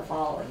the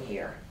following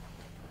year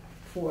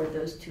for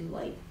those 2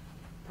 light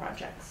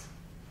projects.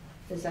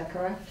 Is that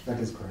correct? That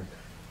is correct.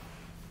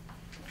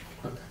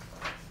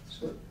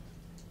 So,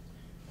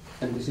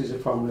 and this is a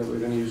formula we're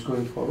going to use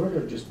going forward,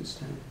 or just this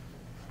time?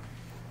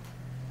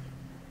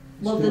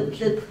 Well,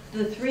 Still-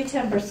 the 3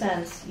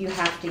 10% you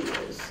have to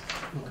use.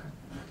 Okay.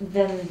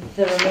 Then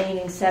the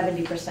remaining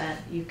 70%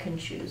 you can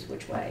choose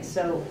which way.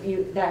 So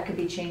that could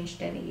be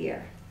changed in a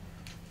year.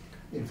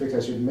 In fact, I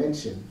should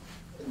mention,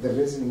 the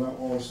reason we're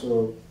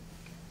also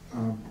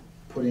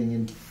putting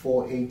in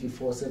 480,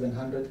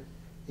 700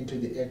 into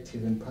the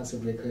active and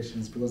passive recreation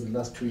is because the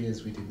last 2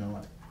 years we did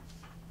not.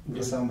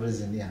 For some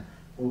reason, yeah.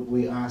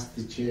 We asked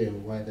the chair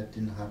why that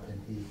didn't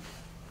happen.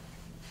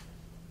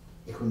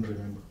 He couldn't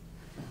remember.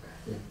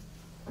 Yeah.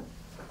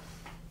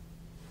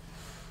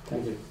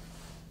 Thank you.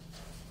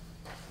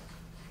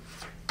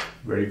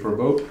 Ready for a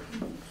vote?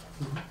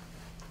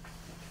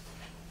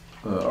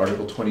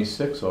 Article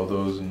 26, all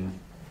those in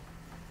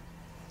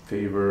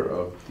favor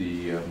of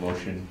the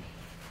motion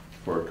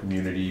for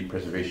Community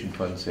Preservation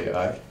Fund, say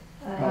aye.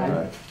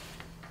 Aye.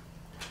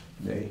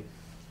 Nay?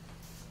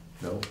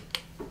 No?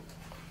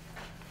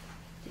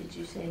 Did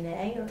you say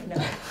nay or no?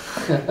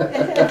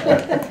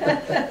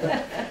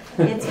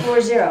 It's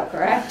 4-0,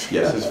 correct?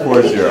 Yes, it's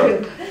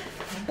 4-0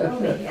 Throw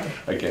me here.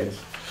 against.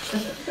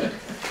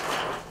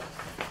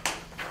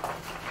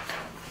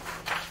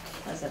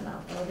 How's it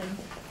not loading?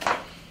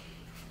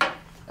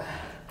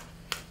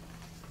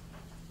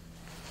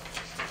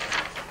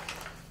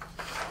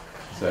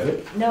 Is that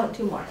it? No,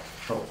 2 more.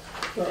 Oh,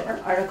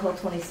 Article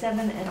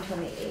 27 and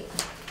 28.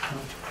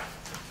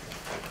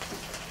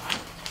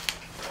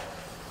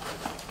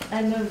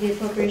 I move the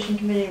Appropriation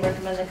Committee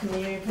recommend the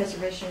Community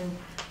Preservation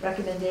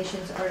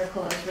Recommendations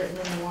article as written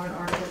in the warrant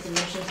articles and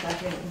motions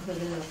document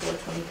included in the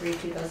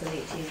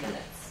 4/23/2018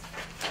 minutes.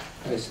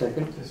 I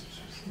second.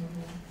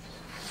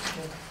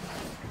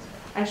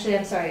 Actually,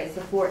 I'm sorry, it's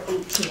the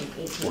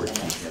 4/18/18 14,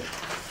 minutes.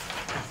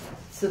 yeah.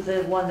 So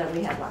the one that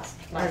we had last.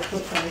 Article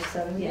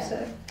 27, you Yeah.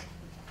 said?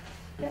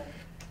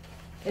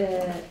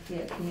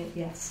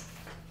 Yes.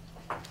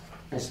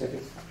 I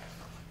second.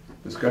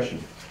 Discussion.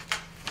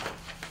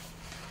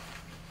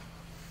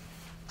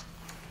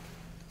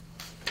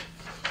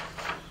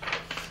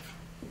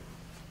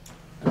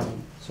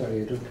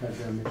 Sorry, I don't have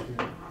the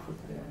material.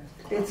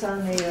 It's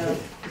on the,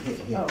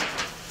 Yeah. oh,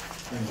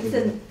 It's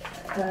in,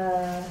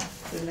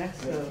 the next,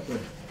 the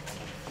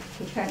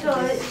package no,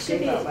 it you should gave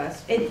be, out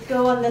last. it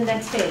go on the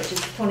next page,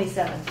 it's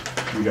 27.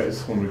 You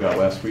guys, one we got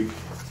last week?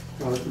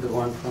 Oh, the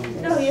one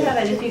from. No, you have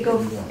it, if you go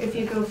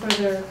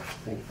further,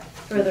 Thank you.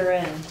 further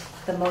in,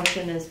 the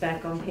motion is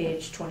back on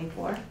page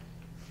 24.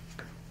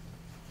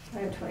 I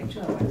have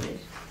 22 on my page.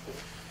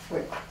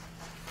 Wait,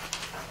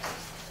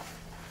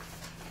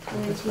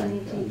 That's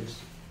fine. I'll just-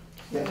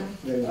 Yeah,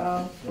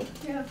 yeah.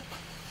 yeah.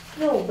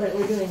 No, but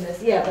we're doing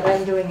this, yeah, but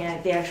I'm doing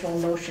it, the actual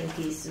motion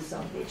piece is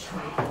on page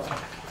 24.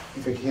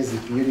 In fact, here's the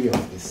beauty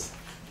of this.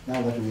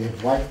 Now that we have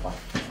Wi-Fi,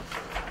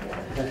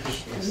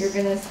 And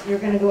you're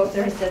gonna go up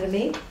there instead of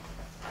me?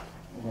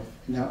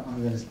 now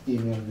I'm going to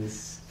email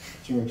this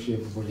to make sure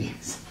everybody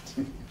is.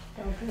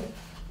 Okay.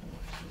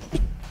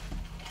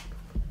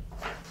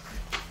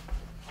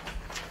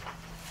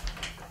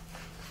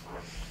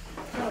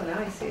 Oh, now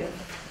I see it.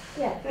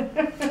 Yeah,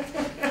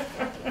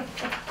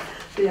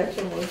 The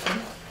actual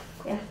motion.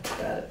 yeah,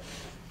 Got it.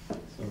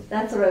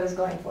 that's what I was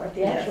going for,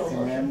 the actual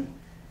motion. And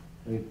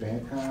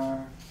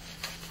Rebecca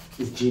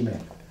is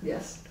Gmail.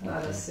 Yes,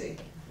 not a C.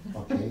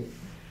 Okay.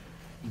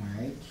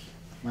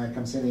 Mike,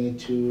 I'm sending it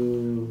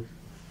to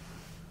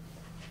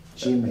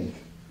Gmail.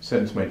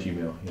 Send it to my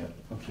Gmail, yeah.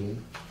 Okay.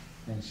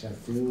 And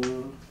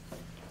Shatu,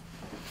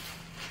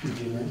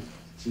 Gmail.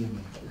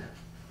 Gmail.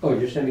 Oh,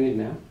 you're sending it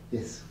now?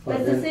 Yes. Oh, But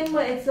it's the then- same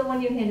one, it's the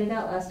one you handed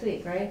out last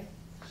week, right?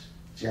 Good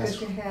Just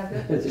to have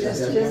it,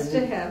 Just- just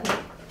to have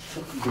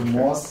it. the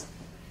most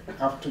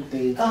up to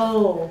date.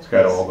 Oh. It's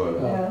got all the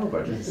Yeah.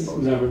 budget. Yes. info.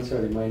 No, I'm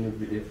sorry, mine would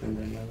be different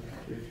than that.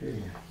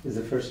 Is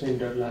the first name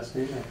dot last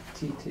name at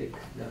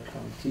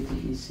ttec.com,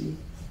 TTEC.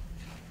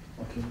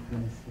 Okay,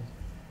 let me see.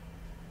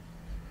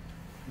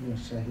 No,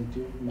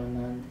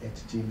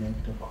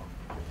 shahidumanan@gmail.com.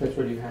 That's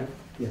what you have?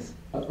 Yes,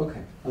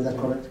 Okay. is that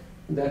correct?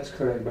 That's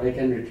correct, but I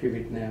can retrieve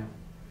it now.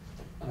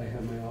 I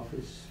have my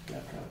office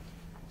laptop,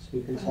 so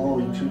you can send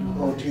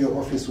Oh, it. to your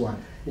office one.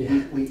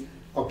 Yeah.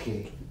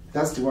 Okay,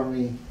 that's the one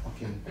we,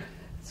 okay.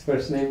 It's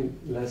first name,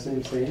 last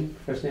name, same.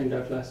 First name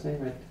dot last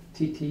name at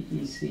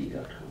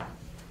ttec.com.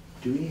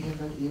 Do we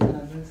have an email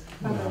address?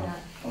 Probably No. not.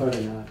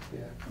 Probably not, yeah.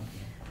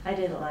 Okay. I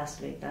did it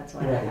last week, that's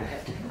why I Right.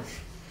 have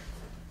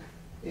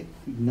it.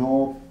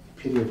 No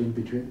period in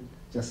between,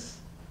 just.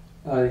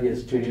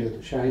 Yes,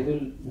 Period.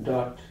 Shahidul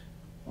dot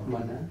Okay.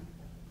 Mana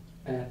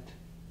at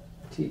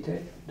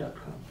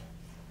ttec.com.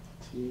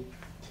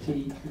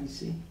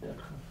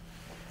 TEC.com.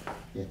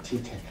 Yeah,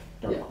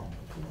 ttech.com.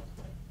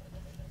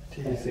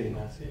 TC,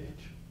 not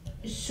CH.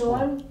 So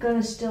I'm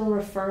gonna still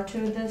refer to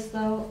this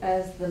though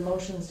as the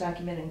motions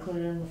document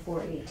included in the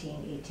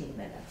 418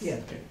 minutes. Yeah.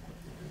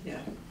 Yeah.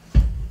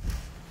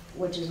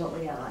 Which is what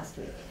we got last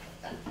week.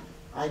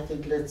 I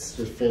think let's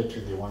refer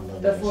to the one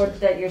that. The four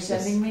that you're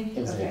sending me?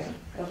 exactly.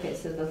 Okay. Okay,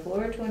 so the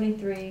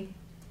 423,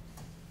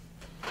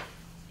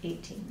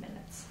 18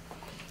 minutes.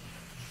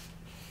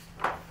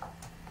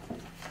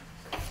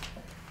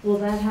 Will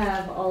that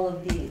have all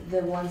of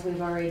the ones we've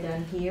already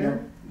done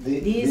here?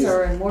 These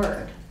are in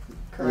Word,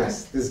 correct?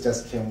 Yes, this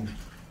just came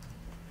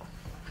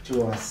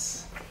to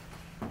us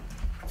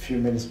a few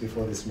minutes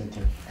before this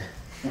meeting.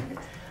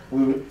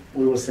 we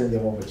will send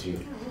them over to you.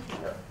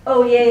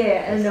 Oh,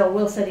 yeah. No,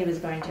 Will said he was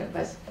going to,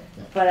 Yeah.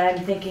 but I'm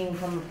thinking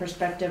from a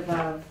perspective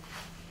of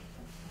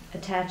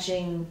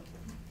attaching,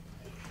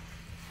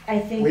 I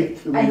think. We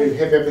will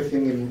have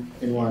everything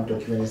in one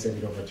document and send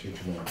it over to you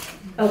tomorrow.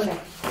 Okay,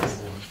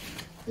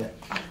 Yeah.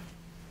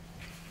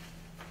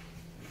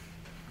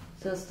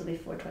 so this will be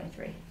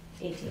 423,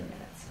 18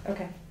 minutes.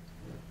 Okay.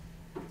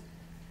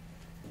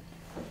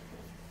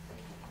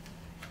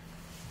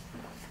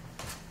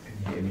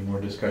 Any more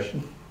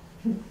discussion?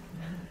 We're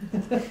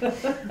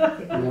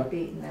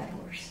beating that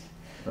horse.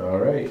 All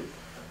right.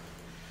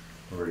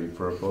 We're ready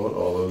for a vote.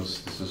 All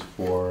those, this is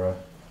for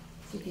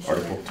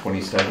Article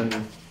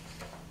 27,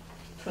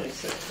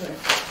 26, right.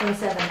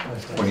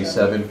 27.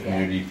 27, Yeah.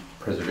 Community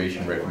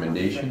Preservation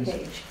Recommendations.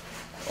 Page.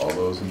 All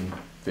those in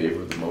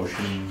favor of the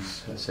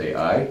motions, say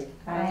aye.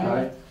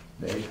 Aye.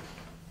 Nay. Every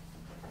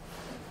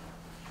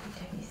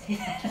time you say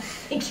that, I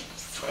think you're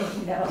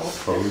saying no.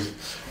 Opposed?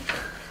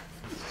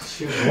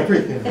 Shoot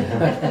everything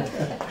down.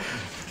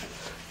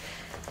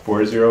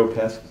 4-0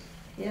 passes.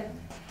 Yep.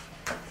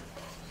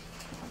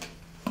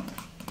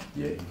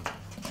 Yay.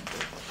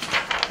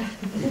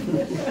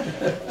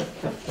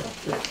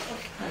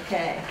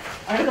 Okay,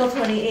 Article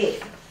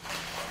 28.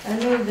 I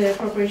move the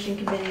Appropriation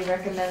Committee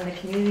recommend the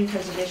Community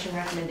Preservation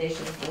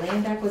Recommendations,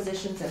 Land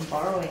Acquisitions and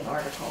Borrowing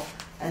Article,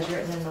 as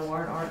written in the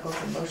warrant articles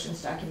and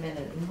motions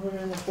documented,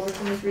 included in the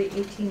 423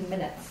 18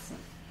 minutes.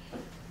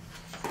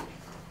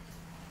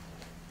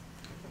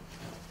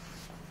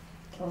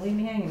 Don't leave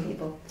me hanging,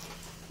 people.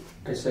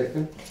 I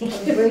second. I was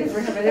waiting for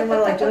him, I didn't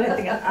want to do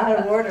anything out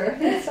of order.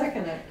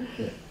 Second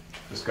it.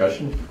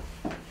 Discussion?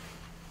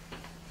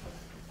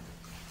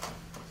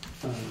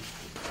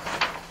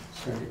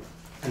 Sorry,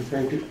 I'm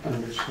trying to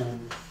understand.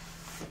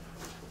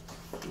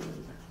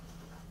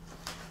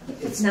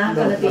 It's not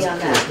gonna be on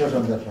that. It's not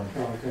on that one.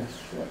 Oh, okay.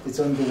 It's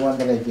on the one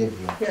that I gave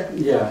you. Here.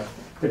 Yeah,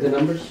 but the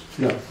numbers?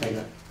 No, I got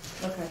it.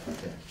 Okay.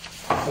 Okay,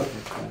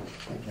 fine,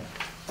 thank you.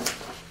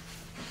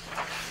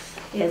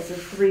 Yeah, it's the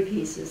three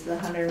pieces, the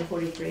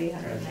 143,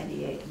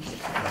 198, and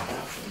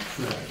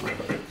 600,000.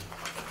 Right, right.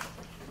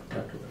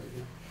 Got to worry,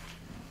 yeah.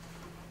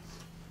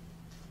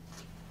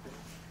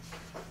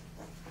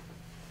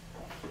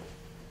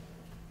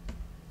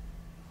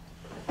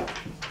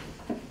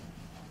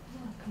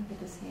 Come get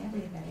to see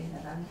everybody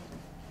that I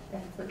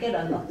forget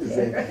I'm up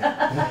Exactly.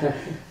 there.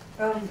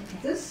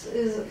 This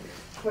is,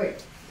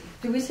 wait,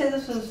 did we say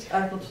this was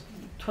Article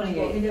Want me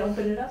 28? to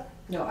open it up?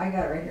 No, I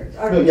got it right here. It's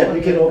No, Article yeah,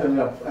 you can 28. open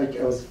it up. I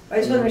was. I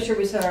just want to make sure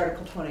we said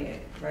Article 28,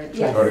 right?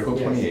 Yes. Article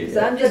Yes. 28. So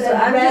I'm Because just,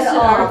 I I'm read just an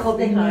off article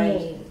the behind.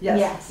 name. Yes,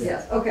 Yes.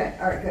 yes, okay,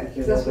 all right, good, You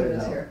because that's what open it it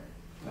is now. here.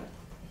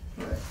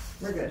 All right,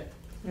 we're good.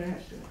 We don't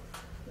have to do it.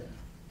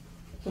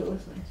 So it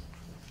looks nice.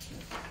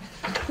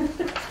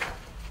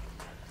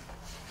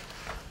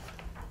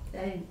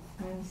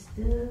 I'm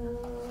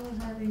still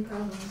having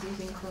problems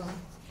using Chrome.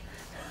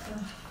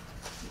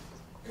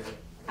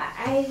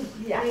 I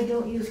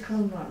don't use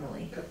Chrome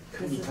normally. Come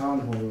This is- down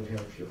who will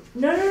help you.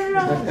 No.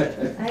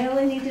 I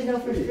only need to know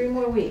for 3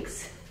 more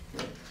weeks.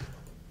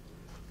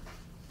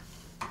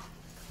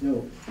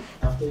 No,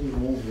 after you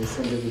move, we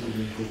send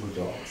everything in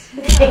Google Docs.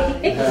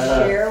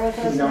 Share with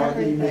us Now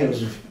everything. emails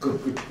with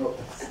Google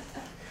Docs.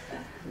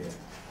 Yeah.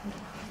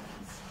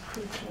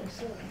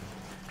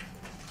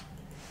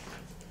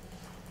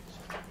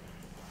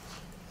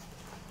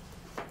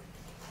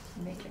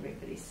 Make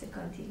everybody sick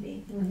on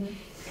TV. Mhm.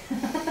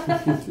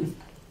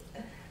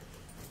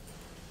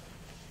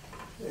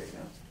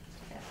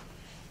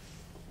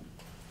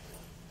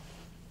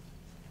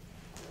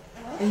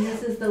 And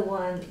this is the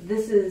one,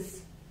 this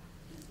is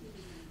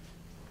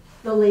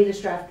the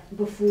latest draft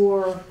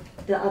before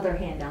the other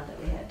handout that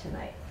we had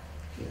tonight.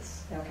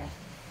 Yes. Okay.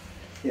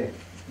 Yeah,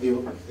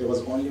 there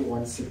was only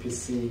one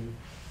CPC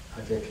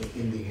article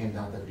in the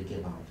handout that we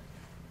gave out.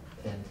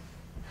 And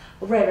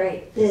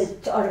Right. Yes.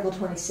 The Article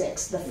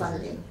 26, the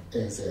funding.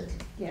 Exactly.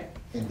 Yeah.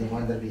 And the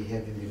one that we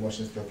have in the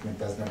motions document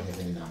does not have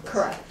any numbers.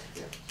 Correct.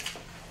 Yeah.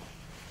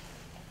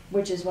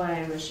 Which is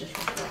why I was just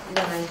referring,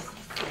 when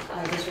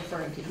I was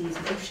referring to these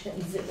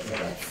motions in the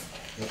minutes.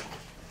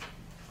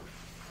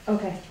 Yeah.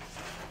 Okay.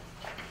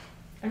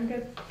 I'm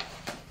good.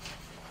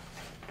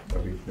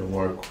 No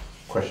more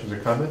questions or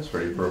comments?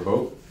 Ready for a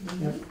vote?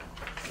 Yep.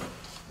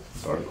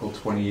 Article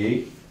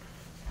 28,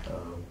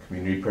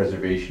 Community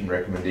Preservation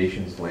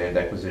Recommendations, Land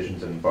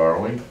Acquisitions and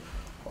Borrowing.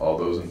 All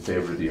those in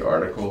favor of the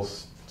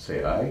articles,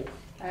 say aye.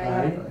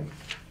 Aye.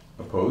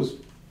 Opposed?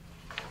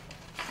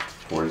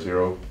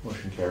 4-0,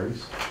 motion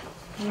carries.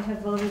 We have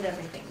voted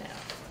everything now.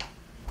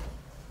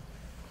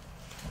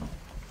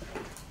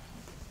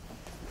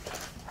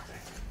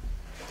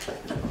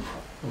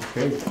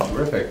 Okay,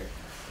 terrific.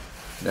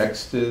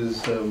 Next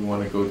is, we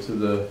want to go to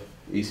the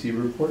AC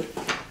report.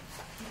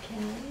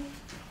 Okay.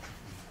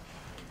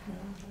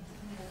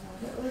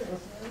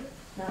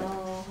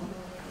 No.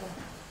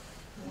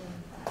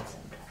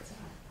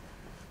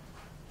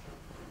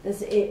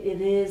 This,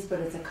 it is, but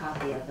it's a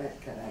copy of it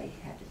that I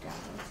had to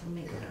download, so let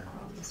me go to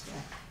Chrome this way.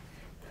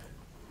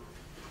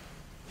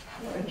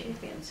 Aren't you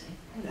fancy?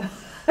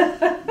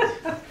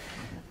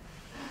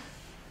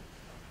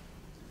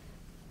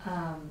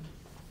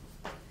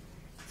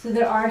 So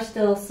there are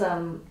still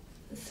some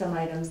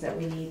items that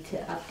we need to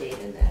update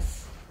in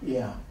this.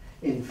 Yeah.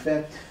 In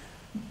fact,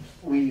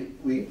 we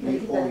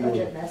Like owe that you.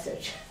 budget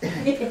message.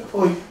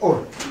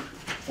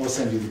 I'll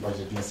send you the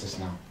budget message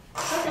now.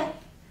 Okay.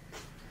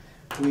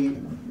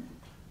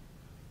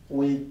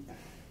 We're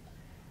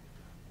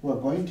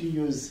going to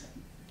use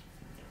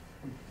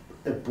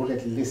a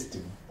bullet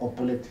listing or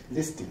bullet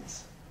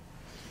listings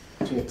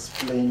to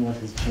explain what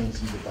has changed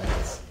in the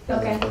budgets.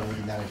 Okay. Rather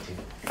than the narrative,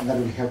 and that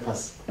will help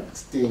us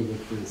stay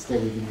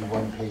within the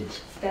 1 page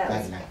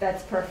guideline.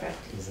 That's perfect.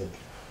 Exactly.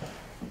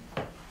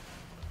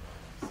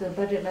 So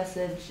budget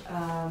message,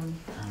 I'm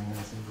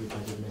gonna send you the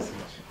budget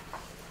message.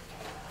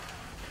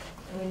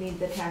 we need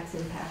the tax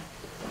impact,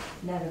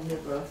 net of new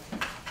growth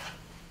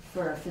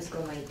for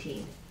fiscal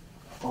 19.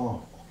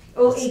 Oh,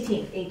 Oh,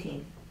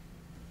 18.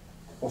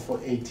 or for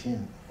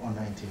 18 or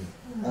 19.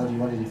 Oh, you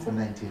wanted it for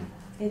 19.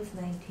 It's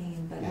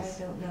 19, but Yes.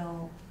 I don't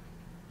know.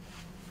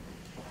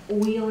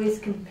 We always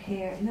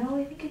compare, no,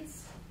 I think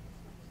it's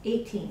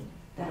 18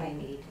 that I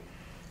need.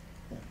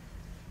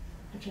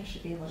 Which I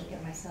should be able to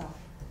get myself.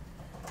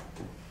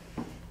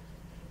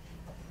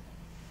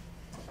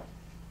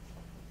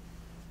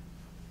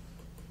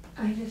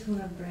 I just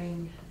want to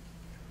bring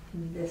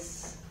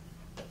this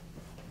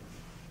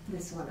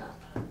one up.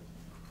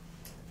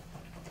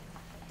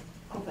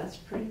 Oh, that's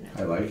pretty nice.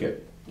 I like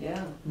it.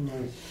 Yeah.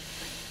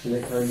 Nice.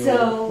 Like how you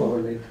So-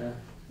 overlaid that.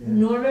 Yeah.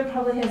 Norman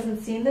probably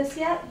hasn't seen this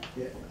yet.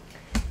 Yeah.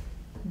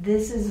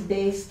 This is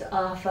based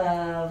off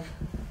of,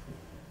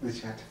 The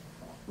chat.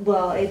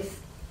 well, it's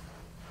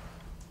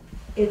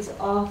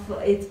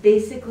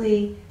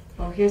basically,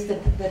 well, here's the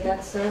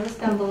debt service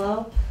down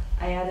below.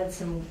 I added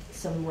some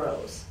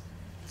rows.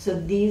 So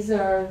these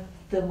are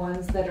the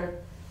ones that are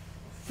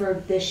for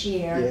this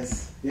year.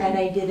 Yes. Yeah. And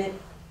I did it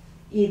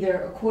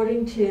either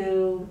according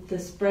to the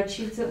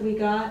spreadsheets that we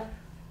got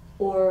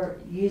or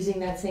using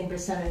that same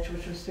percentage,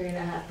 which was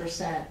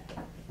 3.5%,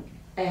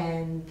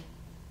 and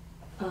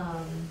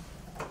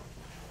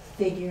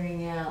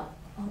figuring out,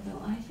 although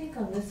I think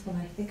on this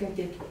one, I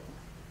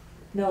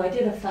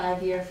did a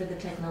 5-year for the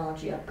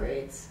technology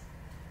upgrades.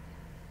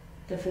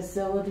 The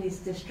facilities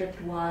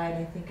district-wide,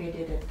 I think I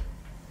did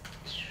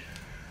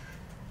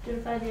a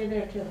 5-year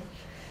there too.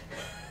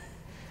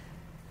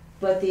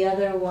 But the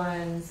other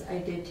ones, I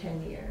did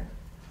 10-year.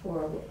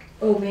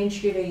 Main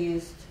Street I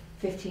used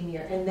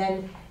 15-year. And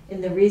then in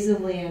the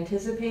reasonably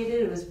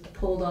anticipated, it was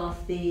pulled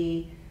off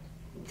the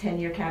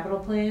 10-year capital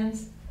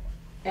plans.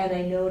 And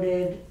I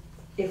noted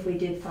if we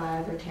did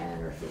 5 or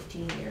 10 or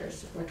 15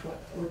 years or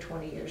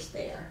 20 years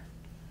there.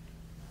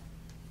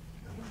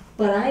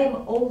 But I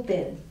am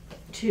open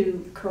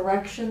to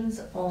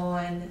corrections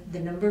on the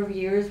number of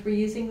years we're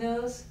using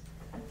those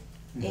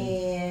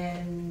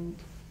and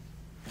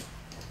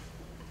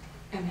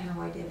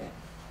how I did it.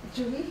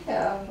 Do we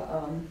have,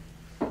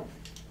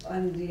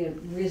 on the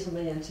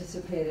reasonably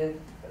anticipated,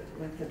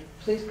 like the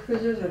police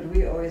cruisers, or do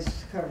we always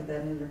cover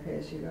that in the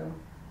pay-as-you-go?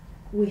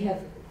 We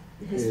have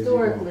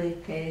historically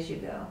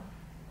pay-as-you-go.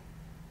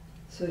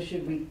 So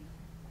should we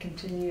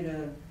continue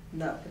to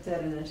not put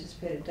that in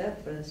anticipated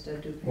debt, but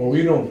instead do pay-as-you-go? Well,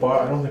 we don't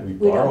borrow, I don't think we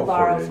We don't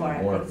borrow for it borrow for it,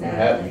 anymore.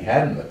 exactly. We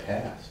had in the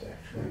past,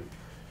 actually.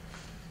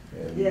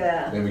 And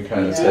Yeah. Then we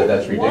kind We of said did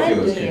that's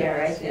ridiculous. One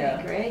year, I Yeah.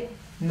 think, right?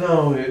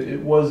 No, it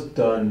was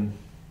done,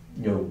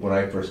 when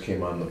I first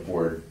came on the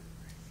board,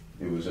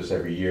 it was just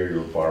every year you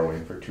were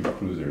borrowing for 2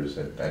 cruisers,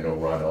 and I know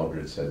Ron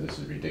Eldred said this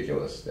is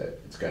ridiculous, that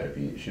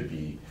it should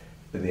be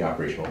in the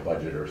operational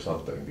budget or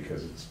something,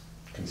 because it's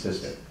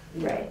consistent.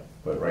 Right.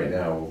 But right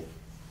now,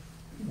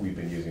 we've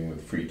been using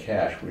with free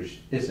cash, which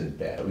isn't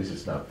bad, at least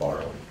it's not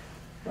borrowing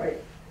Right,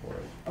 for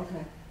it.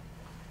 okay.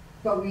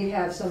 But we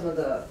have some of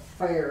the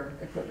fire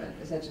equipment,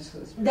 is that just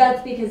because?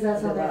 That's because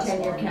that's The on their last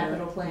 10-year one,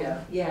 capital yeah.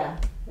 plan, yeah.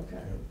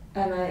 Okay.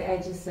 And I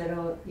just said,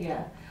 oh,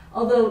 yeah.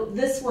 Although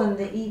this one,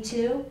 the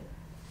E2,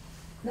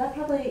 that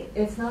probably,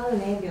 it's not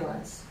an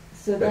ambulance.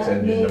 So That's that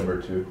engine may,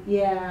 number 2.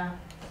 yeah,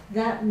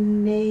 that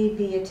may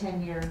be a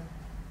 10-year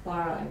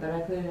borrowing, but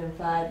I put it in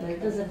 5, but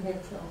it doesn't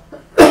hit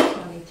till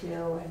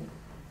 22.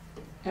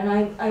 And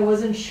I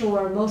wasn't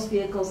sure, most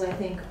vehicles I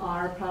think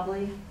are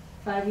probably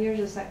 5 years,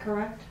 is that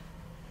correct?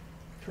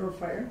 For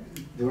fire?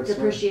 The what's one?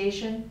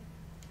 Depreciation,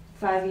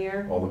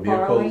 5-year All the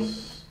borrowing.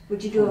 vehicles,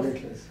 Would you do Oh,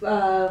 vehicles.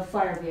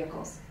 fire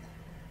vehicles?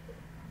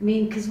 I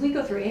mean, because we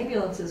go through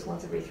ambulances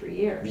once every 3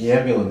 years. the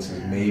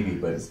ambulances maybe,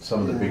 but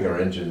some of the bigger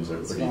engines are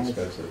It's pretty fine.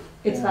 expensive.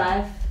 It's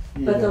Yeah.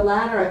 5, but the Yeah.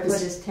 ladder I But put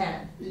it's- is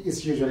 10.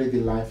 It's usually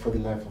the life of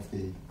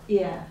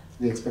Yeah,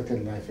 the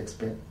expected life of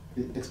the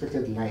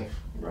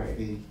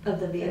of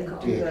the vehicle.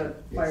 Do Yeah. the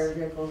fire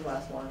vehicles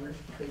last longer?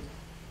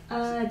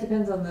 It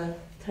depends on the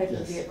type of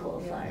Yes. vehicle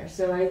of Yeah. fire.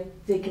 So I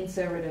did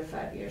conservative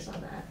 5 years on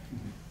that.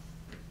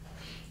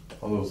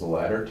 Although was the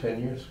latter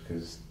 10 years?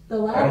 Because The I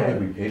don't ladder, think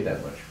we paid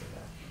that much for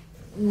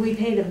that. we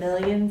paid $1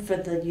 million for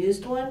the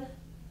used one,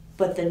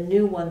 but the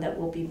new one that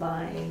we'll be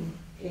buying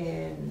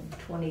in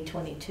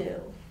 2022,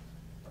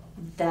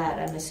 that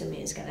I'm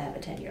assuming is going to have a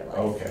 10-year life.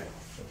 Okay,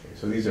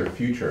 so these are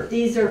future.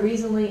 These are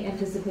reasonably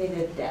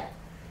anticipated debt.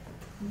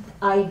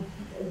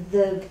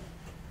 The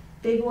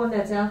big one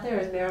that's out there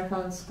is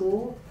Marathon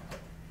School,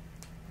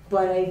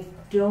 but I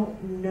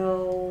don't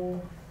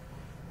know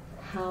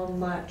how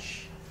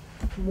much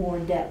more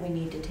debt we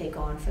need to take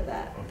on for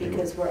that, Okay.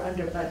 because we're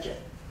under budget.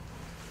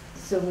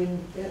 So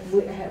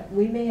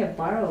we may have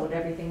borrowed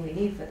everything we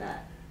need for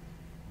that.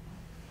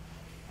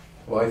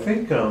 Well, I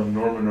think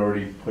Norman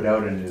already put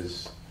out in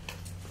his,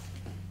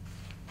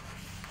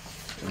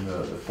 in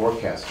the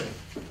forecasting,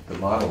 the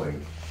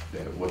modeling,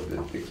 that what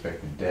the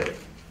expected debt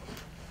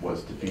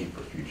was to be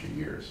for future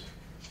years.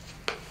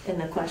 In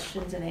the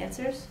questions and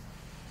answers?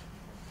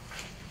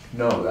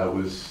 No, that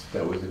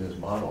was in his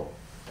model.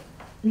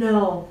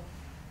 No.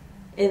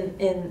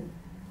 In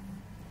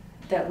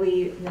that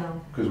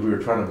no. Because we were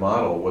trying to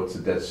model what's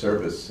the debt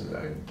service,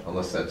 and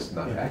unless that's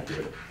not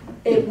accurate.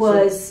 It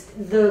was,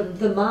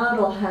 the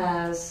model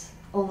has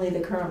only the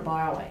current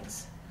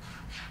borrowings.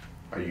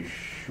 Are you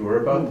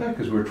sure about that?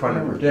 Because we were trying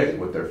to predict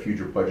what their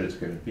future budget's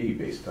going to be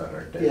based on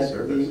our debt Yeah,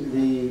 service.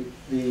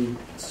 the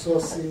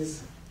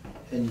sources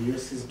and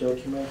uses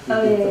document with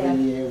Oh, the yeah,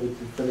 yeah.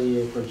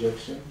 3-year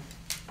projection.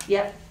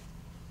 Yep.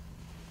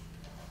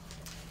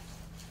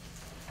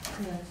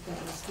 That's the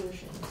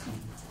exclusions.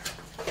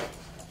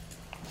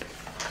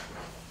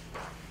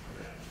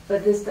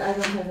 But this, I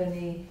don't have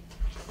any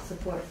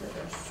support for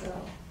this, so.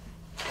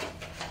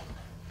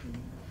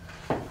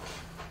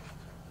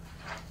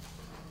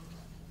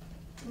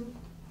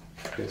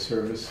 Debt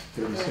service,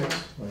 36, Yeah.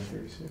 line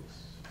 36.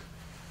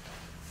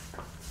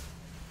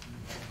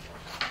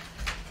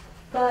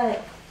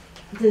 But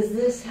does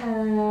this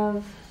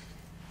have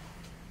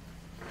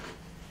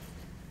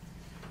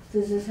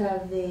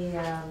the,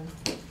 I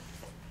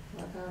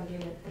thought I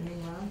gave it the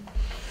name wrong.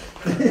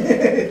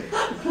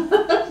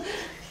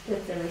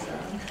 Debt service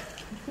wrong.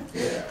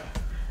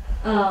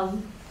 Yeah.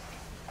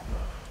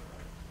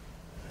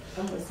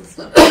 What was this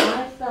one?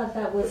 I thought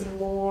that was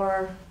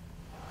more,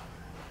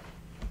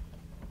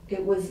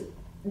 it was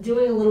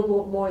doing a little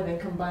bit more than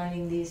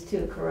combining these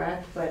two,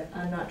 correct? But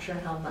I'm not sure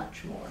how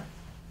much more.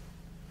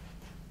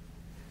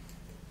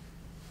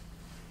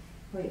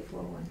 Wait,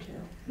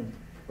 412.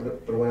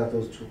 But what are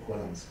those two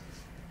columns?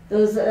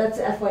 That's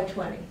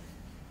FY20,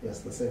 Yes,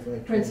 the FY.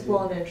 principal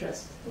and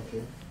interest.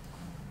 Okay.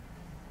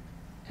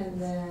 And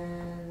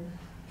then,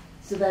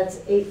 so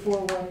that's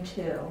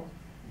 8412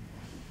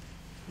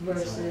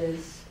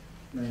 versus,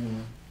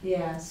 91.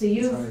 yeah, so Sorry.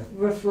 you've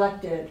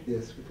reflected.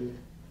 Yes, we did.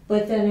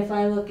 But then if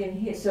I look in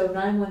here, so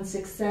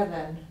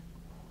 9167.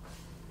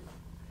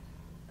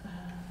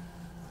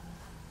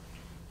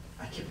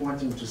 I keep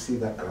wanting to see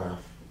that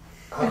graph.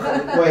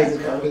 Why is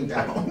it coming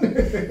down?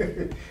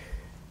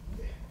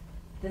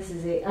 This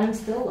is I'm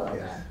still low Yes.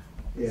 then.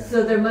 Yeah.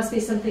 So there must be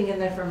something in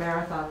there for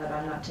marathon that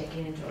I'm not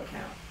taking into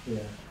account. Yeah.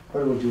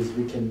 What we'll do is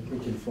we can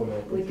follow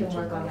up. We with can each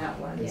work other. on that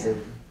one, yeah.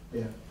 Exactly.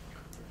 Yeah.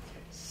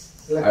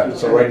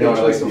 So right now, I like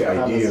Choice of the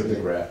idea colours, of the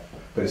yeah. graph,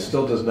 but it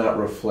still does not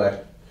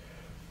reflect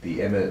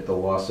the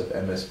loss of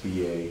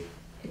MSBA,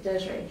 It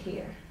does right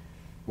here.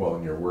 well,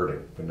 in your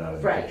wording, but not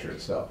in the Right. picture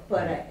itself.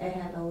 But I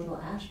had a little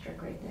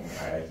asterisk right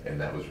there. And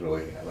that was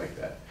really, I like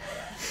that.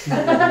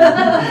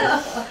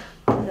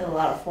 I did a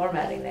lot of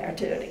formatting there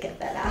too to get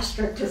that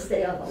asterisk to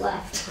stay on the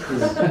left.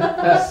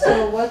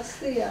 So what's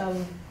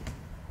the,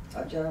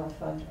 general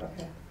fund,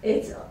 okay.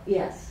 It's,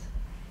 yes.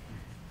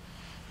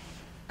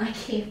 I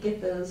can't get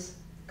those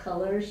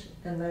colors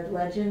and the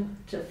legend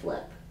to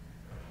flip.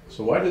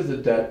 So why does the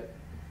debt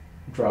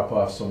drop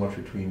off so much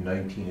between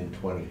 19 and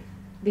 20?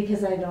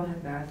 Because I don't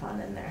have marathon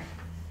in there.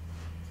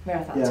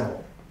 Marathon Yeah.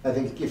 school. I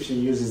think if she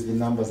uses the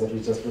numbers that we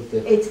just looked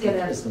at, It's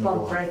gonna go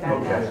bump up. right back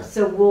Okay. up.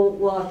 So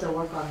we'll have to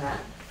work on that.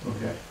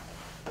 Okay.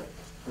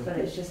 But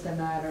it's just a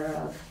matter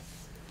of,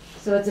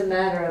 so it's a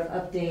matter of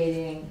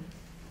updating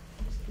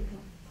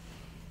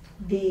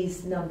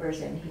these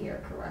numbers in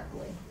here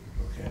correctly.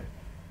 Okay.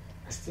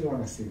 I still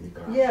want to see the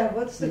graph. Yeah,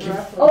 what's the Thank you.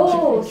 graph?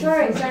 Oh,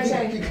 sorry.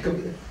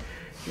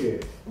 Yeah.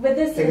 But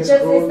this Can you is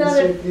just, scroll it's not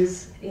this way, a,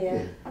 please?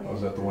 yeah. Oh,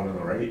 is that the one on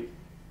the right?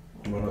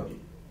 You wanna,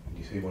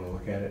 you say you wanna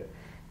look at it?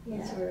 Yeah.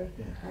 That's where-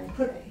 I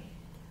put it.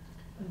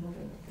 I'm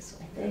moving it this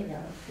way. There you go.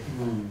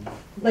 Hmm.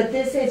 But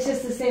this, it's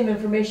just the same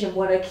information.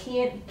 What I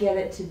can't get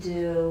it to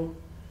do,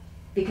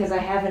 because I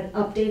haven't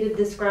updated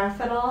this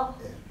graph at all,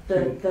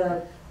 the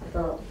Yeah,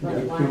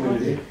 line one,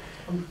 cumulative.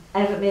 I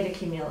haven't made it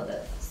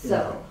cumulative,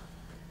 so.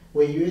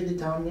 Were you at the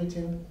town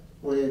meeting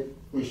where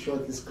we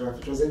showed this graph?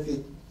 It was at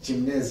the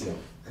gymnasium,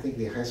 I think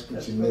the high school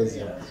That's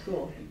gymnasium. Yeah, that's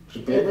cool.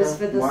 Rebecca, was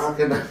for this- Mark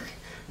and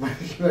Mark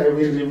and I will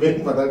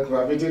remember that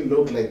graph. It didn't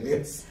look like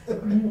this.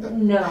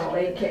 No,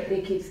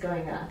 it keeps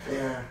going up.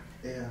 Yeah,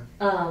 yeah.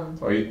 Oh,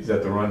 is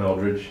that the Ron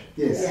Eldridge?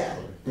 Yes. Yeah.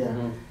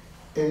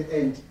 Yeah. Mhm.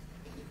 And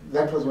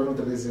that was one of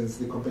the reasons,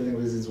 the compelling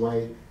reasons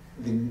why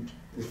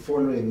the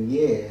following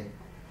year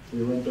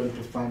we went on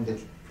to fund a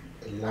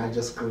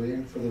larger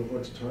screen for the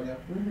auditorium.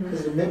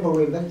 Because remember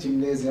we're in that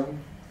gymnasium,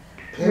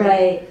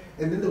 Right,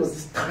 and then there was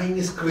this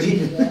tiny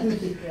screen,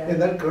 Yeah.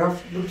 and that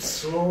graph looked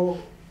so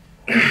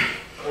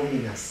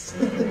ominous.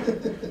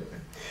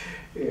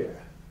 Yeah,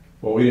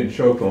 Well, we didn't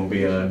show it going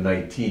beyond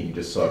 19, you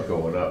just saw it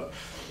going up.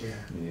 yeah.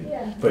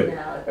 yeah. But,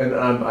 Now, and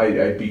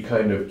I'd be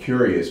kind of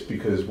curious,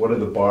 because what are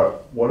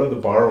the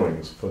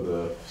borrowings for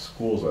the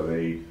schools?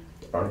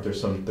 Aren't there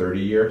some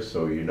 30-year,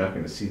 so you're not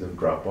gonna see them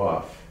drop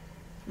off,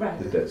 right.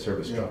 the debt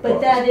service Yeah. drop off?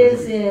 But that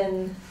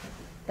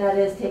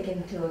is taken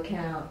into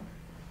account.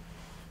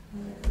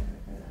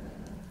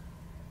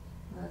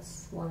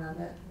 That's one of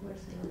it. Where's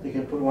the other? You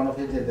can put one of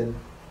it and then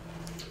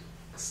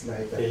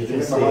slide that. Yeah, you can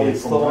Remember see how we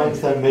it's the combined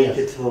ones that make Yes.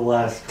 it to the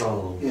last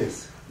column.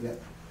 Yes, yeah.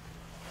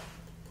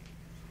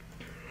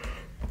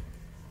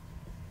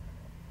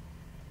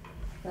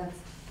 That's,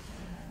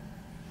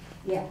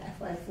 yeah,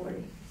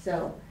 FY40.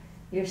 So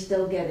you're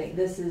still getting,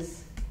 this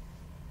is,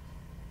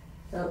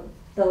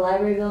 the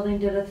library building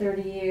did a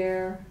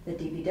 30-year, the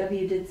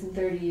DPW did some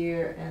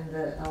 30-year, and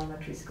the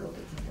elementary school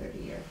did some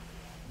 30-year.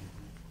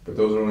 But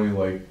those are only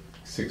like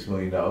 $6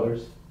 million?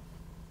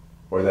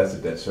 Or that's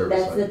the debt service?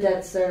 That's the on it?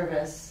 debt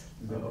service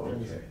The Oh,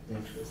 okay.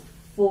 interest.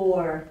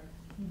 for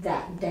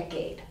that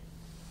decade,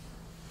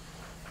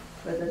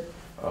 for the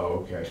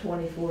Oh, okay.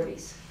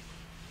 2040s.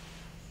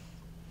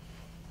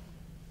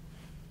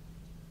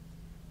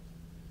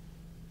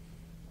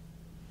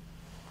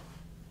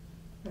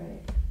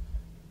 Right.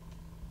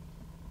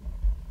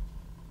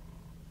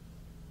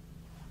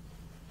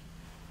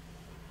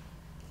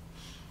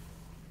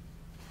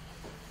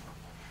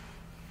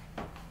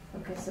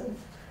 Okay, so,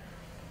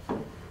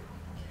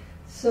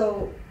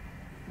 So,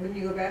 when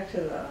you go back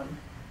to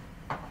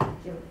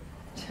the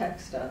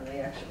text on the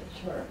actual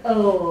chart,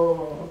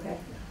 oh, okay.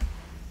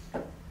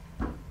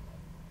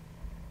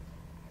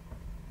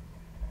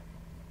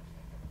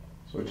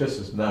 So it just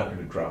is not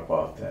gonna drop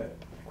off that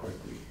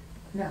quickly.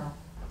 No.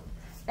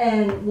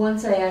 And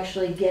once I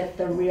actually get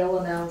the real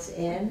amounts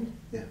in,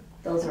 Yeah.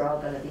 those are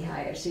all gonna be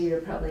higher, so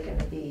you're probably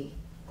gonna be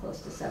close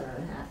to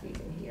 7.5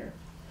 even here.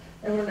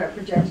 and we're not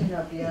projecting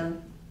up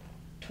beyond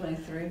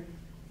 23.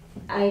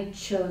 I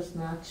chose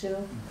not to,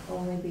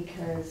 only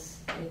because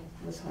it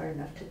was hard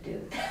enough to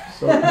do.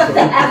 So I,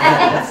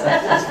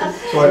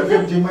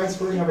 Do you mind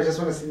scrolling up? I just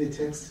want to see the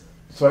text.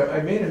 So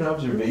I made an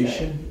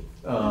observation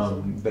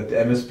that the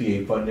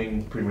MSBA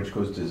funding pretty much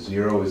goes to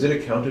zero. Is it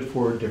accounted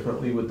for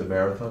differently with the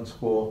marathon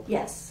school?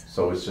 Yes,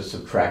 So it's just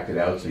subtracted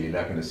out, so you're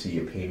not going to see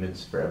your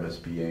payments for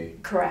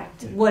MSBA?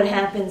 correct. What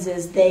happens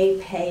is they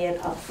pay it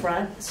up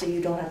front, so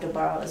you don't have to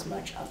borrow as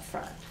much up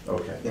front.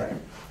 Okay. Yeah.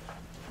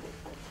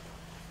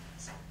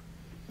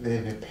 They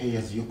have a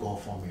pay-as-you-go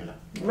formula.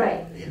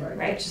 Right, Yeah.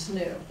 right. Which is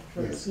new.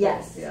 for Yes. the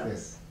Yes. Yeah.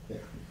 Yes. Yeah.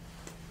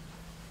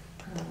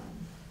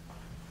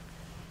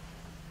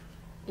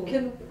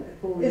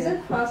 Is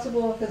it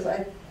possible, because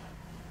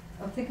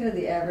I'm thinking of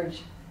the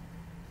average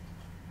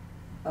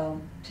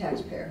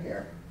taxpayer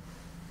here.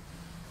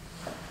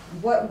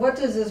 What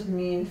does this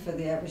mean for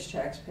the average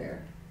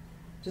taxpayer?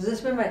 Does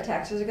this mean my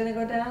taxes are gonna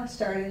go down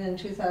starting in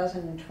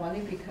 2020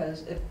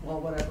 because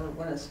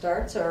when it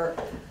starts, or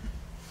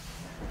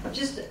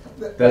just,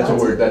 That's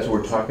what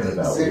we're talking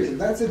about. Exactly.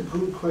 That's a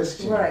good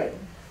question. right,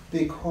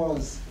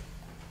 Because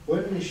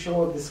when we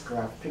show this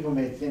graph, people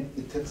may think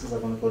the taxes are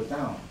going to go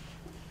down.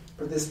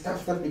 But there's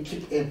stuff that we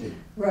keep adding,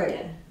 right,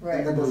 and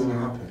right, that doesn't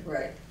happen.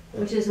 right.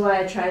 Which is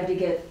why I tried to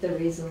get the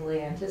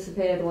reasonably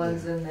anticipated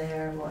ones in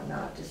there and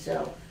whatnot, just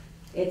so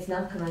it's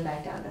not coming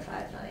back down to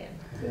 5 million.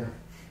 Yeah.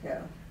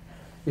 Yeah.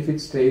 If it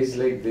stays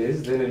like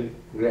this, then it'll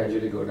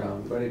gradually go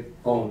down, but it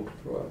won't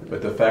probably.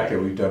 But the fact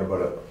that we've done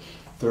about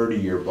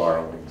 30-year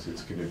borrowings,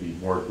 it's gonna be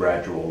more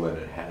gradual than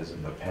it has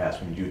in the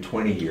past. When you do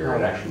 20-year,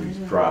 it actually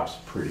drops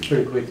Pretty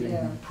quickly.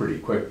 Yeah. pretty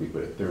quickly,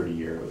 but at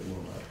 30-year, it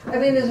will not. I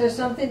mean, is there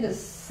something to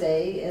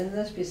say in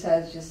this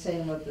besides just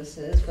saying what this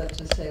is, but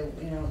to say,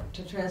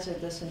 to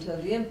translate this into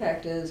the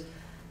impact is,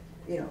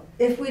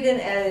 if we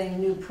didn't add any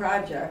new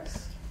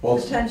projects, Well,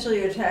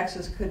 potentially your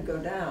taxes could go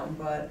down,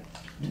 but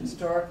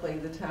historically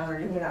the town, or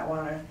you may not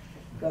want to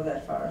go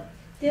that far.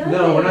 The No,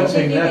 other we're thing not I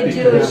saying think you that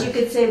could do is because- you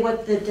could say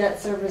what the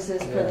debt service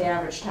is for the Yeah.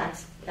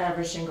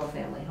 average single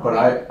family home. But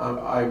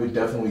I would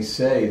definitely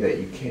say that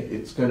you can't,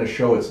 it's gonna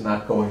show it's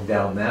not going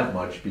down that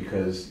much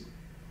because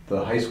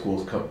the high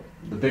school's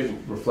the big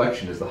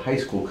reflection is the high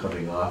school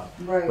coming off,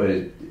 Right. but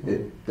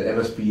the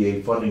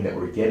MSBA funding that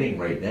we're getting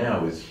right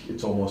now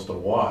it's almost a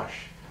wash.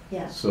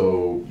 Yeah.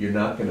 So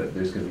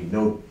there's gonna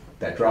be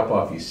that drop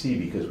off you see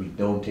because we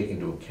don't take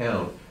into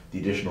account the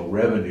additional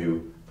revenue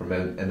from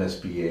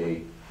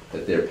MSBA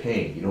that they're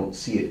paying. You don't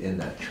see it in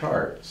that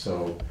chart,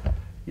 so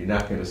you're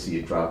not gonna see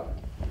a drop.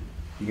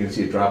 You're gonna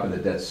see a drop in the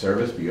debt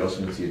service, but you're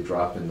also gonna see a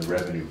drop in the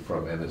revenue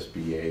from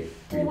MSBA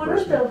Well,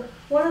 reimbursement.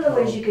 one of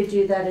the ways you could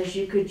do that is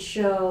you could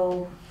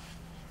show,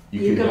 you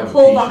could could have a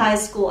pull the piece- high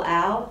school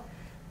out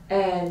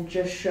and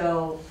just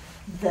show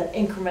the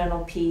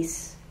incremental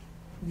piece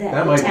that That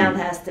the might be- town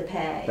has to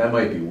pay. That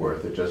might be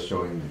worth it, just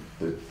showing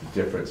the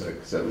difference,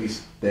 because at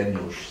least then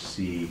you'll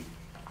see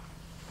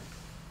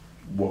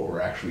what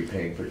we're actually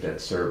paying for debt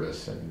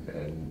service,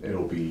 and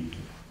it'll be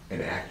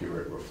an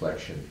accurate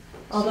reflection.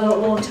 Although it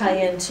won't tie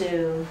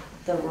into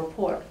the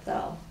report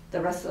though.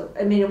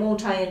 It won't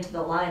tie into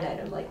the line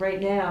item. Like right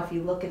now, if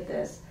you look at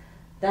this,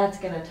 that's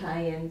gonna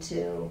tie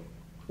into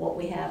what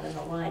we have in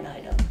the line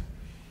item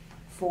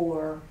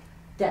for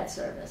debt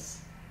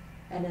service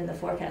and in the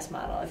forecast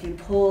model. If you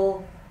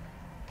pull,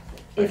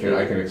 I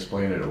can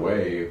explain it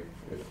away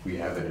if we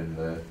have it in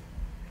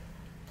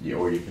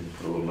or you can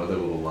put another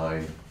little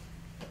line.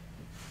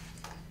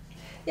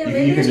 Yeah, You-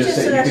 maybe you can it's just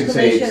just say- an you can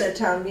say explanation it's- at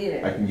town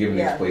meeting. I can give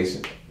Yeah.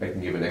 I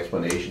can give an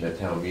explanation at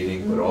town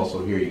meeting, but Mhm.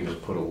 also here you can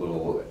just put a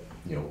little,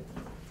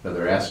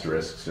 another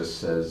asterisk, just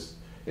says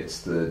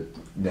it's the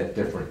net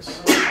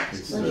difference.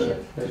 It's the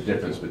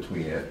difference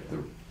between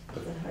the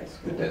high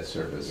school. debt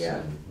service Yeah.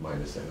 and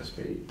minus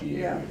MSBA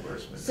Yeah.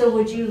 reimbursement. so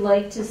would you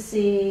like to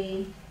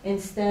see,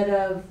 instead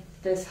of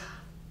this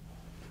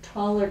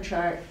taller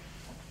chart,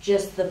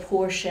 just the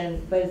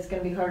portion, but it's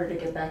gonna be harder to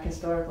get back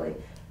historically,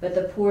 but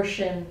the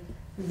portion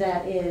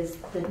that is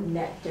the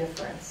net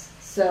difference?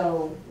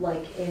 So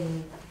like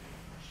in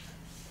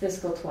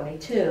fiscal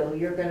 '22,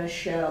 you're gonna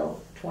show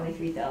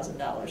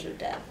 $23,000 of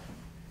debt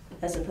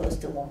as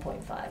opposed to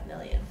 1.5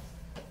 million.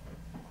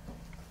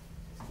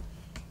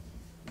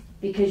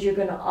 Because you're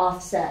gonna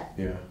offset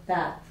Yeah.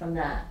 that from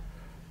that.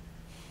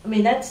 I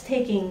mean, that's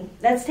taking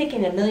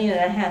 $1.5 million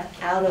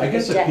out of I the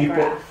guess if debt people,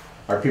 graph.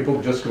 are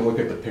people just gonna look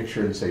at the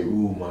picture and say,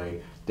 ooh, my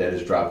debt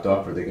has dropped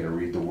off, or are they gonna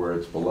read the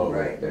words below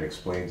Right. that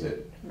explains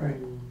it? Right.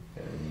 And-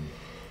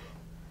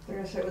 They're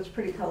gonna say it was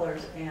pretty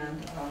colors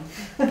and,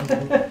 But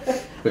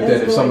That's then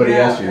if going somebody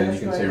down, asks you, then you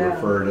that's can say going down.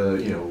 refer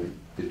to,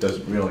 it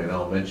doesn't really, and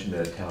I'll mention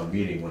it at town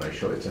meeting when I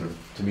show,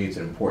 to me, it's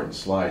an important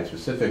slide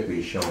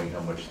specifically showing how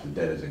much the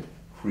debt has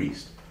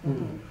increased.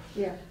 Mhm.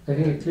 Yeah. I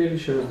think it clearly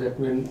shows that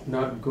we're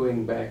not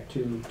going back to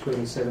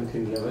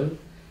 2017 level,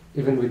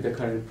 even with the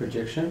current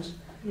projections.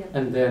 Yeah.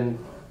 And then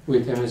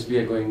with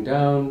MSBA going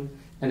down,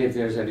 and if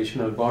there's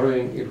additional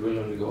borrowing, it will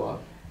only go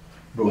up.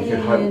 But we can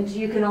And highlight,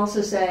 you can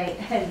also say,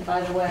 and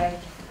by the way,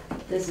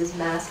 this is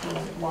masking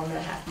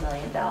 $1.5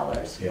 million,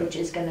 Yeah. which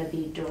is gonna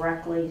be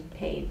directly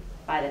paid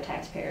by the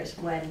taxpayers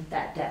when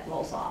that debt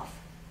rolls off.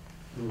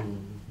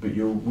 but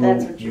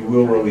That's what you you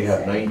will were trying really to have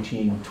say.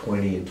 19,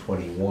 20, and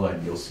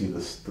 21, you'll see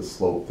the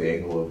slope, the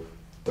angle of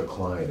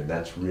decline, and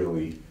that's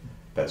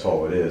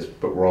all it is.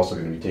 But we're also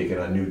gonna be taking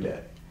on new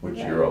debt, which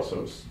you're Right.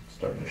 also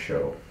starting to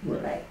show.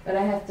 Right, but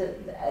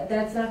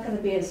that's not gonna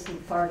be as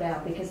far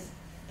down because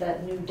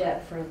that new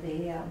debt for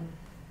the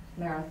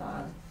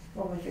marathon,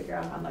 when we figure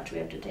out how much we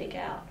have to take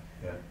out,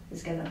 Yeah.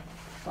 is gonna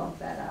bump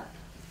that up.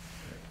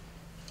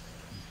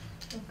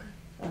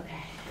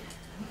 Okay.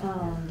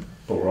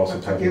 But we're also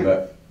But talking again-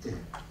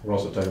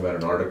 about,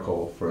 an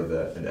article for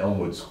an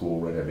Elmwood School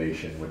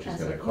renovation, which is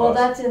gonna Well, cost,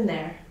 that's in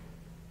there.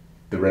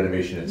 the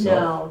renovation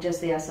itself. No,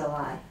 just the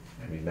SOI.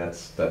 I mean,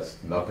 that's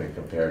nothing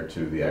compared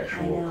to the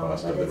actual I know,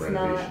 cost but of the it's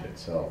renovation not-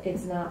 itself.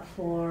 It's not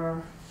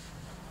for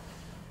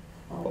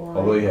a lot.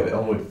 Although you have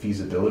Elmwood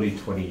feasibility,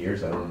 20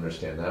 years, I don't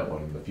understand that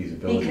one, the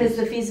feasibility. Because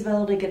the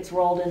feasibility gets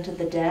rolled into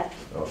the debt.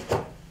 Oh,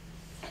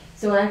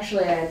 So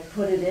actually, I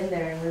put it in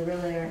there, and we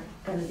really aren't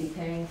gonna be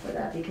paying for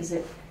that, because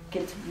it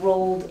gets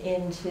rolled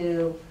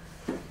into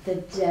the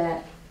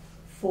debt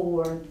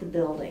for the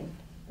building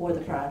or the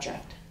Okay.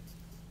 project.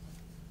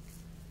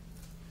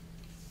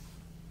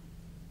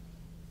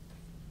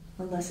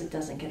 Unless it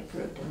doesn't get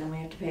approved, and then we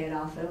have to pay it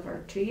off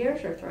over 2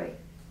 years or 3?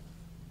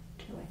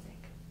 2, I think.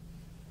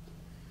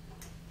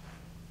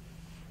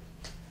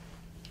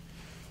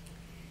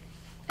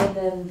 And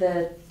then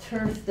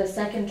the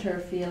second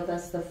turf field,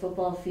 that's the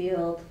football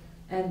field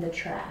and the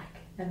track.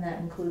 and that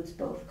includes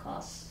both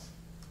costs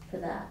for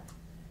that.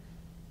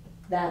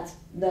 That's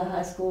the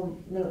high school,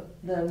 the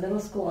middle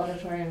school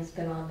auditorium's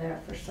been on there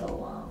for so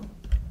long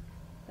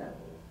that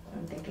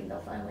I'm thinking they'll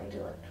finally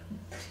do it.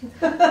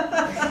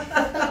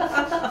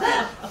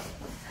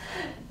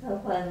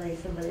 Finally,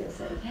 somebody will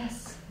say,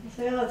 yes.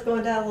 So, yeah, it's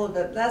going down a little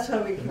bit. That's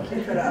why we can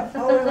keep it up.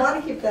 Oh, we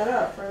want to keep that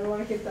up, or we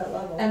want to keep that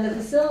level. And the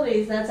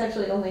facilities, that's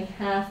actually only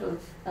half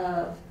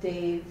of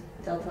Dave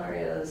Del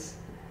Torio's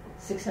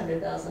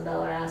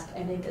 $600,000 ask,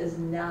 and it does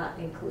not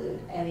include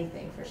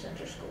anything for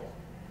center school.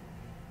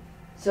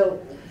 So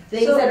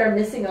things So, that are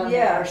missing on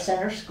there yeah. are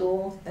center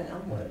school, And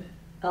Elmwood.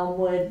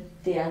 Elmwood,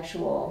 the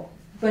actual,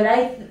 but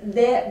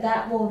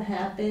that won't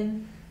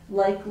happen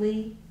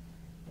likely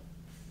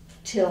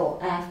till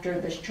after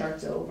this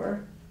chart's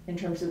over, in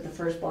terms of the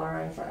first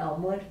borrowing for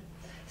Elmwood.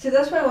 See,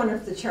 that's why I wonder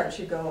if the chart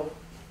should go,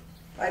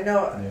 I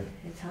know,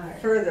 It's hard.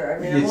 further. I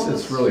mean, I'm It's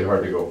almost- really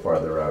hard to go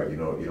farther out, you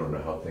don't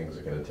know how things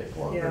are gonna take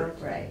longer.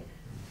 Right.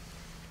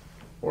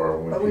 Or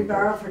when But we people-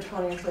 borrow for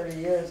 20 and 30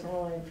 years, we're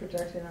only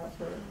projecting out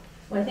for,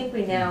 Well, I think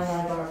we now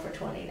want to borrow for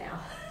 20 now.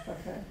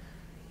 okay.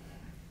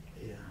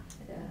 Yeah.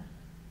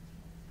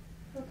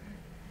 Yeah.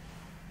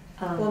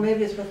 Well,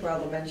 maybe it's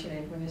worthwhile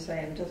mentioning when you're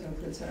saying it doesn't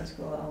include center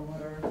school,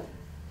 Elmwood, or,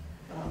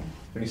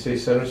 When you say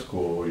center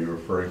school, are you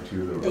referring to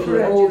The the,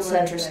 Correct. old Do center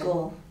anything.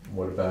 school.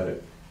 what about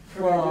it?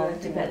 for Well,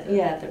 anything like depend, that.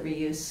 yeah, the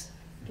reuse.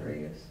 To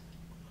reuse.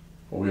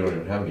 Well, we don't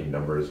even have any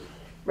numbers.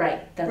 Right,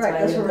 that's Right, why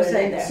that's we what put we're it in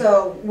saying. there.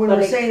 So when But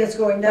we're it- saying it's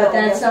going down, But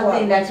that's guess what?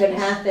 something that could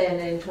happen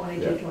in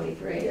 22, Yeah.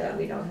 23 Yeah. that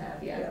we don't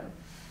have Yeah. yet.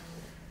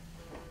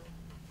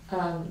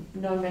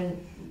 Norman,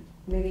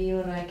 maybe you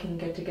and I can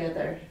get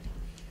together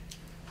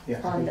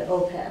Yeah. on the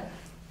OPEB.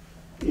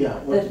 Yeah,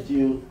 what the- did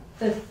you,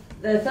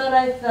 The thought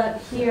I thought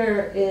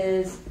here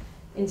is,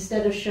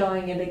 instead of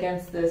showing it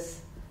against this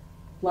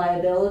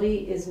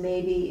liability, is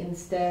maybe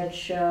instead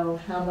show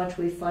how much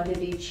we funded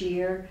each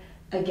year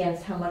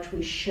against how much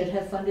we should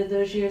have funded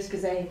those years,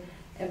 because I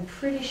am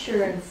pretty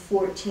sure in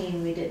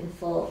 14 we didn't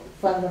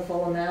fund the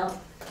full amount,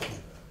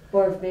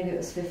 or maybe it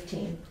was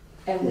 15,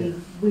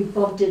 and we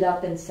bumped it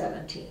up in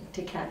 17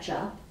 to catch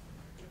up,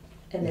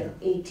 and then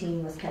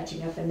 18 was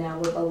catching up, and now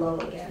we're below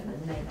again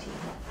in 19.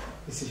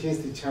 you see, here's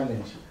the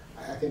challenge.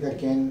 I think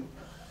again,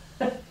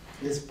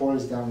 this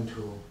boils down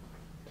to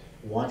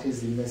what is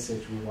the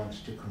message we want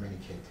to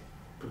communicate.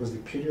 Because the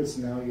periods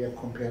now you're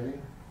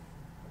comparing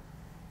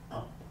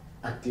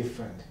are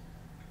different.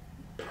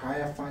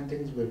 Prior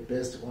findings were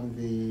based on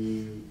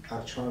the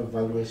actual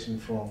valuation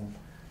from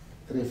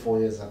 3-4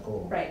 years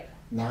ago. Right.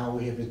 Now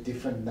we have a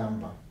different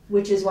number.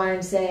 Which is why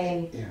I'm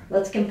saying, Yeah.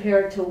 let's compare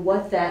it to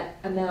what that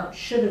amount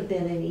should have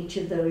been in each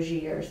of those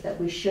years that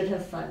we should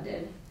have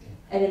funded.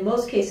 And in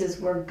most cases,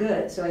 we're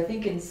good. So I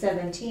think in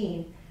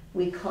 17,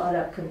 we caught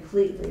up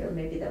completely, or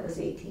maybe that was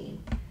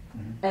 18.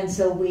 Mhm. And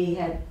so we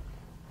had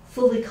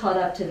fully caught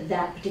up to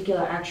that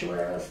particular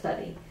actuarial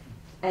study.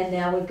 And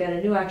now we've got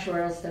a new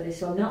actuarial study,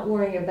 so I'm not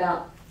worrying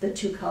about the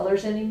two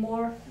colors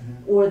anymore,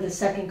 Mhm. or the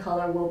second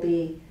color will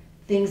be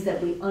things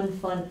that we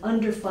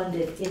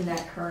underfunded in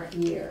that current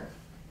year,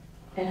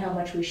 and how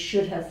much we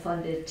should have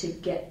funded to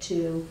get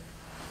to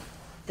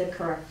the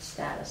correct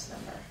status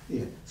number.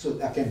 Yeah, so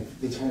again,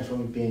 the challenge for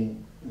me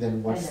being,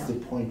 then what's I know.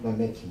 the point we're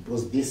making?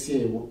 Because this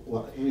year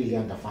we're really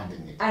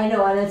underfunding it. I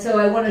know, and so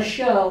I want to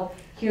show,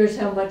 here's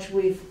how much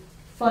we've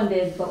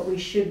funded, but we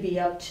should be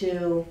up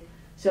to,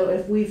 so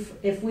if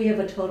we have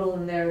a total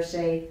in there,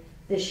 say,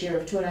 this year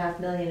of 2.5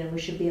 million, and we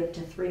should be up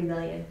to 3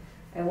 million,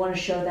 I want to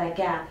show that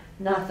gap,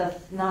 not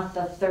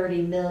the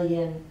 30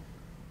 million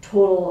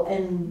total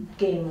end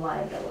game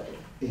liability.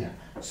 Yeah,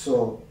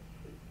 so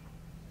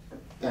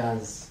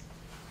does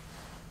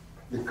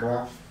the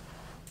graph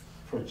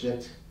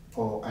project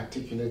or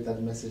articulate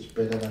that message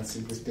better than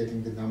simply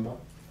stating the number?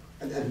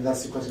 And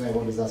that's the question I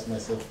always ask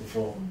myself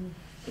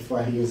before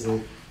I use a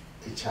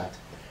chart.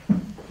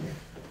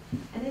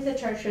 I think the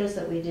chart shows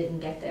that we didn't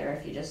get there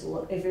if you just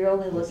look, if you're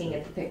only looking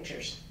at the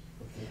pictures.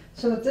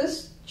 So with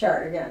this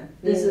chart again.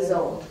 This is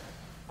old.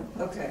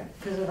 Okay,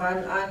 because if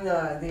I'm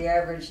the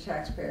average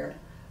taxpayer,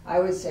 I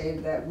would say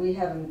that we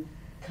haven't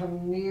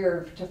come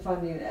near to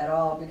funding at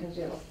all because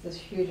you have this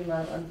huge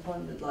amount of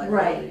unfunded liability.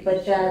 Right,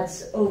 but each year.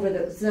 that's over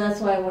the, so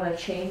that's why I want to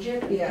change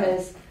it, Yeah.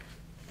 because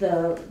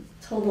the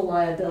total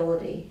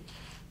liability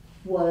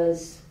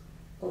was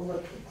a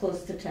little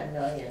close to 10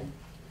 million.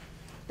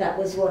 That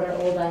was what our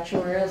old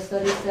actuarial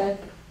study said,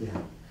 Yeah,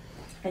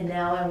 and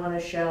now I want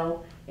to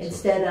show,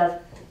 instead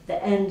of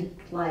the end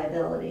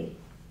liability,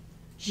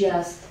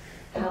 just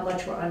how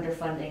much we're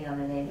underfunding on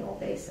an annual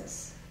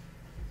basis.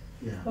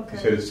 yeah. Okay,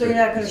 So it's so you're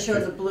not going to it's show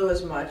fif- the blue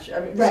as much. I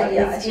mean, so Right,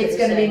 yeah, I it's, see what it's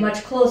you're going to be saying.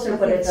 much closer, I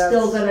but think it's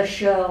still that's- going to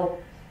show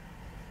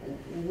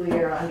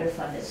we're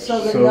underfunded this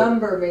So the So-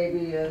 number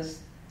maybe is,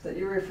 that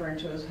you're referring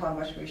to is how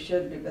much we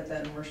should be, but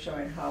then we're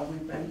showing how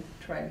we've been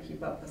trying to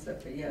keep up with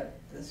it, but yet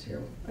this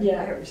year. I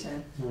Yeah. hear what you're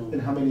saying. In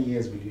how many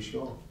years will you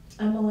show?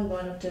 I'm only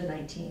going up to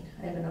 19.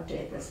 I haven't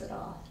updated this at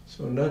all.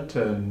 So not to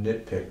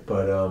nitpick,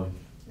 but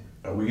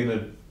are we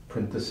gonna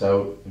print this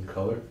out in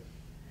color?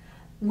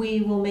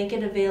 We will make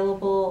it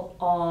available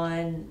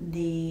on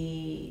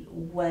the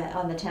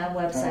town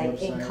website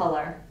in website.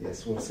 color.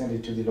 Yes, we'll send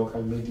it to the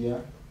local media.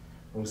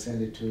 We'll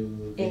send it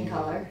to the, In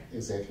color.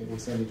 Exactly. We'll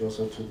send it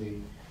also to the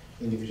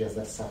individuals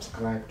that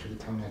subscribe to the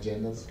town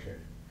agendas. Okay.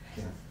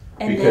 Yeah.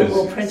 And Because- then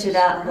we'll print it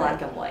out in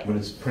black and white. When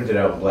it's printed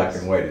out in black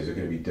and white, is it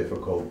gonna be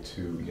difficult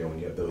to, when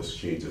you have those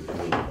shades of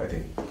blue, I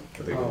think,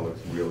 are they gonna look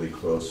really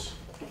close?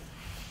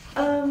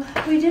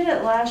 We did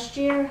it last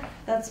year,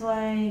 that's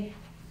why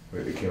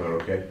Wait, it came out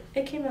okay?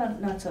 it came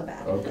out not so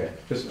bad. Okay,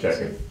 just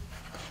checking.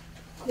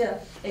 Yeah.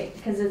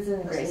 Because it's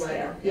in It's grayscale,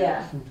 lighter,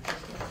 yeah.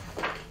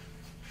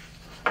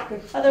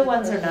 Other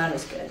ones are not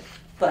as good,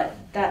 but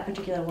that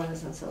particular one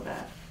isn't so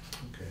bad.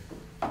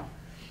 Okay.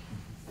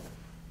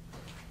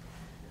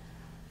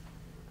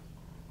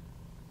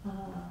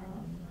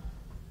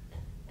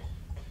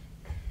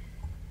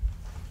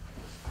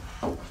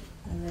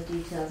 And the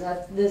details,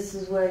 this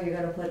is where you're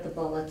gonna put the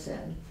bullets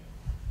in,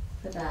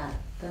 for that.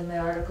 Then the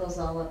articles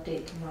I'll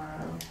update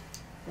tomorrow,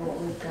 what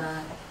we've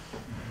got.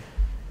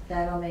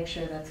 That'll make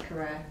sure that's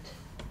correct.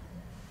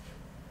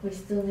 We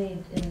still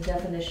need, in the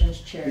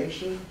definitions, cherry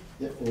sheet.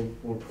 Yeah,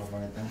 we'll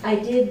provide that. I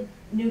did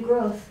new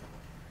growth.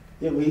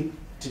 Yeah,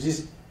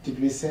 did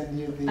we send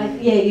you the?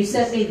 Yeah, you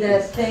sent me the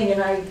Yes. thing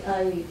and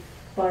I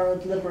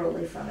borrowed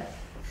liberally from it.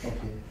 Okay.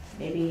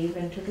 Maybe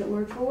even took it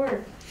word for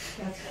word.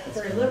 That's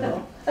very very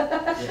liberal.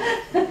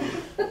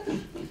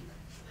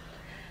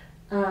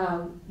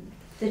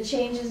 The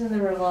changes in the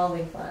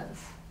revolving funds.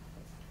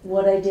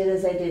 What I did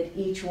is I did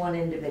each one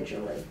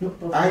individually.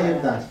 before I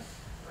have that.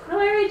 No,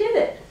 I already did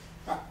it.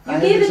 I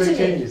have gave the it to track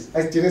me. changes.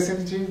 Did I send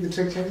it to you, the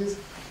track changes?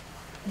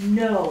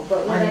 No,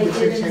 but what I I have the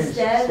did changes,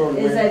 instead so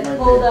is my- I my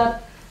pulled bad.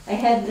 up, I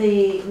had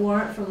the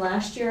warrant from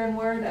last year in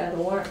Word, I had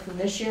the warrant from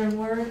this year in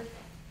Word,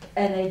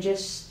 and I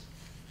just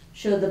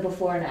showed the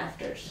before and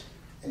afters.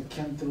 It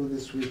came through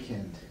this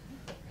weekend.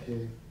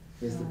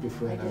 Here's the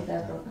before I and did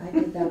that, after. I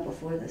did that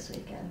before this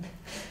weekend.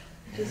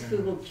 Just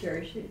Google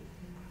cherry sheet,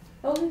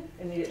 Oh,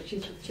 and you get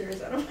sheets with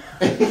cherries on them.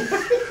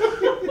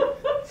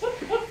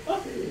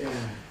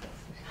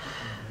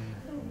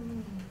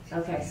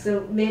 okay, so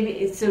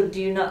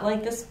do you not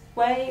like this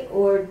way,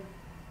 or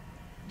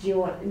do you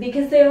want,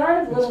 because they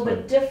are a little That's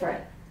bit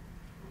different.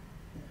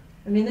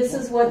 I mean, this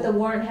is what the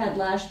warrant had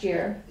last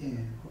year, Yeah.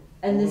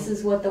 and this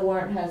is what the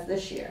warrant has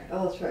this year.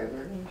 Oh, that's right,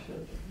 we're gonna show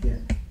you.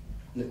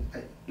 Yeah.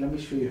 Let me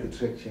show you the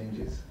track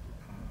changes.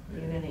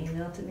 You're gonna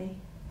email it to me?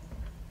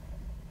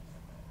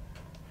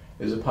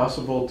 Is it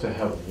possible to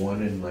have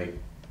one in like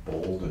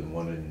bold and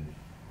one in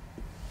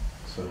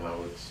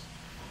somehow it's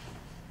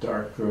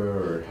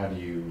darker, or how do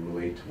you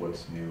relate to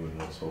what's new and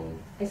what's old?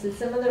 I said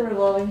some of the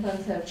revolving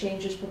funds have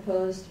changes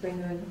proposed to bring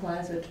them in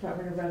compliance with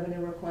Department of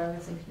Revenue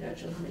requirements in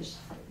conjunction with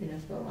the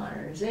Municipal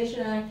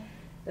Modernization Act.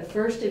 The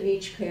first of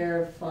each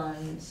pair of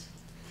funds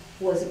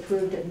was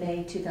approved at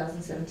May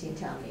 2017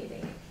 town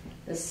meeting.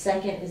 The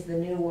second is the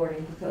new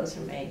wording proposed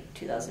for May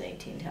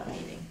 2018 town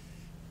meeting.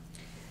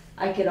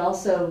 I could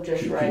also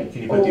just write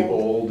Can you put the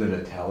old in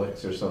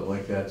italics or something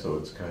like that, so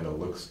it's kind of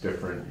looks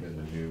different and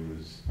the new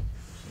is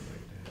something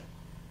like that?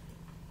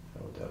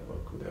 How would that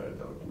look? Would that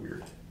look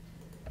weird?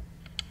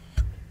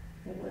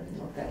 It wouldn't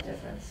look that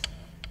difference.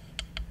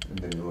 And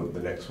then the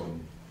next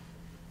one,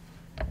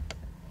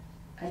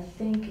 I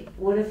think,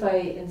 what if I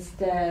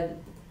instead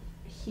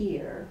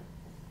here,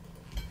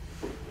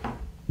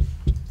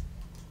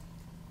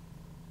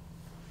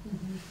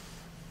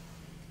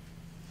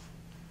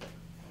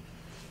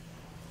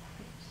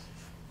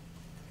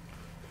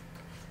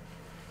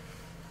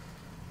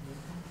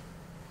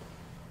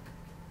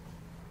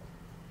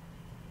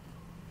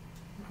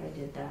 if I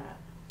did that.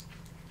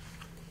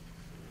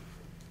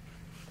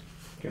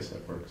 guess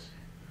that works.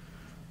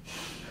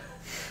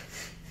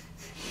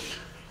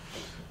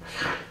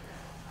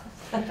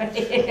 I have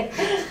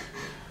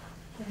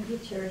the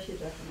cherry sheet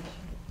definition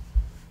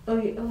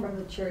from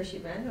the cherry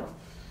sheet manual.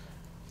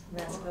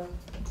 That's good.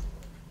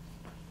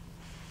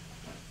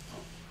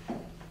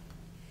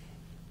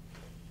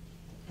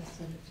 I'll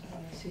send it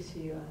to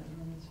CCU on it,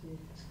 and let's see.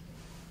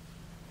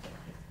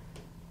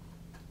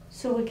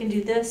 So we can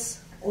do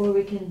this, or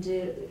we can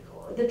do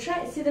the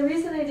track. See, the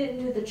reason I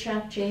didn't do the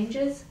track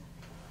changes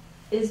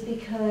is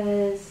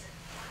because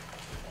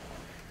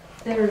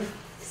there are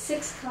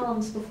 6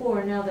 columns before,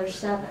 and now there's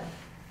 7,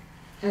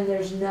 and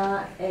there's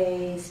not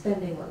a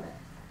spending limit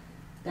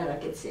that I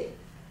could see.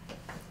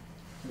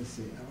 Let's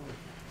see. No,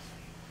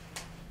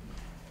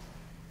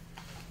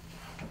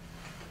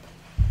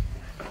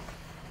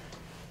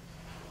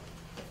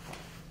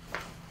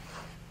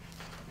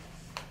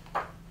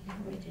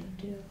 we didn't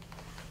do.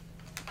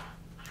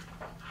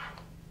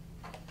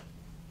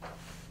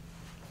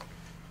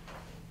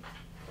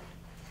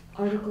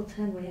 Article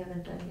 10 we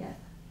haven't done yet.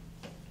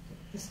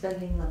 The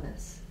spending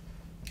limits.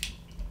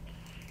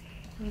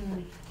 Oh,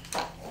 wait.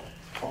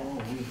 Hold on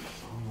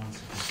a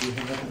second. Do you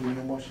have that in the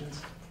new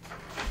motions?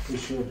 We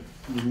should.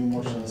 The new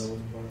motions.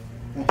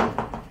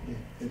 Yeah,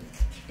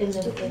 In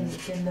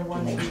the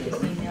one that you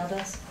just emailed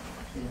us?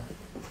 yeah.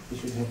 We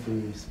should have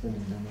the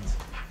spending limits.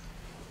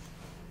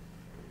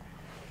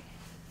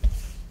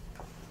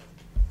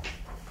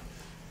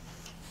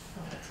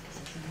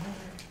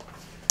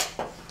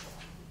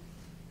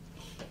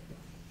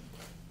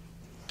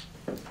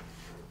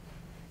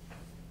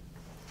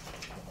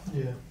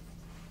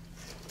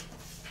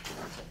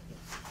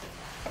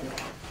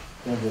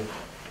 Thank you.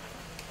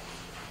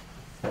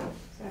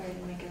 Sorry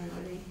to make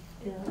everybody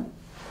ill.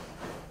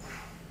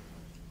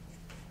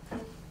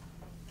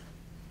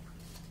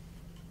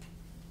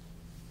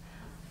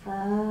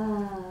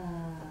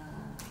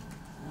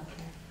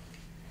 Okay.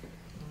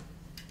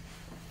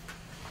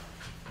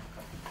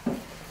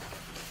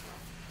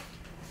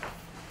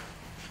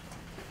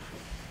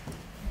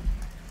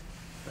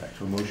 Back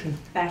to a motion?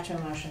 Back to a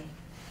motion.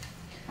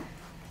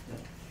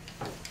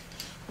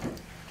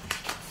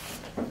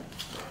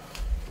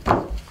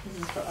 This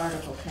is for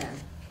Article 10.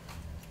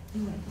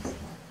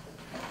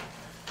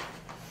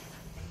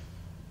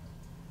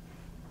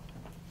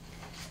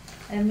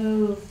 I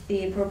move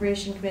the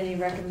Appropriation Committee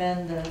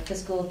recommend the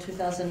fiscal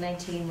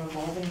 2019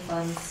 revolving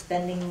fund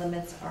spending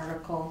limits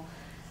article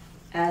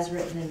as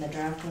written in the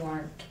draft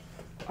warrant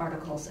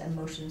articles and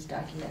motions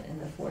document in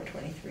the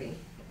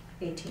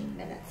 4/23/18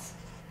 minutes.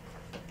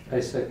 I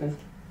second.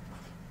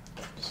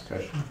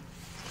 Discussion?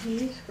 Can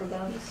you scroll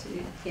down to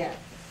see? Yeah.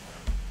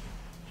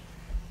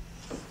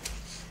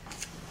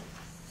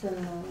 So,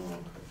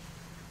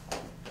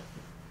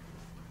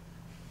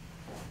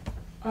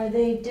 are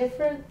they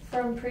different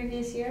from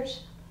previous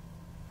years?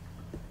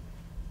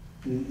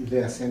 They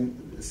are the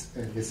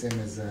same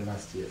as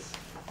last year's.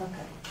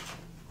 Okay.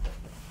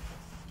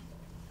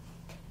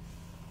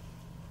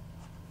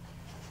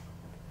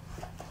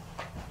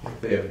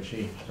 They haven't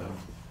changed, so.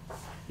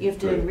 You have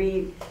to Good.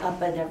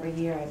 re-up it every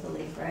year, I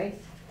believe, right?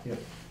 Yep.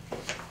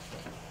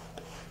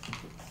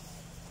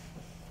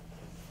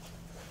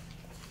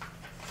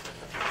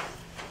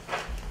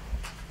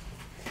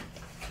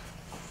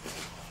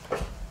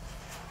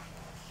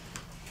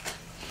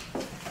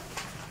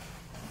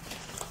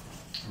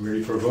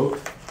 Ready for a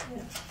vote?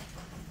 Yeah.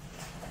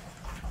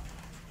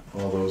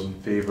 All those in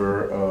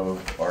favor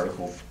of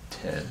Article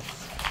 10,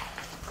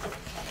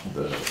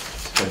 the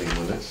spending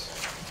limits?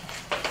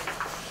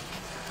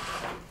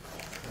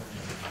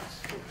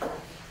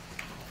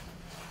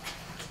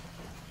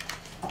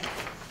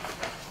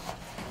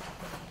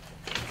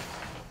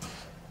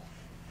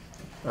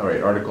 All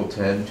right, Article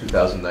 10,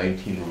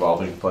 2019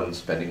 revolving fund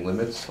spending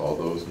limits. All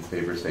those in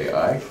favor say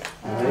aye.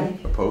 Aye.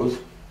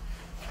 Opposed?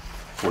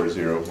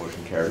 4-0,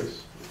 motion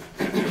carries.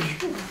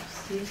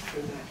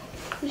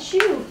 The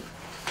shoe.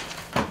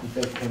 In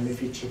fact,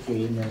 if you check your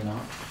email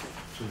now,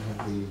 you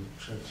have the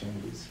track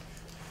changes.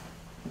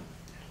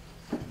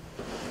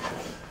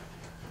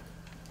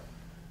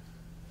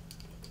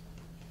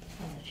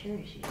 Oh, the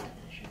cherry sheet.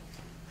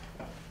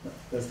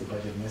 That's the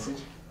budget message.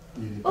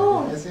 The budget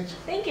Oh. message,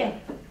 Thank you.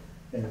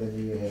 and then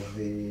you have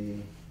the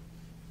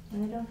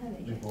I don't have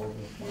it yet.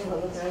 revolving Yeah,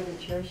 but funds. look, I did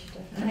church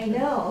stuff. I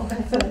know.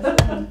 That's what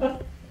I'm saying.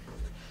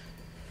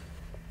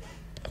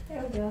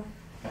 There we go.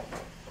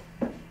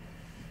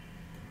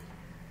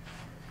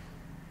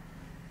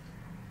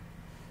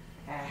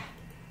 Ah.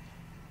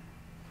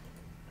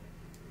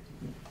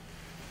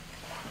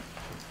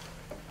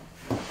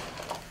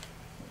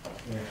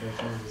 Yeah, track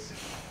changes.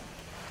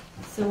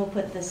 So we'll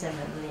put this in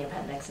the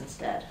appendix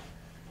instead.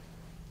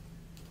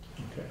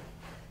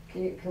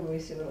 Okay. Can we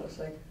see what it looks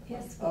like?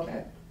 Yes. Okay.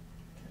 There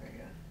we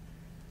go.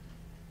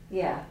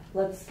 Yeah,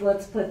 let's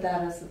put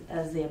that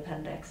as the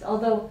appendix.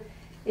 Although,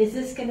 is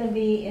this gonna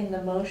be in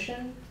the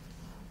motion?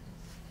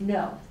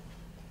 No.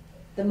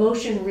 The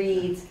motion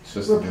reads, It's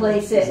just the new-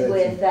 replace it Exactly.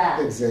 with that.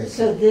 Exactly.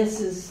 So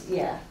this is,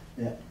 yeah.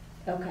 Yeah.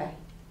 Okay.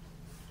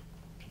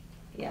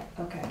 Yeah,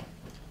 okay.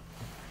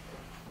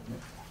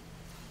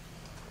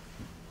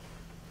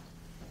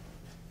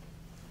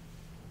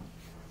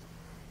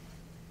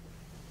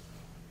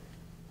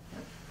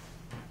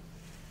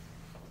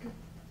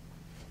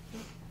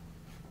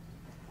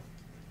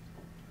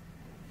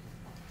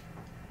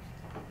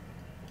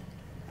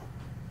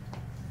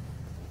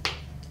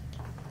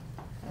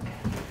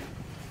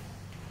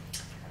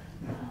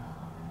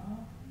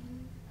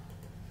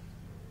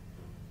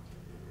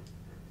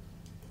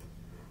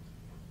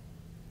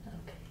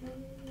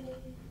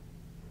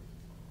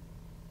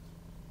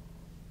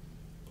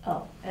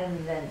 Oh,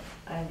 and then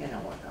I'm gonna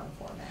work on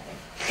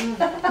formatting.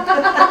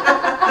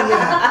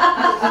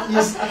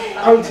 Yes,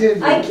 I'll tell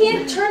you. I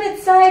can't turn it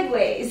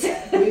sideways,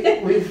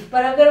 We've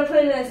but I'm gonna put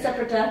it in a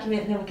separate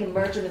document and then we can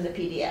merge them in the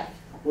PDF.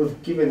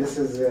 we've given this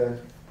as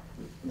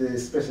the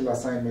special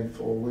assignment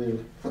for Will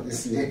for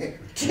this year.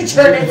 To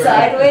turn it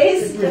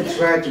sideways? We've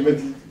tried to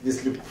make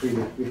this look pretty.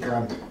 We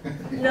can't.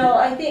 No,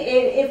 I think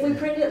if we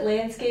print it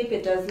landscape,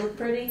 it does look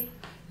pretty.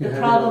 You The have it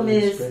problem on the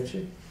is-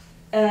 spreadsheet?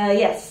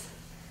 Yes,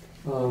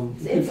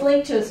 it's If-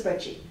 linked to a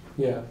spreadsheet.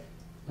 yeah,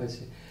 I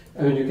see.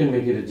 I mean, you can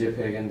make it a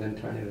JPEG and then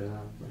turn it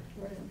around.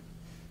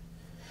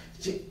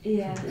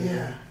 Yeah.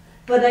 Yeah.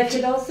 But I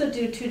could also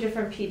do two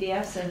different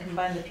PDFs and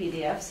combine the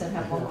PDFs and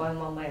have one going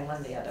one way and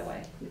one the other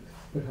way.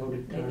 But how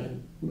did Maybe.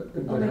 but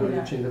Oh, how maybe do you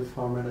not. change the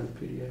format of the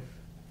PDF?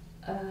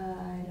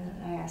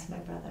 I asked my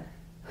brother.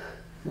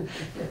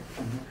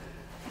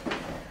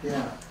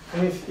 Yeah.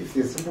 And if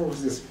they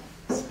suppose this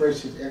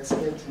spreadsheet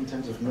expert in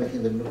terms of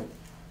making them look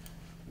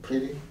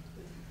pretty,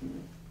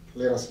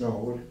 let us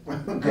know.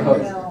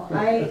 No,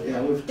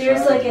 Yeah, we've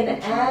there's tried, like an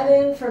we've tried.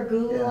 add-in for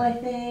Google, Yeah. I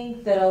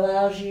think, that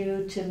allows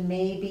you to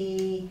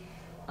maybe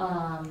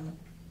have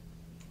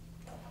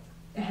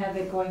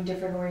it going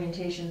different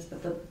orientations,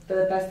 but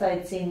the best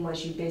I'd seen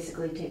was you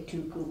basically take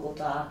two Google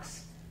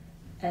Docs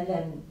and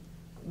then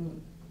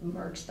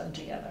merge them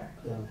together.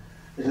 Yeah.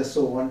 I just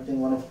saw one thing,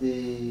 one of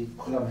the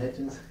column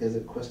headings has a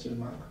question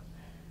mark.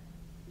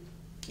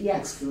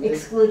 Yes, Excluded?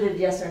 excluded,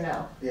 yes or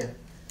no? Yeah.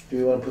 Do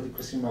you want to put the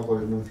question mark or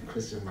remove the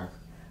question mark?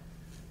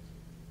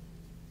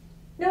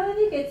 No, I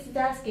think it's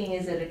asking,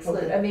 is it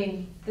excluded? Okay. I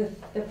mean,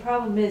 the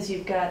problem is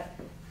you've got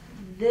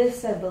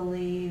this, I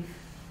believe,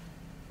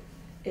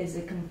 is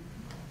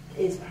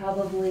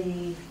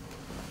probably,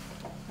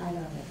 I don't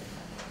know.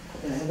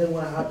 Yeah, and then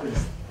what happens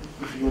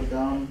if you go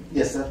down?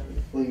 Yes, that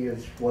where you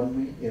have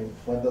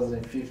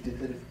 1,050.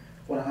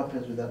 What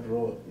happens with that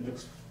row? It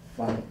looks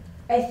fine.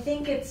 I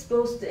think it's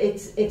supposed to,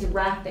 it's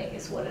wrapping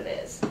is what it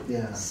is.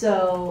 Yeah.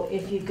 So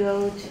if you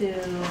go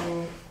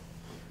to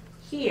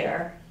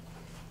here,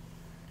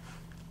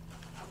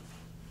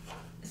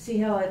 see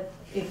how it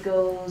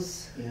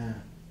goes, Yeah.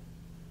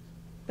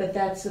 but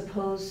that's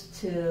supposed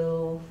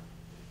to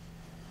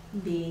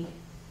be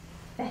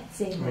that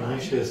same I mean, line.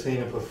 you should have seen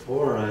it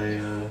before. I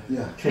Yeah. Made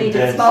it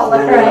condensed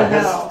smaller, the I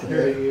last know.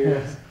 30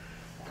 years.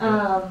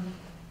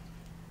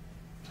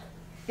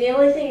 The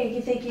only thing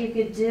you think you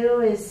could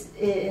do is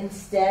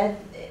instead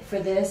for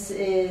this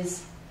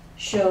is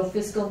show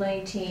fiscal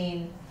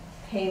 19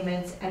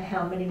 payments and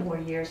how many more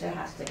years it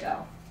has to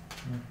go.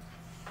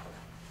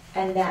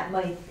 And that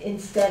might,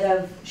 instead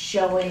of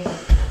showing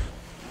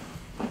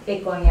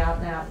it going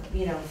out now,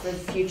 you know, for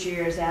the future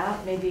years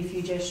out, maybe if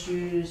you just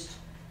used,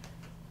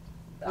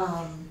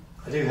 I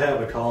do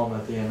have a column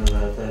at the end of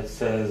that that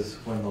says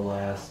when the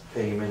last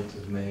payment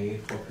is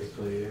made for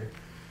fiscal year.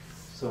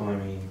 So I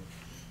mean, you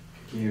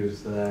could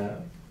use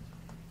that.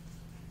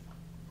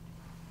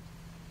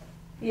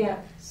 yeah,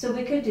 so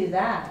we could do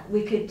that.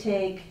 We could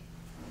take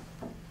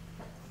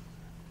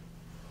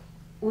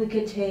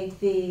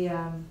the,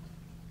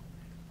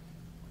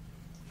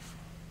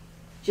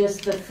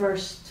 just the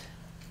first,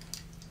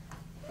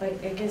 I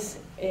guess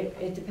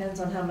it depends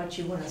on how much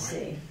you want to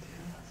see.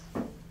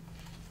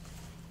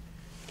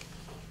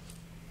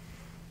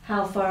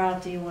 How far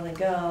out do you want to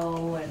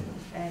go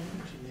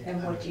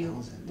and what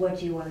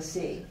do you want to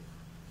see?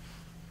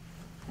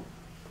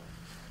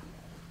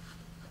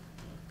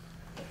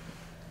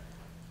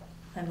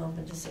 I'm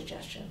open to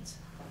suggestions.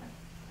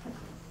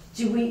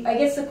 I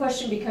guess the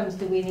question becomes,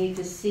 do we need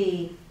to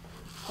see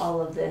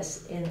all of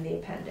this in the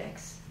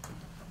appendix?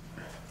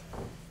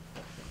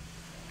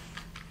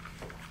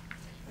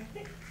 I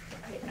think,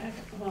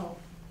 well,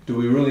 Do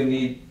we really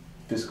need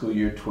fiscal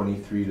year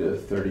 23 to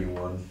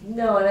 31?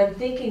 No, and I'm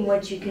thinking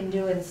what you can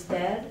do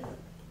instead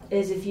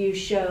is if you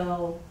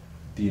show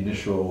The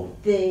initial,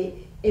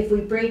 if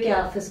we break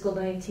out fiscal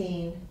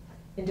 19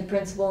 into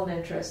principal and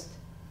interest,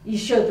 you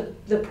show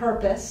the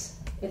purpose,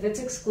 if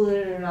it's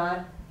excluded or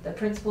not, the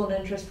principal and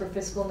interest for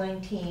fiscal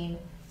 19,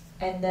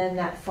 and then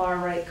that far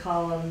right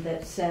column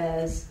that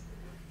says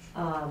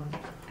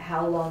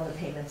how long the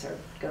payments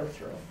go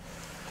through.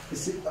 You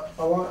see,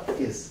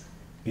 yes.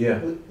 yeah.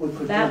 We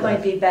could That do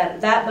might be better.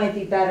 That might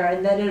be better,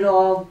 and then it'll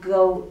all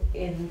go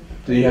in.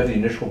 Do you have the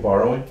initial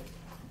borrowing?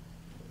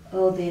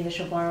 Oh, the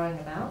initial borrowing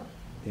amount,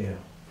 Yeah.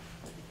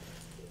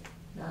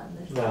 not in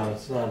this. No,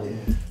 it's not in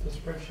Yeah. the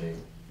spreadsheet.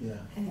 Yeah.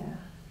 Yeah.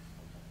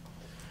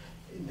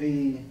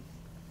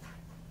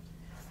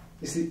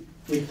 You see,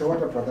 we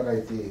thought about that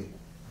idea,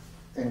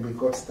 and we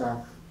got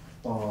stuck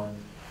on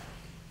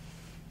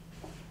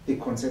the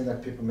concern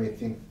that people may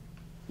take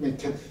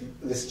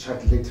this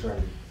chart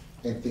literally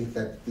and think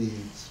that the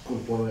school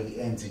borrowing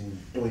ends in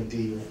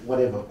 20,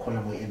 whatever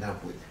column we end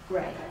up with.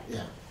 Right.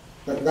 Yeah,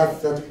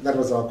 that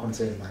was our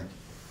concern, Mike.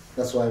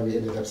 That's why we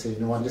ended up saying,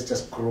 you know what, let's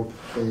just group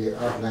the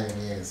outlying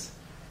years.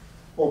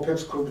 Or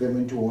perhaps group them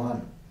into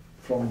one.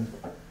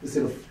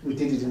 Instead of, we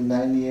did it in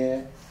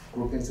 9-year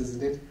groupings,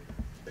 isn't it?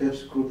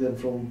 Perhaps group them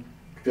from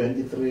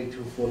 23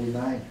 to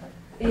 49.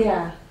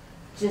 Yeah.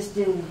 Just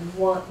do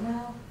one.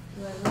 Well,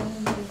 where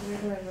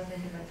do I run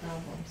into my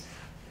problems?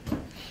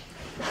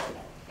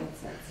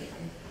 What's that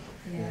secret?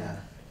 Yeah.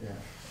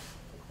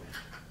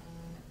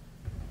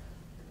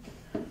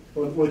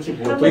 We'll keep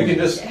How working. We can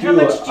just How do,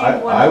 much do you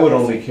want? I would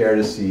only care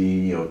to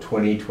see,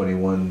 20,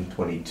 21,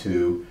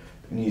 22,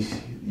 and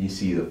you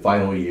see the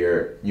final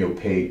year,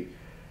 pay.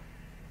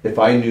 If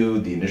I knew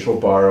the initial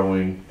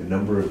borrowing, the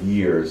number of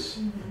years,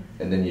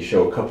 and then you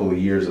show a couple of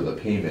years of the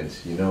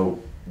payments, we know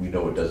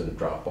it doesn't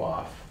drop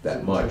off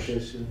that much.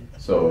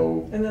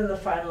 So, and then the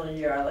final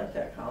year, I like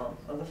that column,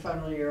 of the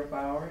final year of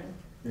borrowing.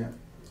 Yeah.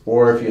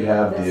 or if you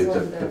have This the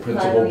one, the principal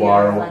final year,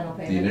 borrow, final the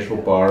payment. initial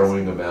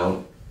borrowing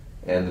amount,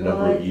 and the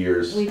number of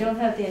years. We don't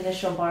have the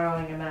initial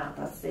borrowing amount.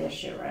 That's the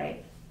issue,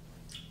 right?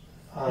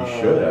 You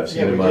should. I've seen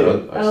yeah, them we on.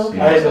 did. I've seen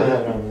I them don't on-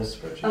 have it on this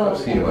spreadsheet. Oh, I've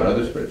seen them on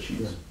other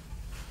spreadsheets.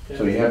 Yeah.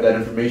 So you have that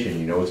information.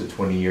 You know it's a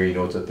 20-year. You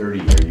know it's a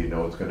 30-year. You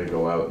know it's going to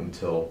go out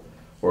until,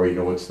 or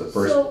what's the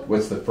first. So-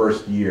 What's the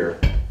first year?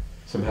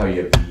 Somehow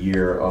you have the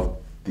year of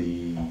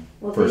the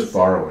Well, first these-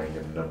 borrowing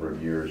in a number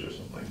of years or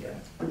something like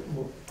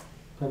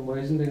that. Why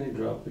isn't there any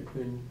drop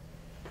between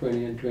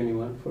 20 and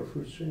 21 for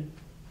Fruit Street?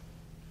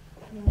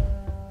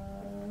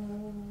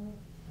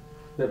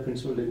 That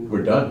principal didn't.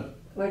 We're done.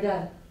 We're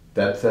done.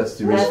 That's That's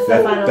the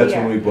final that's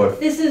year. when we bought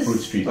This is. Fruit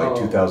Street, like Oh.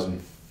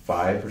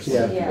 2005 or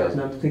something. Yeah. 2000.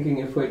 And I'm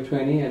thinking FY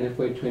 20 and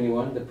FY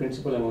 21, the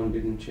principal amount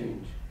didn't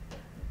change.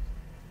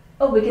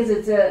 Oh, because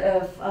it's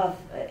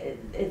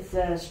it's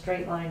a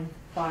straight line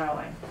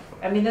borrowing.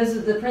 I mean, those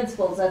are the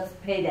principals, that's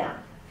pay down,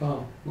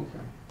 Oh, okay.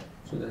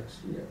 So that's,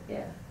 yeah.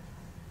 yeah.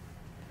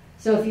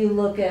 So if you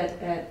look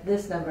at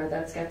this number,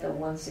 that's got the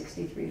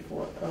 163.4,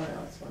 oh no,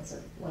 it's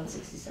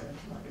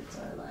 167,200, so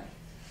I lied.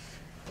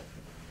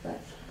 But,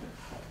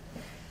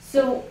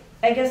 so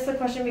I guess the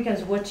question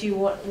becomes, what do you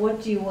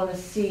want to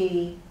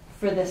see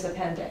for this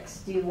appendix?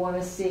 Do you want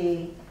to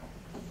see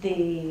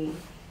the,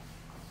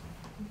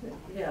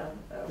 Yeah,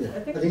 Yeah, I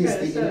think I we think kind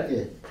of it's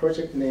said.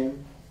 project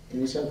name,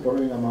 initial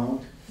borrowing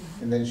amount,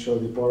 and then show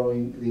the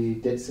borrowing, the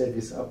debt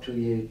service up to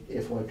year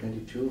FY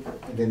 22,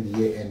 and then the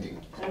year ending.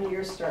 And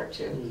your start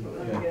too, so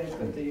we're Yeah. gonna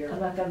put the year. I'm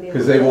not gonna be able to.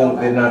 Because they do all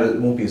won't, they're that. not,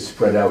 it won't be as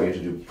spread out, you have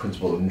to do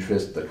principal and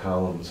interest, the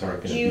columns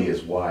aren't gonna Do you- be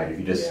as wide. If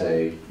you just Yeah.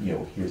 say, you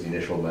know, here's the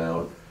initial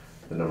amount,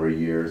 the number of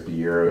years, the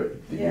year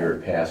Yeah.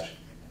 it passed.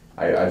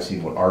 I've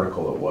seen what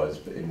article it was,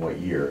 but in what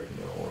year,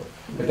 you know,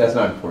 but that's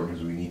not important,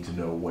 because we need to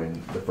know when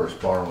the first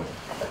borrowing,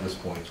 at this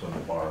point, is when the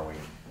borrowing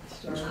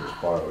was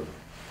first borrowed.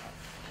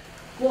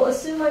 Well,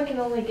 assume I can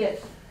only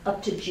get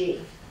up to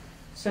G.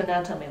 So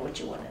now tell me what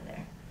you want in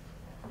there.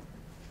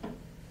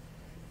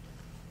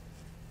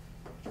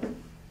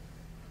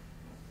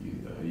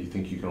 You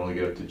think you can only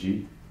get up to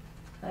G?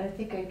 I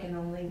think I can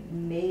only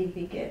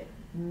maybe get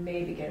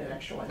an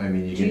extra one. I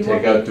mean, you Do can you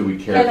take want out, do we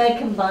Can care? I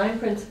combine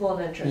principal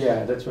and interest?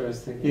 Yeah, that's what I was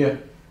thinking. Yeah,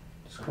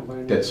 Just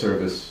combine debt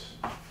service,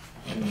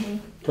 Mhm.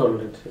 total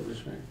debt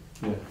service,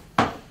 right?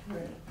 yeah.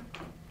 Right.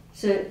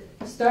 So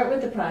start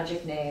with the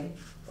project name,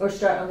 or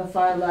start on the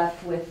far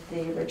left with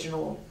the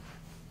original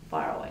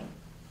borrowing.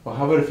 Well,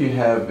 how about if you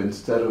have,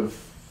 instead of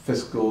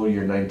fiscal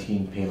year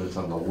 19 payments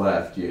on the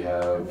left, you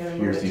have, I'm gonna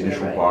move here's it the to the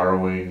initial right.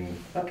 borrowing,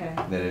 Okay.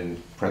 then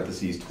in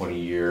parentheses,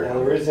 20-year. Yeah,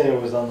 the reason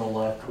it was on the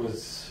left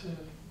was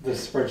the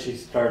spreadsheet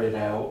started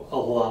out a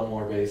lot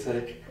more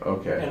basic,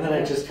 Okay. and then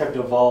it just kept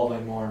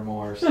evolving more and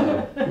more. So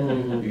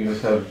Mhm. You can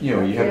just have, you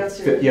know, you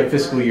have, you have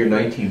fiscal year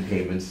 19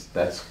 payments,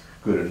 that's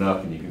good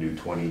enough, and you can do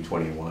 20,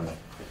 21.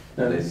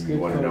 And That's then you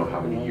good want to know for how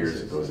many years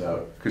it analysis. goes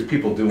out. Because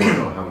people do want to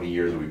know how many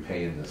years are we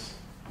paying this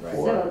for. or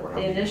So how the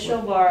many-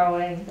 initial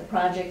borrowing, the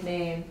project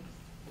name,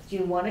 do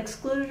you want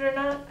excluded or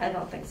not? I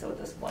don't think so at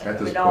this point. At I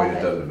this mean, all point, of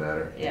it doesn't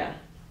matter. Yeah.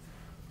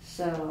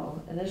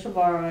 So initial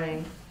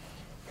borrowing,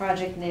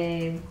 project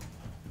name,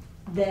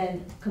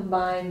 then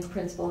combined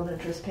principal and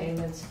interest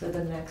payments for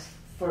the next,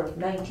 for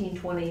 19,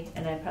 20,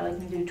 and I probably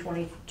can do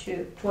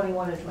 22,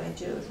 21 and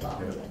 22 as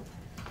well.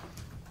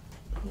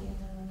 Yeah.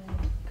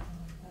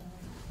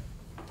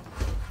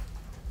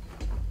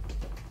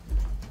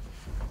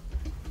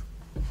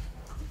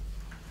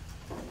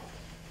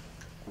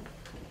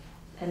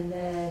 And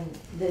then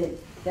the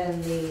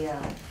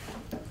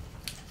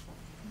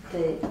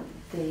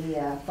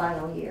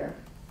final year,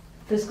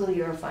 fiscal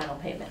year of final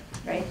payment,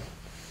 right?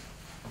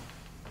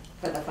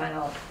 For the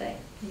final thing.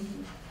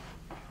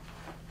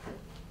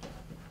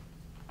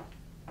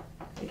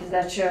 Because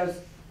that shows,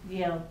 you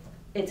know,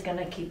 it's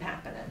gonna keep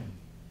happening.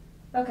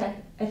 Okay,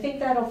 I think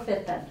that'll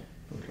fit then.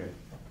 Okay.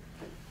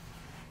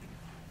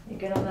 You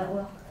good on that,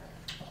 Will?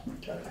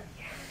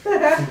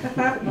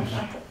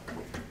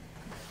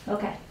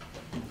 Okay.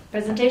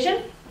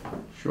 Presentation?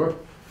 Sure.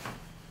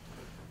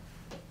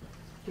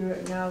 Do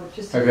it now,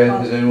 just. Has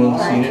anyone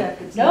seen it?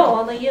 Check it's No, not-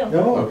 only you.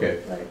 No, Okay.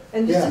 Right,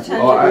 and just Yeah. a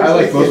tentative. Oh, I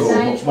like most of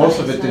Yes. it. Most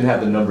of it didn't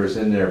have the numbers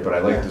in there, but I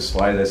like Yeah. the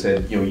slide that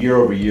said, you know, year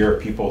over year,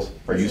 people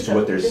are used to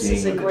what they're seeing. This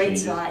is a with the great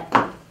changes. slide.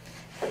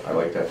 I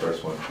like that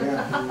first one.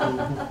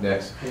 yeah.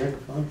 Next. Very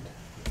fun.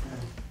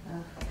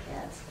 Oh,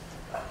 yes.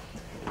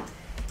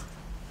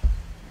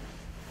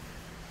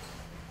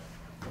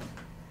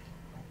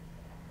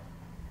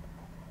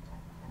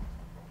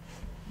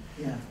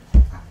 Yeah.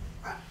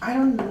 I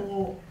don't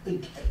know.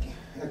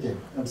 Again,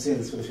 I'm saying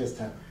this for the first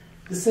time.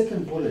 The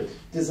second bullet,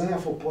 desire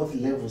for both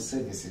level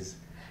services.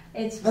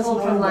 It's That's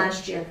pulled from not-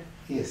 last year.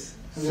 Yes.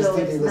 I'm So just it's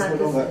thinking that's not no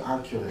the longer same.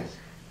 accurate.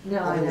 No,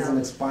 I I think it's an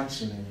know.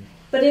 expansion.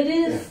 But it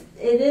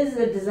is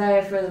a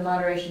desire for the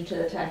moderation to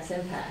the tax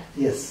impact.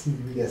 Yes,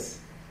 Mhm. yes.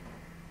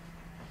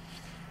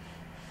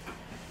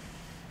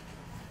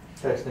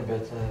 tax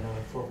embeds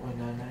at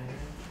 4.99.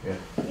 Yeah.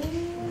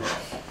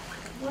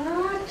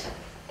 What?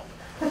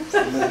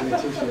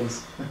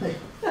 Mathematicians.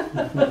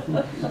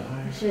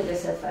 I should have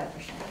said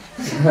 5%.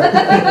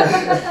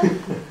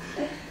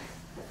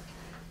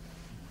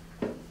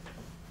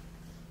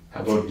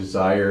 How about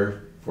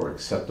desire for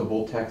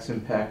acceptable tax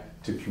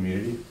impact to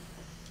community?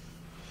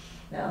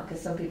 No,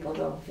 because some people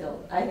don't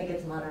feel, I think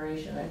it's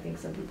moderation. I think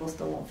some people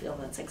still won't feel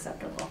that's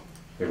acceptable.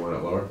 They want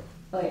it lower?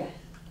 Oh, yeah.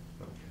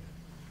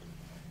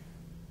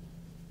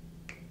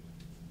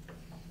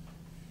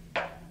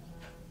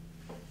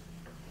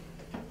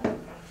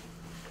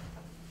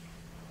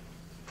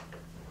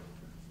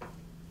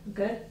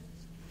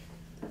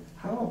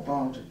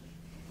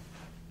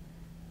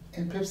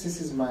 And perhaps this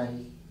is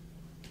the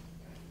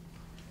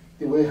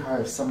way how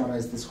I've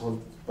summarized this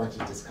whole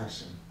budget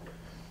discussion,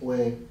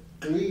 where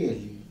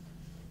clearly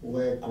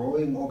we're a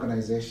growing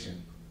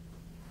organization,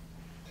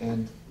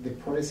 and the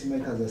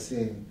policymakers are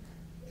saying,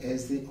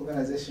 as the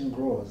organization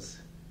grows,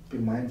 be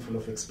mindful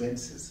of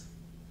expenses.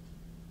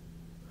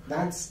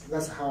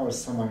 That's how I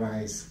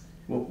summarize.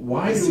 Well,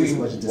 why do we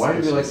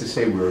like to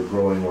say we're a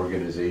growing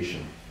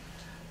organization?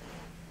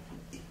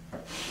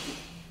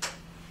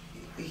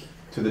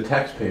 To the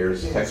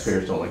taxpayers, Yes.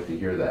 taxpayers don't like to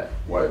hear that.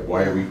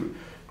 Why are we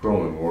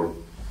growing? Or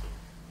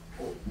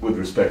with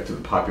respect to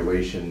the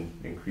population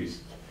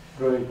increase,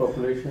 Growing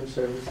population,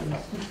 services,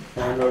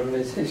 and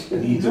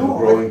organization. needs of No, a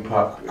growing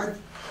pop.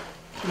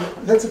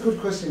 That's a good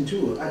question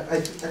too. I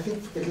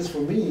think, at least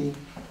for me,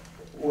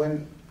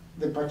 when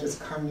the budgets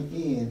come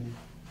in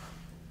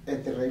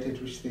at the rate at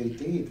which they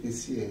did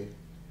this year,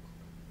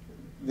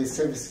 the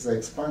services are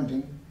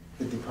expanding,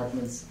 the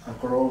departments are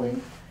growing,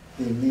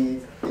 they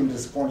need in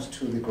response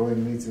to the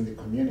growing needs in the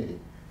community.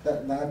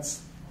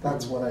 That's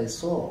what I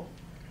saw.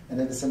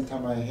 And at the same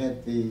time, I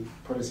heard the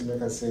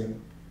policymakers saying,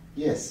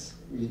 yes,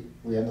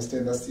 we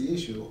understand that's the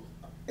issue.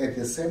 At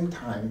the same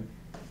time,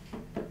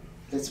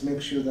 let's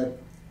make sure that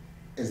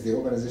as the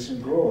organization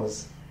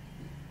grows,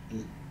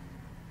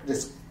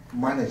 let's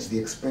manage the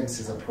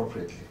expenses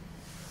appropriately.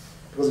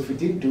 Because if we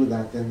didn't do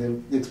that,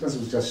 then the expenses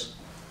would just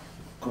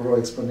grow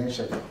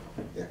exponentially.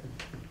 Yeah.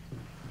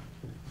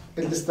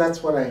 At least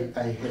that's what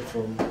I heard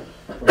from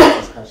the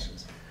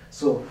discussions.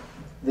 So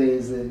there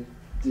is a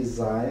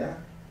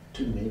desire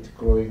to meet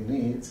growing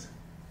needs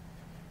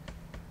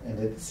and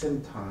at the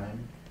same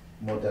time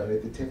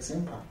moderate the tax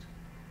impact.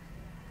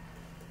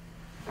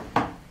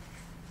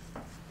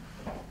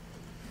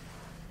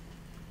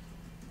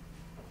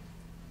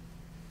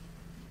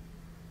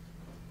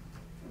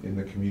 In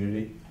the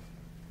community?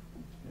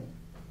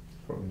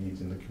 From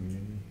needs in the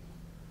community?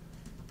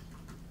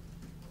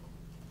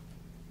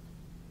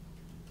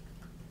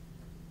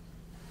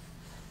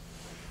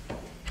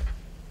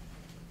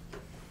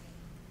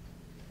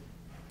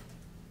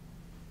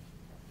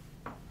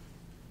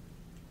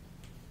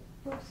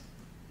 Oops.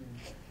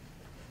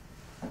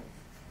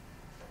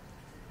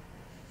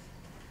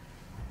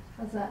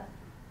 How's that?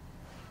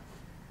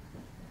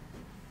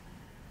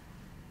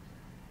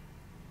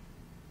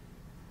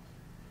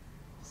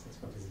 That's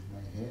what is in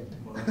my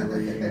head.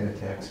 Moderating the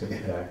tax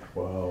impact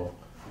while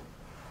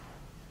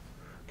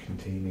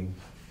containing.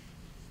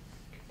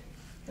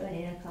 Do I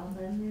need a column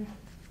in there?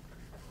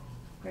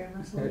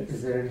 Grammar Is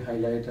police? there any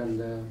highlight on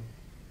the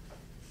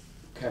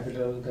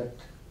capital that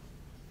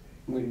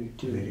we need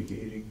to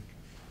Mitigating.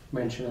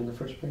 mention on the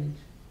first page?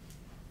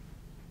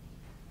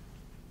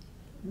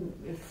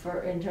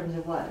 In terms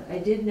of what? I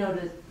did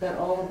notice that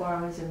all the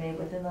borrowings are made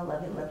within the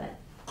levy limit.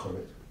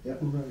 Correct. Yeah.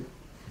 Right.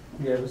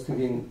 Yeah, I was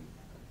thinking,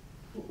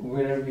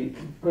 where are we,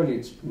 probably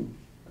it's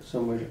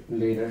somewhere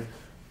later,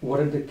 what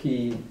are the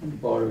key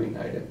borrowing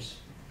items?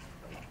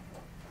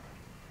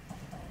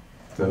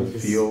 The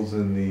fields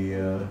in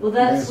the, Well,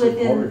 that's Municipal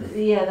within, corridor.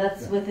 yeah,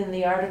 that's Yeah. within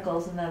the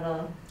articles and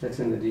that'll, That's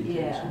in the details.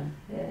 yeah, huh?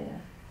 yeah.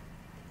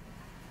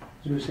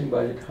 Using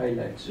budget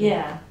highlights. huh?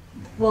 Yeah,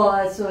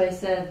 well, so I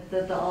said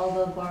that all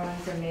the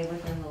borrowings are made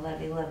within the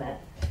levy limit.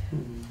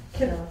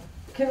 Mhm.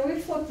 Can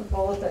we flip the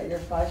bullet at your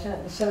budget,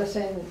 instead of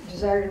saying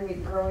desire to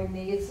meet growing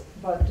needs,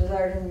 but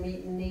desire to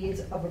meet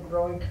needs of a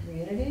growing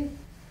community?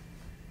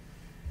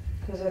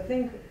 Because I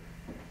think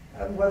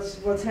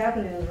what's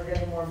happening is we're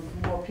getting more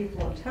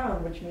people in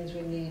town, which means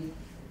we need,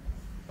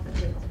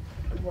 you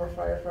know, more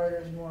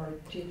firefighters, more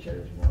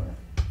teachers, more.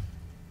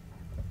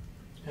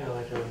 Yeah, I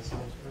like how that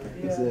sounds better.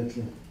 Yeah.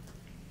 Exactly.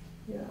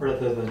 Yeah.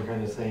 Rather than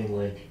kind of saying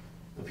like,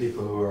 the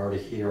people who are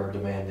already here are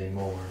demanding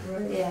more.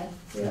 Right. Yeah,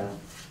 Yeah.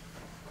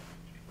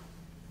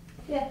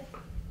 yeah.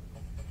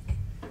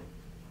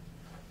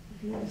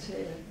 If you want to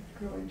say a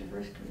growing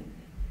diverse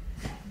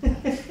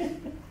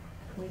community.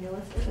 We know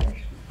it's diverse.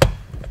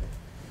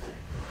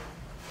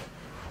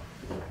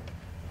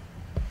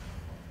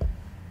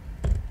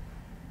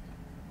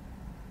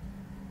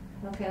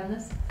 Okay on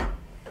this?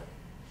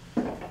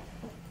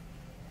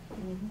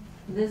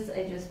 This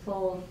I just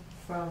pulled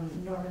from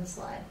Norman's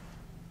slide.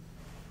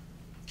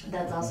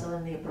 That's also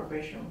in the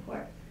appropriation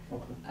report.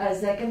 Okay.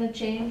 Is that gonna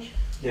change?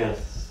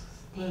 Yes.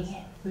 Dang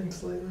it, Things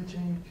slightly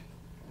change.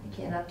 I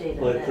can't update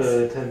on Like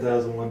this. the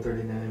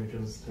 10,139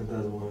 becomes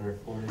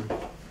 10,140.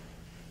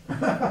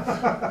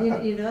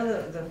 You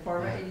know the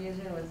format you're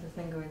using with the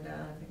thing going down,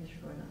 I think it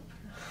should go up.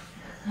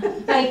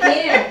 I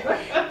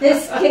can't.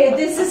 This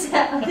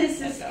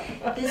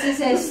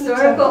is a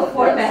historical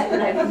format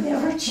that I've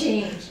never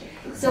changed.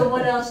 So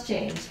what else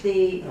changed?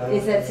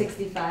 Is that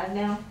 65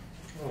 now?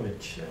 Let me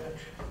check.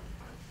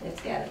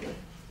 It's gotta be.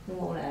 We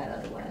won't add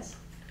otherwise.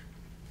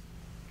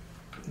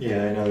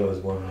 Yeah, I know there was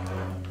one line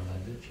item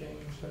that did change.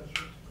 That's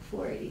right.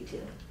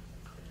 482.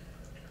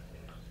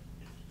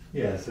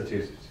 Yeah, so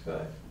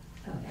 265.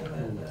 Okay.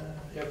 And then,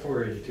 yeah,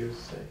 482 is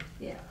the same.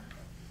 Yeah.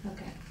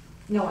 Okay.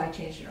 No, I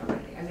changed it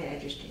already. I mean, I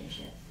just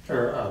changed it.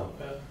 Or, oh,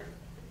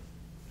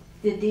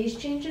 Did these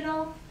change at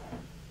all?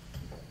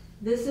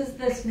 This is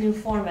this new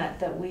format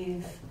that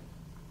we're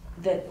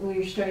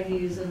starting to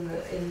use in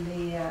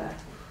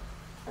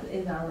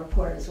our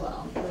report as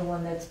well. The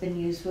one that's been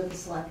used with the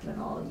selectmen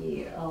all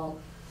year, all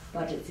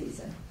budget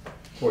season.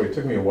 Boy, it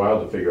took me a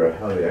while to figure out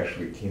how they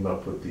actually came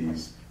up with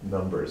these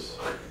numbers.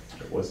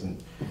 It wasn't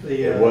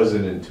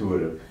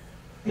intuitive,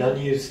 The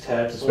unused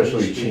tax.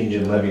 especially levy change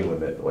in sheet. levy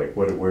limit. Like,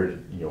 where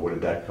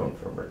did that come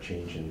from? Or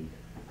change in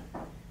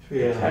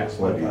Yeah, tax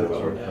levy? Those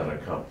were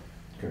 154. kind of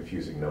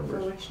confusing For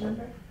numbers. which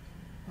number?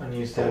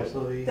 Unused tax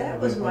levy. That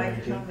was my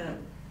 119.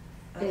 comment.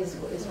 Is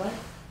what?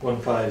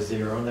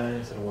 1509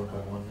 instead of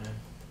 1519.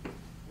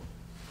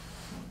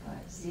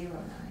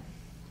 1509.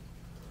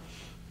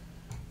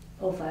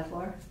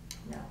 054?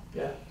 No.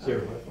 Yeah,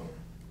 054.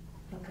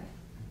 Okay.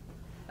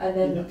 And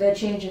then the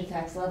change in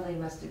tax levy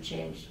must have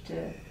changed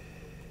to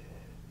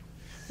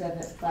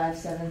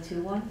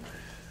 5721?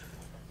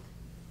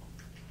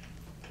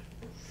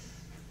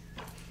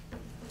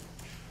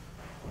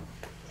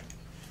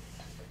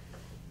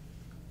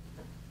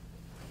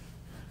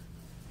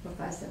 Or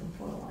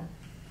 5741?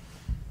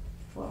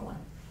 41.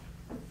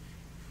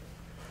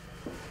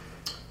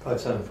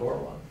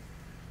 5741.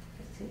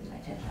 See, my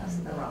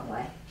 10,000 the wrong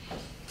way.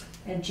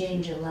 And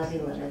change in levy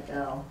limit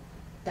though,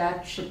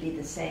 that should be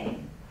the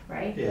same,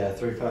 right? Yeah,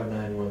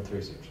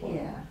 3591361.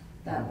 Yeah,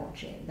 that won't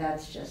change,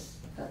 that's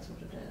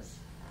what it is.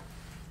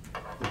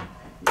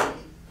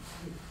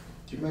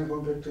 Do you mind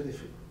going back to the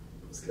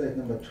slide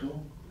number 2?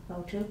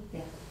 Oh, two?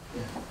 Yeah.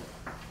 Yeah.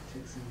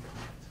 Tax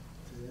impact.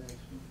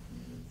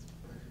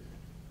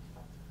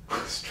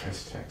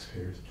 Stress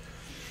taxpayers.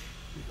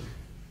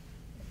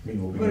 I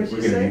mean, What did you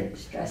we're gonna say? be,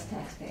 Stress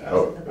taxpayers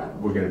oh, at the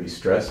bottom. we're gonna be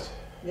stressed.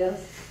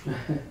 Yes.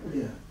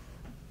 Yeah.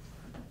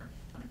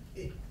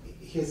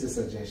 Here's a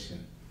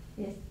suggestion.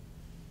 Yes.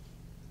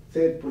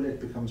 Third bullet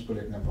becomes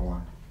bullet number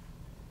 1.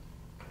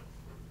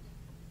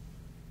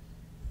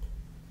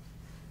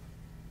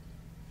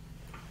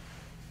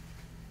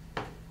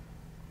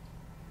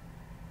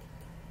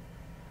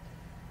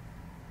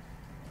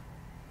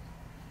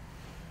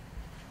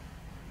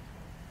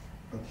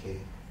 Okay.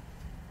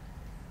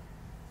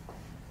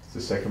 Is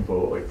the second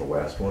bullet like the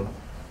last one?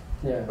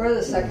 Yeah. Or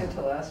the second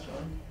to last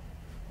one.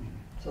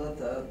 So that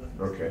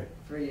the Okay.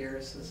 3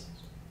 years is,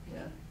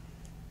 yeah.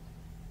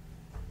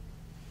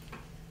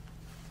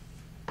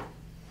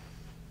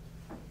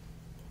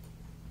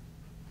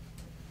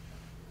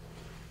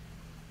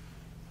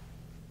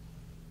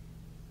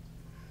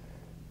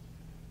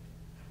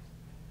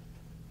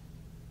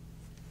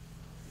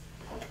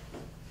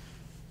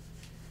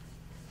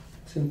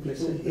 It's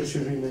implicit. It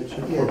should be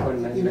mentioned. Yeah,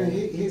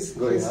 4.99 he's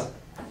going up.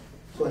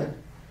 Go ahead.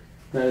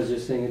 No, I was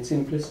just saying it's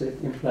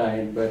implicit,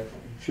 implied, but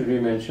should we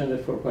mention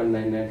that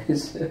 4.99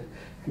 is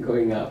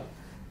going up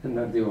and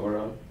not the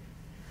overall?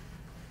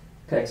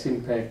 Tax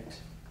impact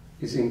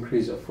is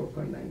increase of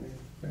 4.99,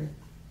 right?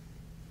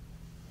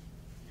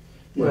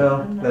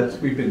 Well,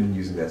 we've been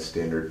using that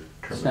standard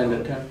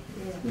Standard terminology.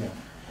 term?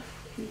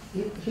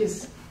 Yeah.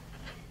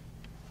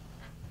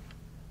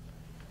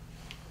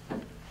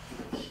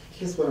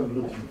 Here's what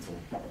I'm looking for.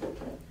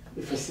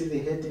 If I see the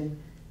heading,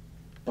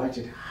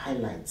 budget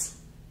highlights.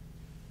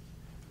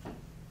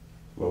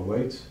 Low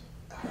lights?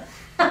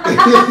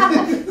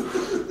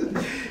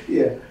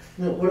 Yeah.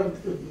 No,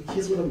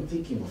 here's what I'm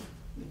thinking of.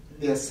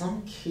 There are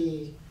some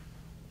key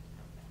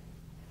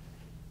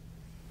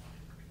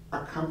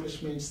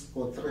accomplishments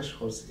or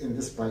thresholds in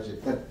this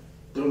budget that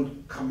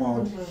don't come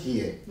out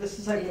here. This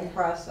is like the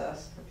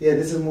process. Yeah,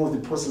 this is more of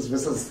the process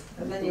versus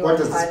And then you what want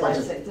to does this highlight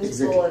budget it. This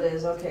exactly. bullet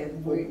is, okay,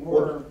 we're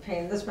What-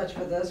 paying this much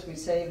for this, we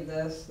saved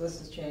this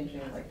is changing,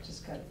 like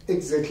just kind of.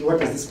 Exactly, what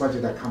does this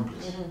budget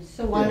accomplish?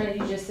 So why Yeah. don't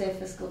you just say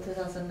fiscal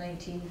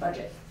 2019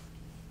 budget?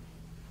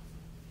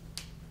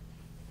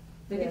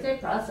 We could say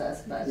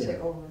process, but. Yeah. Say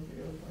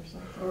overview or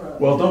something. or a-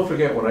 Well, don't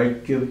forget, when I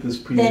give this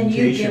Then you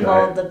presentation, give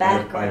all the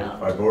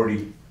background. I've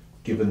already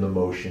given the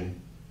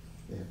motion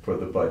Yeah. for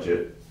the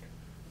budget,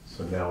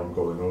 so now I'm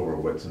going over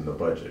what's in the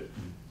budget.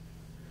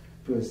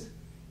 Because,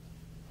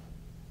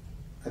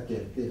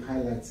 again, the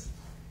highlights.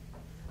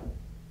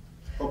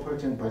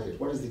 Operating budget,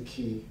 what is the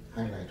key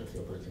highlight of the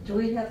operating Do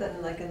budget? we have that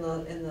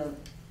in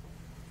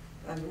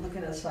I'm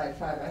looking at slide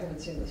 5, I haven't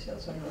seen this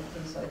yet, so I'm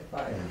looking at slide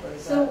 5. Yeah. What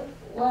is So that?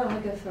 why don't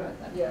we go through it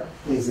then?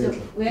 Yeah. Exactly.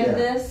 So we have yeah.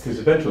 this. Because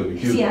eventually we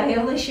do. See, I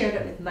only shared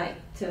it with Mike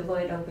to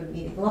avoid open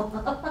meeting law.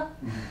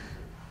 Mhm.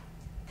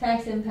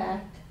 Tax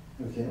impact,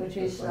 Okay. Which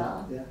we that's fine.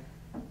 saw. Yeah,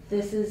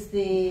 this is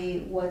the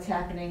what's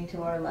happening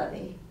to our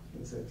levy.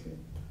 exactly.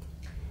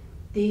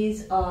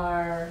 These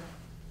are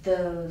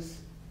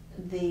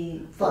the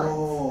funds.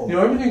 Oh. You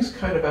know, everything's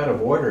kind of out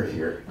of order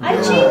here. I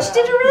Yeah. changed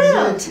it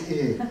around.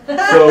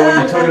 Yeah. So when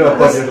you're talking about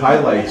budget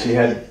highlights, you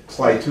had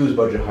slide 2 is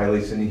budget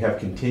highlights, and you have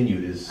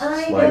continued is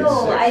I slide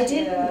know, 6. I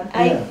didn't, Yeah.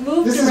 I Yeah.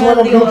 moved This is around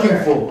what I'm the looking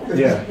order. for.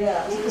 Yeah. Yeah.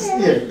 Yeah, this I is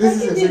can do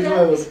exactly that. what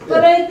I was.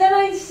 But then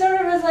I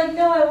sort of was like,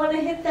 no, I want to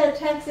hit that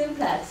tax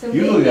impact. So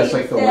Usually maybe that's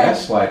like the instead-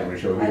 last slide we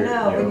show I here.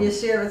 know, you when you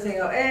see everything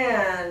go,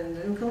 and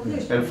in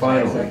conclusion, And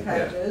finally, tax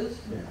impact is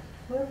Yeah.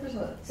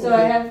 whatever. So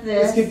I have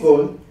Let's this. keep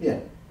going. Yeah.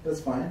 That's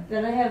fine.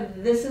 Then I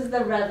have, this is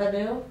the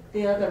revenue,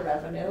 the other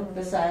revenue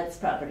besides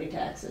property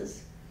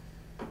taxes.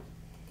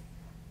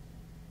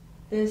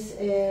 This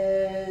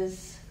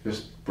is,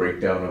 Just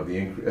breakdown of the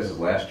increase, this is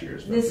last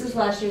year's. this numbers. is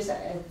last year's,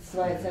 that's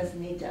why it says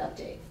need to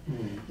update.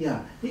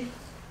 Yeah.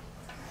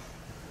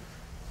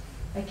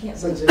 I can't,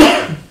 Such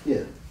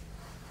yeah.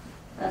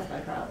 that's my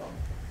problem.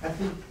 I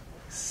think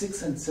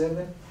 6 and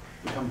 7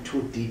 become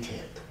too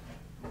detailed.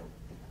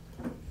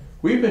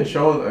 We've been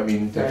showing, I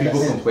mean, Yeah, people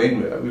that's-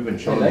 complain, we've been I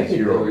showing like these it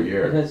year though. over It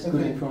year. has good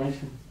Okay.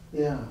 information.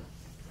 Yeah.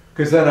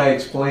 Because then I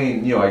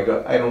explain, you know,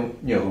 I don't,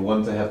 you know, the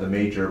ones that have the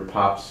major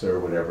pops or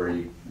whatever,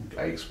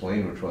 I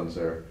explain which ones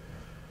are,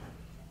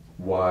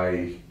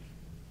 why,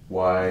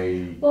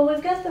 Well,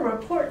 we've got the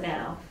report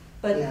now,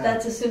 but Yeah.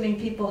 that's assuming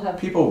people have,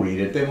 people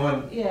read it, they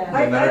want, yeah.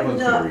 But not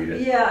everyone's gonna read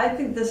it. Yeah, I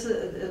think this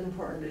is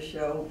important to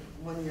show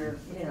when you're,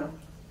 you know,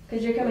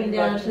 Because you're coming We'd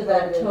down like to to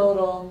that vote in.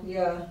 total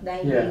yeah,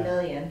 90 Yeah.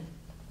 million.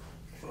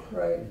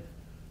 right.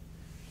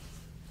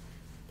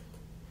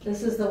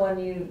 This is the one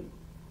you,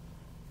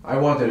 I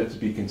wanted it to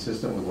be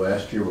consistent with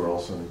last year, we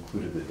also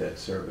included the debt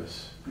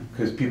service.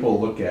 Because people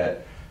look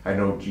at, I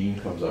know Gene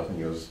comes up and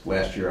goes,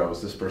 last year I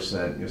was this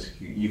percent,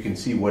 you can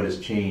see what has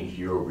changed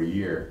year over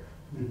year.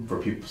 Mhm. For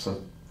people,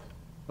 some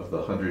of the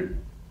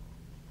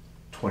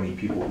 120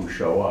 people who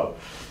show up,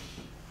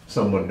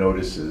 someone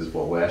notices,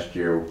 well, last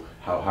year,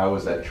 how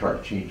is that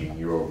chart changing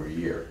year over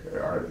year?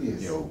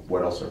 Yes. You know,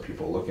 what else are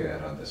people looking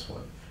at on this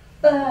one?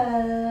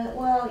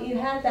 well, you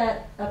had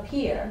that up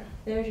here.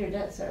 There's your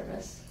debt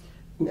service.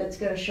 That's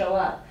going to show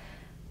up.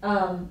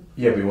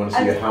 Yeah, but we want to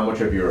see I- how much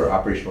of your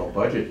operational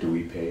budget do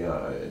we pay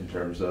in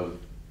terms of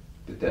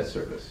the debt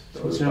service.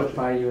 So instead of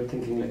pie, you're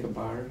thinking like a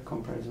bar,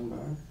 comparison bar?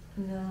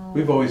 No.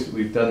 We've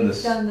done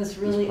this. We've done this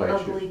really pie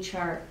chart. ugly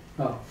chart.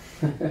 Oh,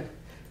 Let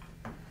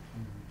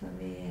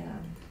me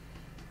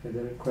yeah,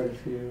 there are quite a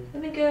few.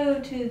 let me go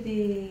to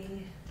the.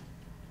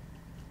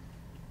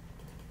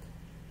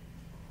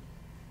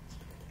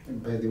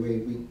 And by the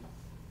way,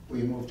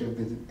 we moved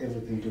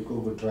everything to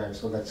Google Drive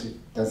so that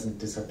it doesn't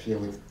disappear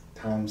with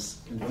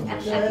Tom's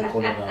information in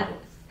Colorado.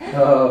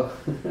 Oh.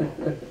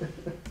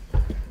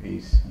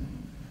 He's-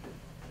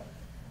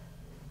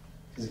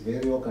 It's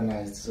very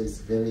organized, so it's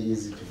very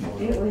easy to follow.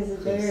 It was Yes.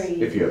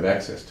 very If you have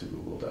access to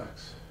Google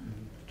Docs.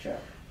 true.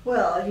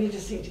 Well, you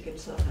just need to get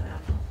yourself an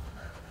Apple.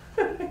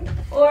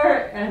 Or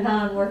a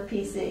non-work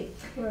PC.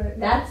 Right.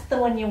 That's the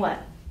one you want.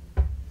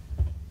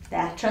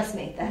 That, trust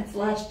me, that's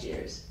last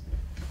year's.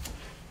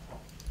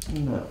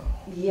 No,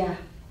 Yeah,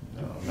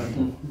 no,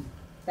 not.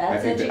 that's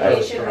I think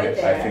education right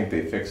there. I think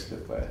they fixed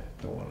it,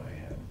 the one I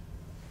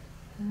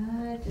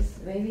had.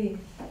 Just maybe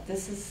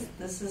this is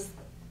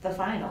the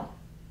final,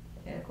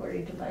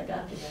 according to my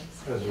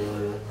documents. That's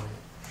really,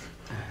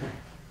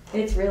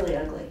 It's really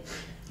ugly.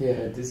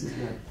 Yeah, this is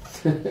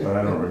not. But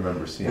I don't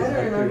remember seeing I don't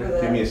it. remember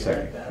that. Give me a like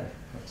second. that.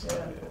 That's not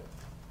Yeah. it.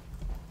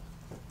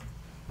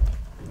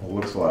 Well, it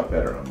looks a lot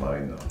better on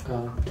mine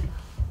though,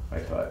 I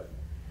thought.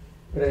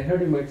 But I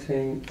heard you might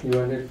saying you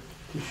wanted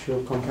to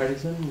show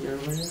comparison year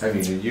over year. I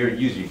mean, you're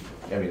usually,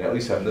 I mean, at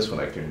least having this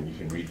one, you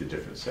can read the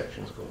different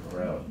sections going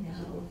around. Does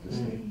it look the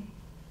same?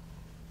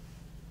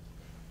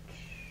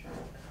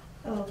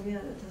 Oh, yeah,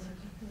 that does look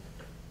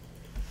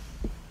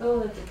good.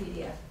 Oh, it's a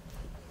PDF.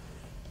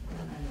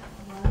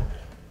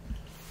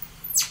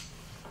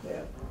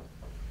 Yeah.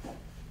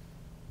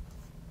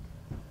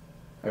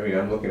 I mean,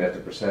 I'm looking at the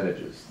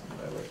percentages.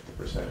 I like the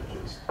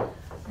percentages.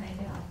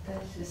 I know,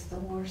 that's just the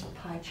worst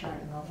pie chart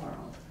in the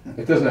world.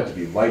 It doesn't have to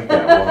be like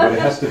that one, but it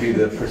has to be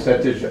the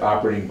percentage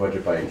operating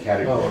budget by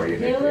category.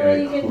 and The it- only and way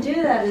it you can inclu-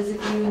 do that is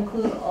if you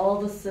include all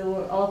the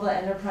sewer, all the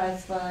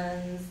enterprise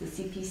funds, the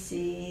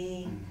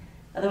CPC.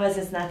 Otherwise,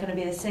 it's not gonna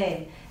be the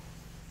same.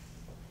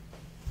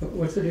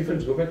 What's the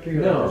difference? Go back to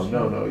your. No, others.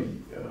 no, no.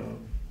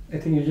 I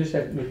think you just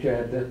had to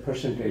add the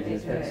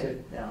percentages. That's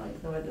it. No,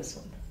 ignore this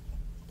one.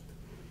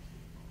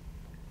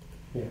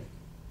 Yeah.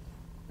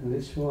 And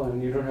this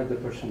one, you don't have the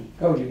percent.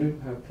 Oh, you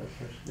do have the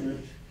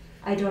percentage.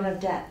 I don't have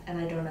debt and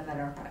I don't have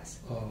enterprise.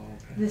 Oh,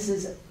 okay. This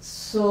is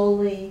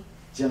solely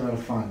General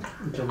fund.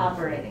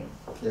 operating.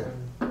 Yeah.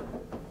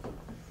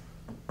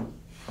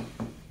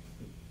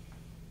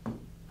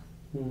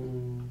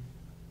 Hmm.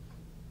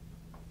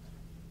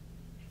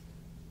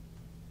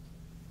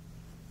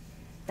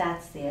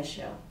 That's the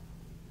issue.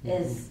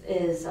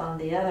 Is on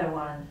the other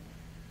one.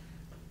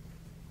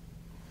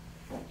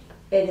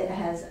 It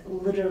has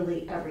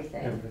literally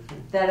everything.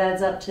 Everything. That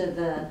adds up to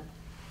the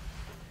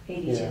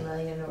 82 Yeah.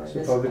 million or So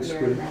this public year,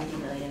 school- 90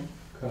 million.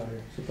 Got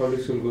it. So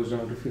public school goes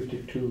down to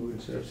 52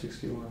 instead of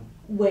 61.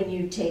 When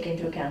you take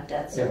into account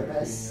debt Everything,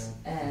 service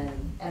and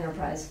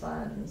enterprise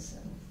funds,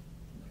 and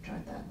which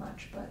aren't that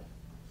much, but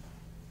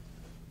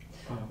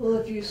Well,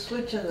 if you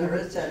switch and there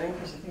is that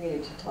increase, I think you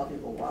need to tell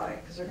people why,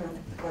 because they're gonna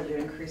think the budget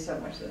increased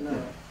that much, they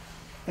know.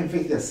 In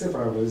fact, there are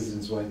several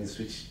reasons why this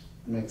switch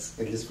makes,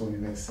 at least for me,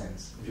 makes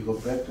sense. If you go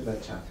back to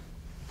that chart,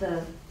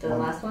 the One-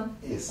 last one?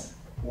 is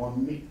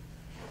one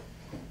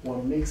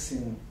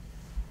mixing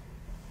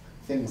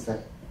things that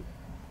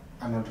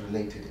are not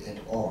related at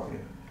all.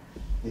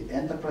 The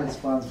enterprise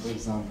funds, for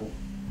example,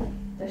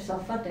 They're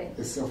self-funding.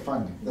 It's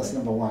self-funding, that's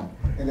number one.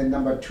 And then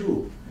number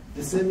two,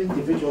 the same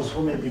individuals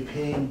who may be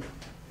paying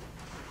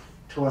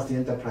towards the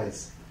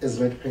enterprise as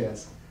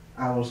ratepayers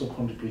are also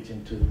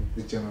contributing to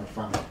the general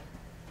fund.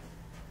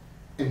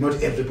 And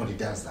not everybody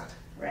does that.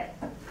 Right.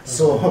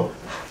 So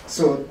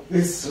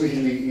this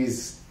really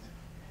is,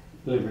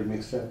 A little bit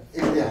mixed up.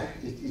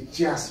 it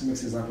just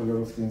mixes up a lot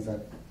of things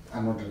that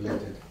are not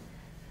related.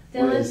 The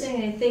only Whereas-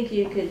 thing I think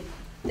you could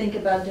think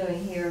about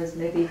doing here is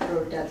maybe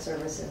throw debt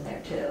service in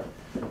there too.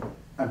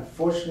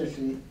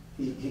 Unfortunately,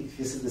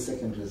 this is the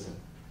second reason.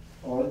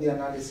 All the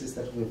analysis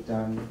that we've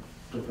done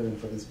preparing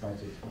for this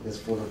budget has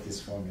followed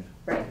this formula.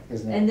 Right.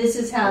 Has not- And this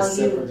is how has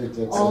separated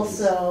you debt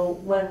also,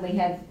 when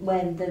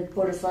the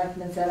Board of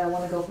Selectmen said, I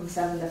want to go from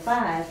 7 to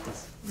 5,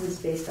 was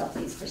based off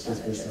these service.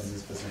 Just based on percentages.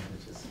 these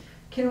percentages.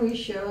 Can we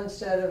show,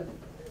 instead of,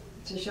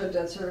 to show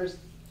debt service,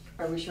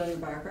 are we showing a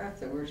bar graph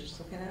that we're just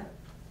looking at?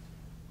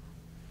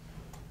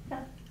 Yeah.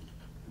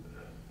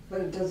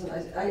 But it doesn't,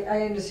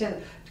 I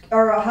understand,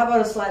 or how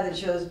about a slide that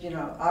shows,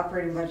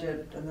 operating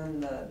budget and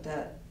then the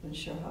debt and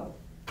show how.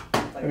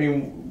 I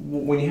mean,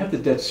 when you have the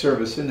debt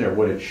service in there,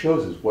 what it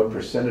shows is what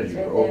percentage of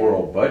your Right there.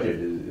 overall budget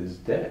is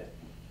debt.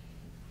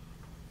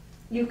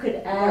 You could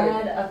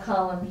add a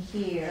column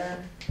here,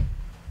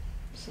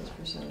 Says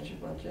percentage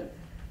of budget.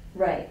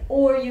 right,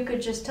 or you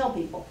could just tell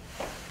people.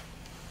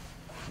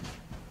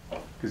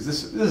 Because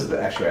this is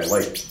actually, I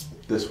like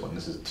this one.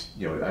 This is,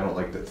 I don't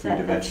like the That's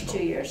three-dimensional.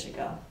 2 years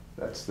ago.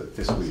 That's the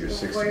fiscal year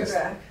 16. Way That's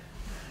back.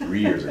 3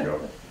 years ago.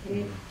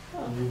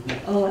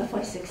 Oh,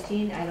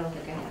 FY16, I don't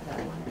think I have that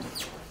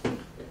one.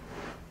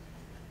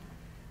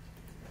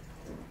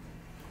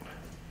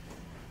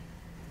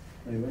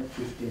 We went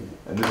 15.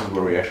 And this is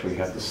where we actually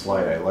have the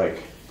slide I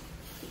like.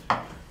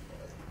 Oh.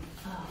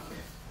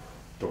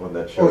 The one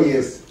that Oh,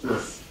 shows.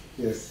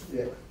 yes,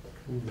 yeah.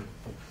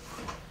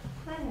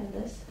 I have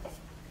this.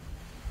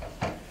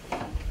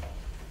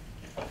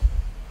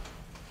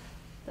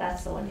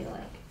 That's the one you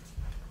like.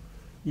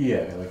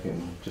 Yeah, I like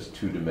in just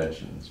 2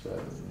 dimensions rather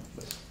than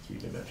this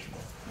 3-dimensional.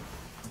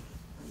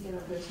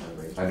 There's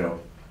hungry. I know.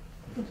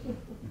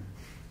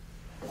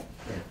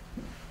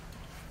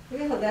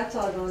 Look at how that's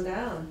all going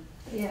down.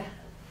 Yeah.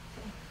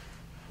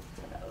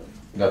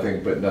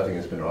 Nothing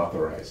has been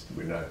authorized.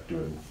 We're not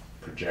doing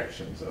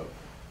projections of.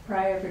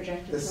 Prior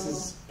projected This total.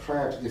 is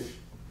prior to if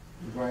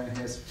Brian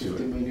has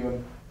 50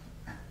 million.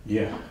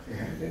 Yeah,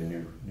 and a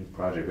new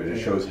project, but it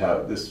shows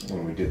how this,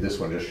 when we did this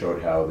one, just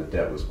showed how the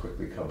debt was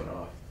quickly coming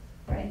off.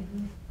 Right.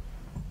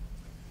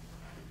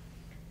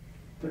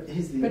 But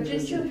here's the But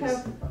did you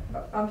interesting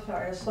have, I'm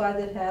sorry, a slide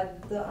that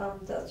had the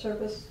debt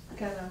service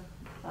kind of,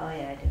 Oh,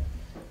 yeah,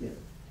 I do.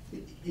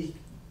 piece.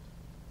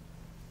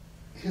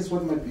 Here's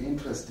what might be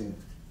interesting.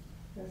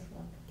 This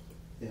one.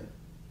 Yeah.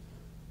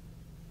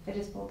 I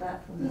just pulled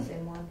that from the Yeah.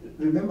 same one.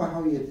 Remember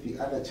how we had the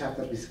other chart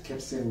that we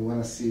kept saying we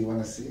want to see,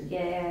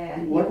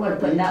 Yeah. You What want might to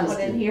be put that one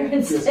in interesting- here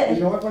Yes, instead.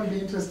 you know what might be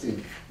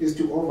interesting is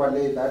to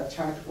overlay that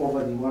chart over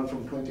the one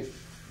from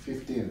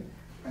 2015,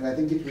 and I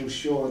think it will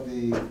show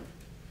the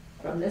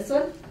From this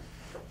one?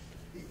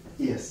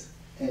 yes,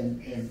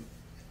 and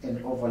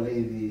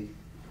overlay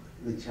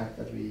the chart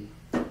that we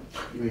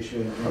were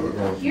showing.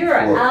 earlier. You're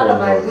out of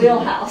my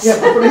wheelhouse. Yeah,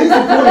 but here's the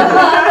point.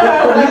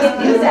 I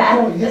can do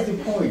that. Here's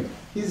the point.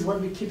 Here's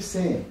what we keep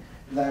saying,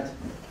 that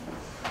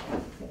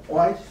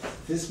while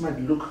this might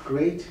look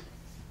great,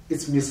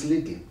 it's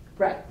misleading.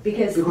 Right,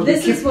 because Because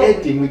this we is keep what.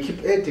 adding, we keep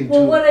adding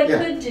Well, to. what I yeah.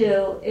 could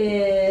do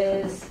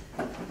is,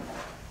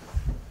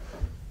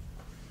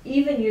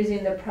 even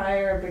using the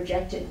prior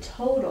projected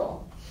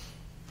total,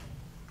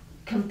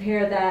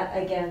 compare that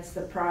against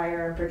the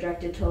prior and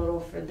projected total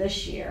for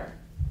this year.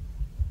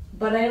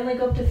 But I only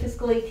go up to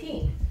fiscal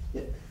 18.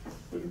 Yeah.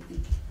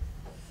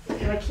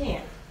 I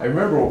can't. I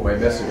remember what my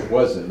message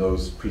was in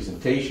those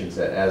presentations,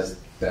 that as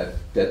that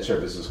debt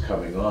service is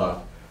coming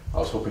off, I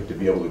was hoping to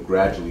be able to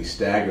gradually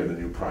stagger the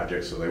new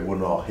projects so they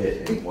wouldn't all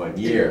hit in 1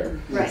 year.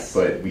 Right.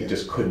 But we Yeah.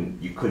 just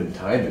you couldn't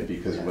time it,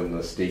 because when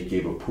the state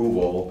gave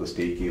approval,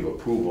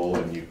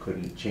 and you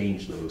couldn't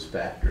change those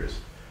factors.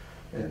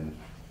 And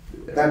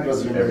That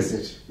was your every-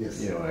 message,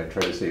 yes. I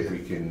try to say if we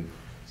can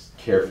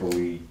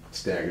carefully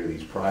stagger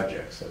these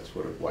projects, that's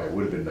why it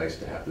would have been nice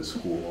to have the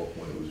school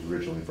when it was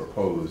originally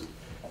proposed,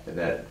 and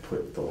that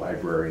put the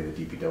library and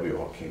the DPW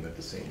all came at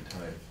the same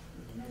time.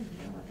 I don't even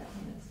know what that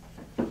one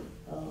is.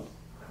 Oh,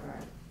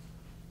 correct.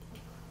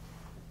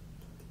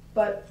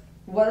 but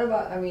what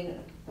about,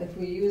 if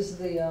we use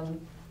the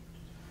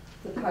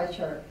pie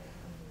chart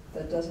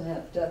that doesn't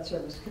have debt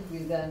service, could we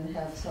then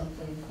have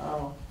something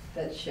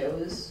that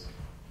shows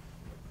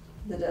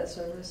the debt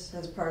service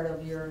as part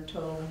of your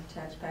total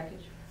tax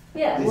package?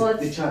 Yeah, The- well,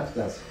 the it's, chart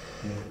does.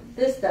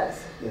 this does.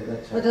 Yeah, that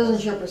chart. But it doesn't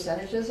show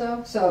percentages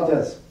though, so. It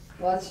does.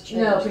 Well, that's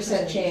change. No,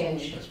 percent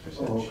change. That's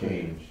percent Oh, okay.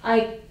 change.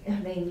 I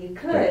mean, you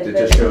could, But it but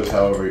just shows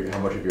how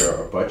much of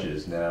your budget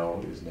is now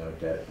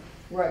debt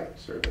Right,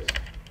 service.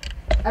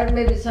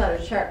 maybe it's not a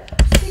chart.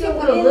 You So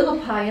can put a in- little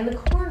pie in the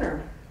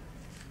corner.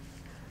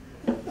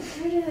 where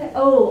did I?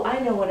 Oh, I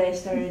know what I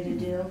started to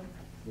do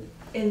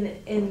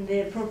in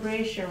the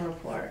appropriation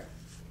report.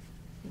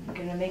 You're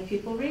gonna make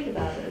people read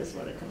about it is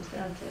what it comes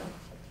down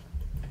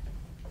to.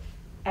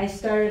 I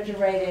started to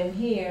write in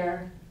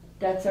here,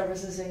 debt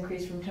services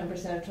increased from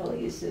 10% of total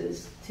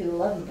uses to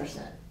 11%.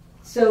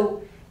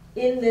 So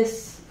in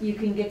this, you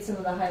can get some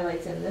of the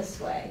highlights in this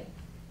way.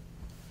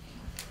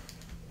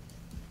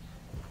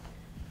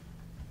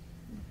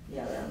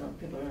 Yeah, I don't know if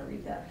people are gonna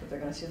read that, but they're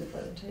gonna see the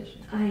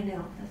presentation. I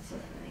know, that's the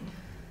thing.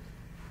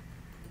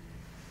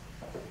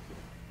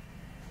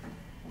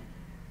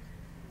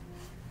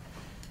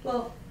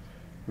 Well,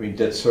 I mean,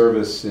 debt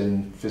service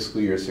in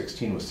fiscal year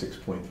 16 was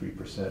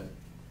 6.3%.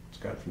 It's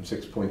gone from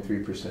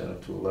 6.3%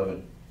 up to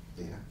 11.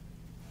 Yeah.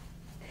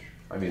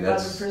 I mean,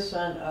 that's,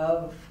 11%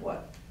 of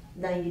what?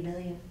 90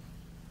 million.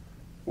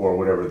 or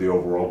whatever the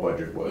overall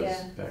budget was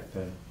Yeah. back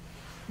then.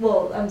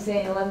 Well, I'm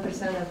saying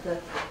 11% of the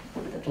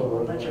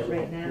total budget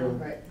right now.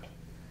 Right.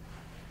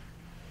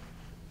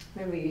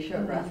 Maybe you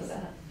show a graph of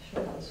that,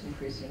 show how it's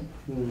increasing.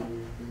 That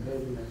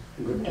would be nice.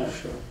 Good Yeah. to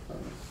show.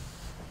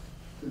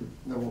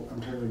 No,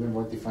 I'm trying to remember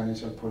what the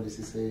financial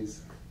policy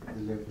says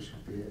the level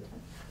should be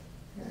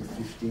at.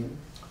 15?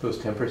 Those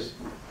 10%,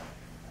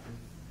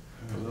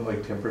 wasn't it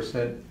like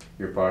 10%?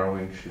 Your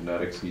borrowing should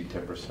not exceed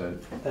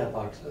 10% That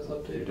box has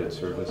of updated. your debt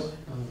service.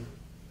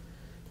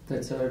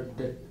 That's our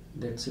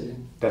debt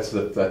ceiling. That's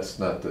not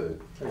the,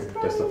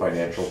 that's the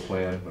financial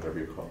plan, whatever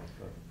you call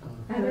it,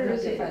 I haven't Where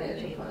is the updated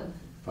financial any. fund?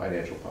 the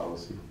financial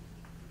policy.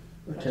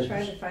 I was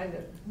trying to find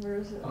it. Where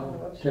is it on the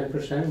website?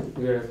 10%,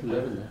 we are at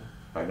 11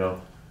 now. I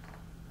know.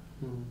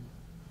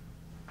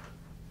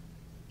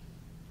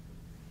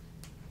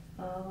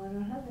 Oh, I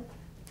don't have it.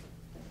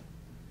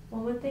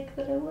 One would think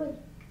that I would.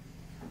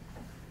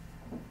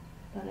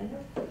 But I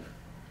don't.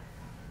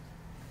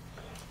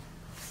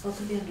 Oh, it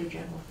could be under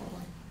general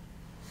form.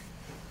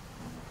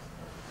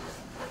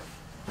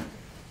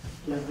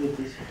 Yeah, it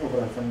is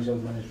overall financial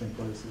management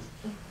policies.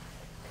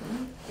 Can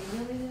you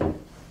email me that?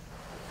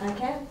 I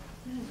can.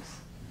 Thanks.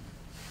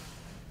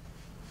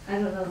 I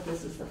don't know if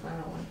this is the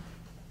final one.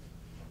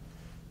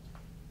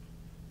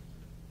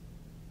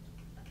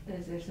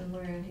 Is there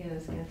somewhere in here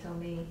that's gonna tell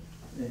me?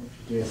 If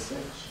you do a search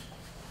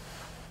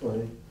for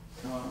it,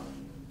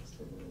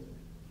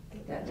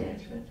 Debt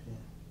management?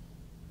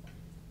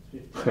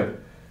 yeah.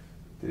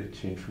 Did it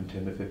change from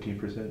 10 to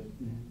 15%?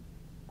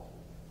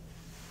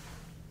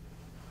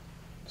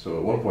 So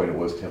at one point it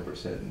was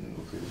 10% and it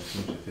looks like it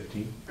changed to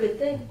 15. Good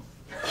thing.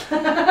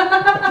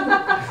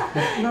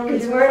 No,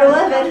 It's you word have a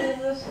 11. copy of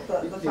this, the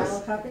final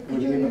Yes. copy? Could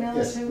Will you you email it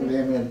yes, to will me?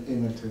 you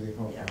email to the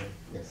home? Yeah.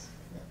 Yes.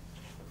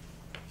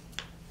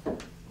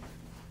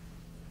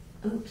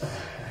 Oops.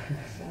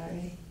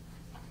 Sorry.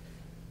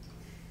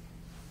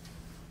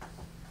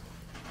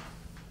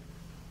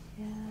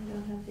 Yeah, I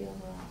don't have the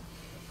overall.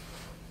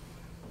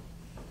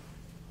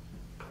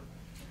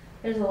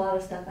 There's a lot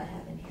of stuff I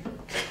have in here.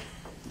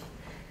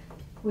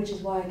 Which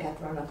is why I got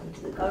thrown up into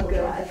the Google good.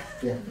 Drive.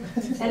 Yeah.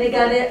 And it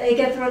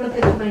got thrown up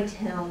into my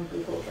town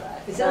Google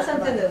Drive. Is that Not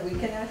something my- that we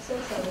can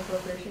access on the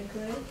appropriation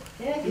committee?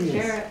 Yeah, I can Yes.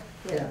 share it.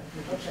 Yeah.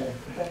 you can Okay, share.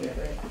 that'd be Yeah.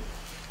 great.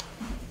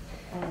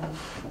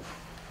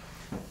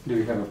 Do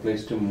we have a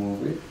place to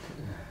move it?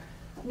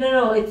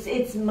 No, it's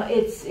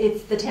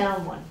the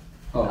town one.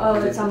 Oh,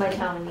 is it's it? on my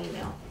town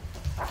email.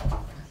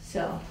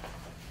 So,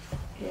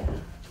 yeah.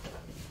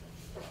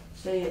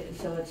 So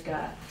it's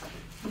got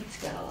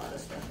a lot of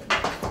stuff in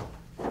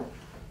it.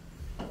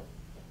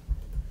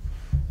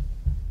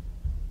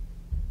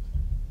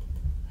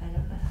 I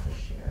don't know how to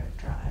share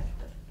a drive,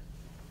 but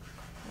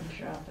I'm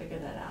sure I'll figure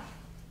that out.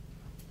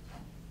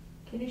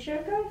 Can you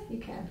share a drive? You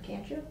can,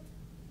 can't you?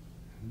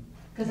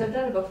 Because I've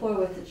done it before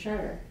with the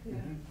charter. Yeah.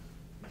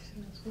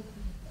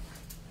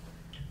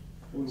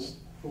 We'll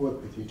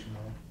work with you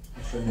tomorrow.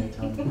 Send me a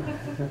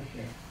time.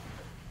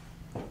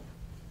 Yeah.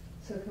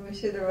 So can we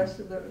see the rest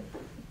of the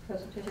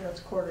presentation? It's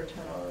 9:45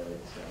 already,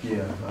 so.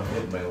 Yeah, I'm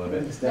hitting my I think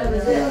limit. it's That done.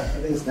 was it. Yeah, I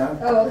think it's done.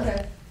 Oh, Yeah.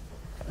 okay.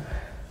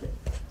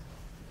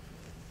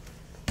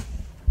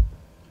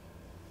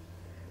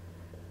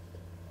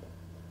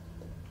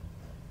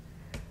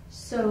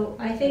 So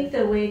I think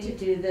the way to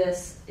do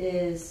this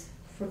is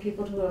for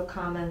people who have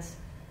comments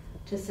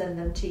to send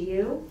them to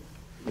you,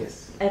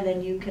 Yes. and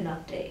then you can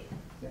update.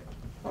 Yeah.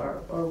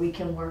 Or we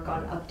can work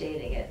on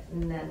updating it,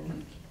 and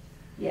then,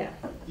 yeah,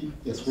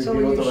 Yes, we've So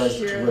been will you authorized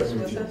share to work this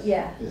with with you. us?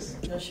 yeah. Yes.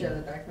 You'll share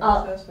the document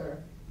with us, or?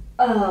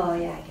 Oh,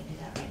 yeah, I can do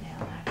that right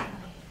now, actually.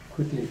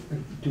 Quickly,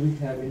 do we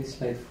have any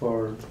slide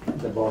for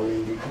the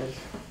borrowing details?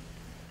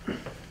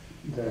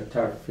 The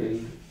chart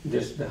field,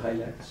 just the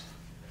highlights.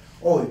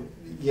 Oh,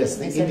 yes,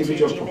 the Send to your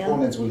individual Gmail?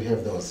 proponents will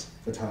have those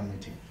for town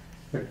meeting.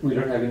 But we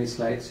don't have any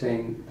slides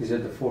saying these are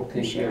the four I'm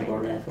things we are sharing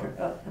borrowing the, for.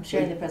 oh, I'm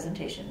sharing the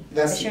presentation.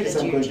 That's I shared it what to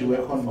I'm your going to work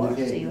Gmail on before, with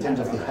so in you terms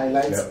have of it the all.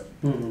 highlights.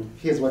 Yeah.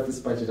 Here's what this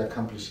budget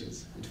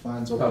accomplishes. It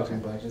funds operating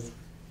Okay. budgets,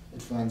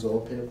 it funds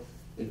OPEB,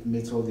 it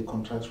meets all the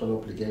contractual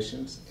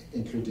obligations,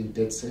 including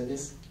debt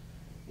service.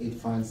 It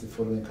funds the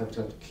following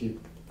capital key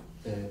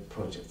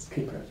projects.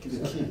 Key practice.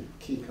 The Okay.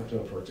 key capital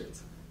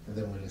projects, and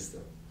then we list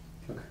them.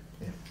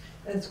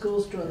 And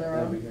schools doing their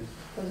That'd be own good.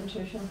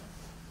 presentation?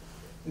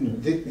 No,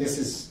 this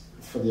is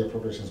for the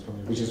appropriations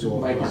committee, which is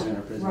all. Mike is going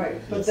to present.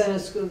 Right, but Yes. then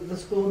is the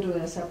school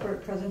doing a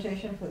separate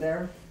presentation for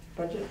their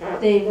budget?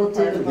 They will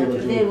Part of the do,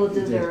 budget? they will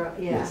do They- their,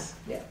 yeah. Yes.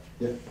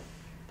 Yeah.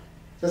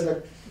 Just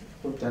like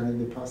we've done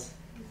in the past,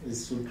 the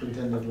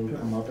superintendent will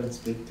come up and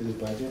speak to the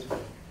budget.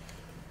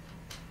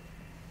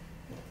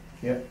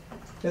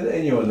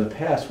 And you know, in the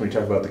past, when we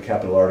talk about the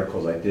capital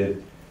articles, I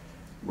did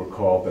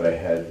recall that I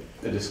had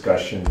a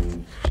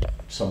discussion,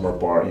 some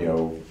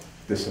are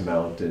this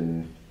amount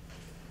in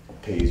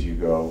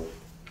pay-as-you-go,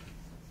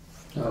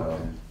 Okay.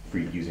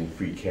 using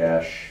free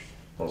cash.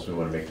 Also, we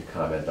want to make the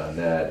comment on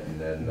that, and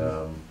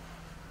then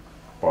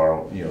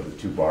borrow. The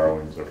two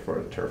borrowings are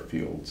for the turf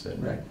fields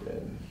and Right.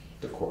 and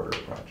the corridor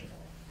project.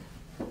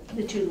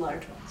 The two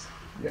large ones.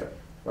 Yeah,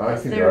 well, I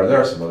think There-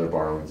 there are some other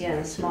borrowings. in Yeah,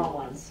 there, the too, small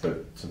ones.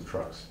 but some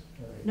trucks.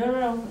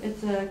 No,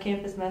 it's a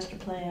campus master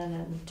plan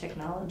and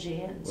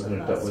technology and some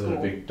Wasn't it, was it a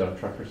school. big dump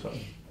truck or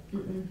something?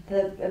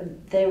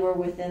 They were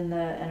within the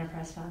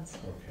enterprise funds.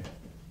 Okay.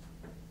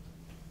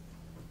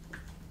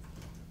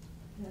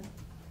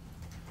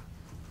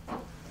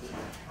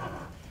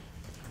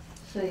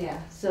 So yeah,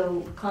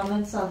 so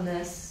comments on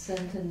this,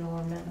 sent to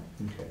Norman,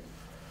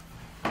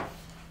 Okay.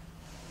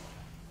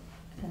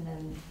 and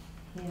then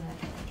he and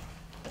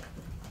I.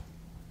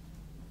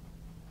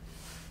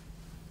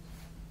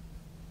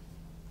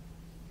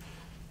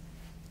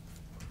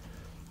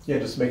 Yeah,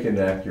 just make it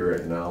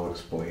accurate, and I'll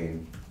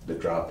explain the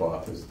drop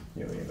off as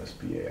the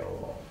MSBA.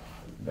 I'll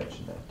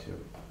mention that too.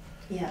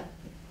 Yeah.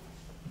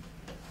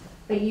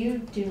 But you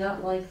do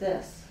not like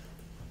this.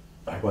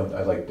 I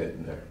like debt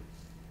in there.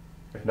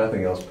 If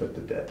nothing else, put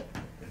the debt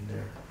in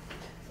there.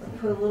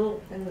 Put a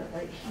little, in the,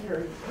 right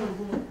here, put a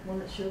little one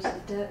that shows the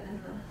debt and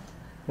the.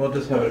 Well,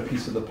 just have it a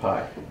piece of the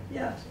pie.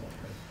 Yeah.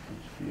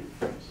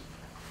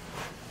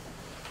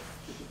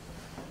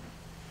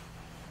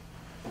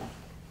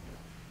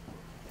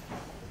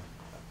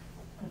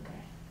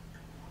 Okay.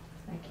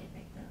 I can't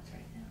make notes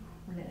right now.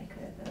 I mean, I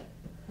could, but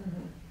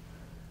Mhm.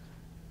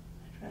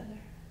 I'd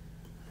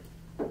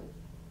rather.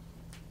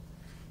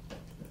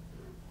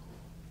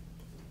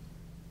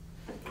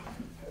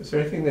 Is there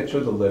anything that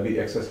shows the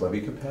excess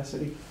levy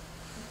capacity?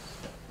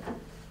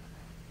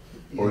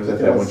 Or is Yeah,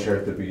 that there one was- chart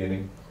at the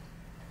beginning?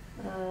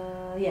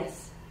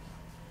 Yes.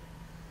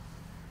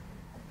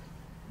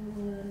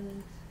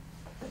 Was,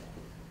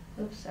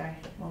 oops, sorry,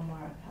 one more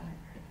up higher.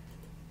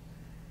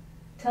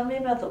 Tell me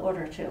about the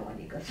order too when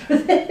you go through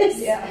this.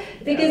 Yeah.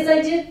 Because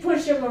I did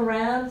push them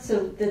around, so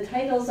the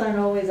titles aren't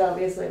always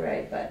obviously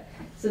right, but,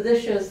 so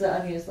this shows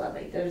the unused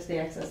levy, there's the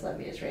excess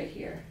levy is right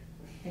here,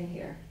 and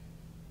here.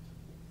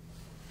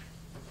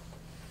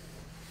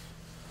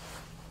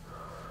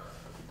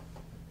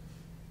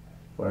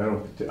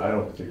 Well, I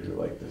don't particularly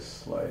like this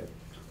slide.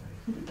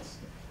 It's-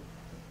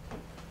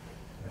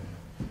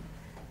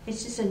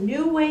 It's just a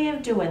new way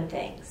of doing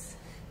things.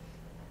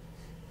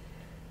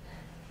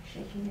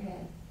 Shaking your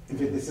head.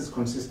 This is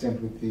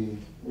consistent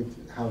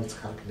with how it's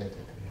calculated.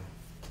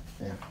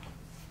 Yeah.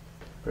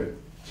 But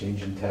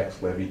change in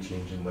tax levy,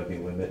 change in levy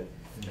limit.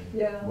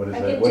 Yeah. What does I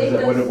that? can What does take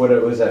that? those- What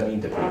does that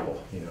mean to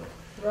people?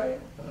 Right.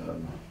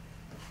 Um,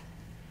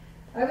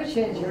 I would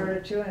change the order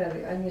too and have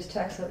the unused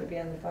tax levy be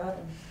on the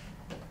bottom.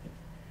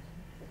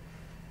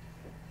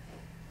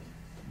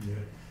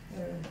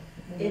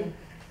 It,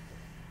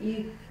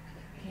 you,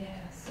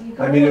 yes, you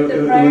I go mean, with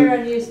the prior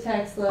unused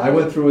tax levy. I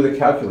went through with a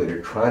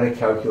calculator trying to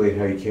calculate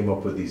how you came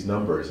up with these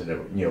numbers, and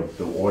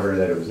the order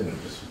that it was in,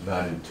 it just was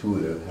not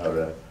intuitive how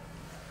to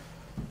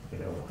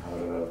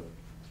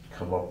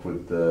come up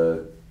with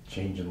the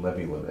change in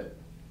levy limit.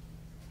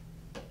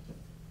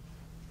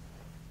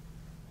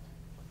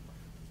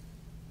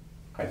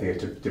 I think I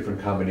took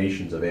different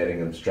combinations of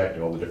adding and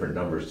subtracting all the different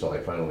numbers till I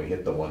finally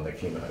hit the one that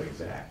came out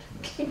exact.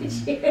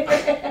 Because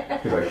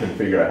I couldn't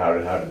figure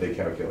out how did they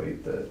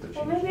calculate the change.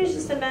 Well, in maybe it's levy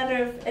just a limit.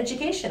 matter of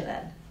education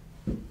then.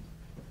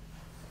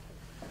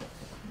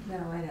 No,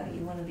 I know,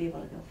 you wanna be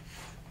able to go.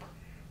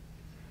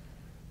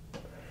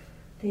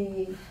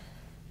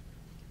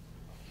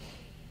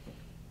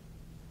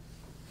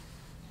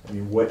 I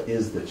mean, what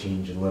is the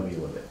change in levy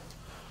limit?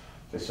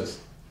 It's just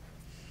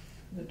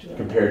The two.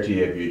 compared to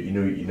you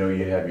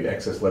have your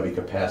excess levy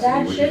capacity,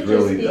 That which should is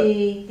just really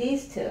be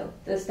these two,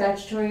 the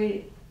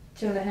statutory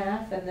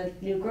 2.5 and the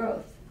new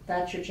growth.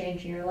 That's your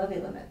change in your levy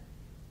limit.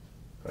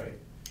 right.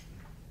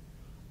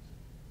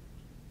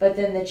 But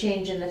then the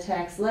change in the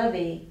tax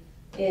levy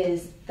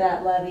is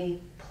that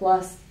levy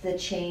plus the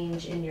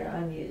change in your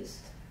unused.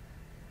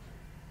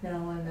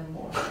 No, and then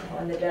more,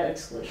 on the debt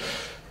exclusion.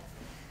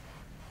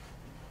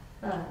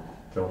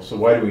 So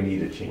why do we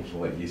need a change in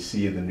levy? You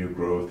see the new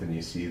growth and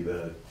you see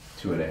the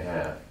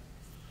 2.5.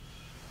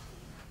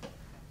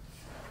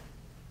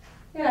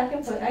 Yeah,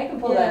 I can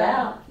pull that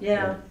out.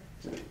 Yeah.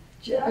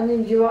 I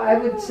mean, I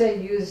would say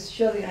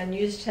show the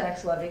unused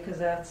tax levy, because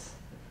that's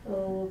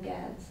Oh,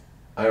 gads.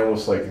 I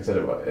almost like, instead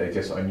of, I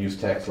guess,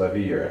 unused tax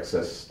levy or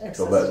excess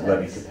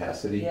levy tax.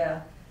 capacity.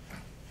 Yeah.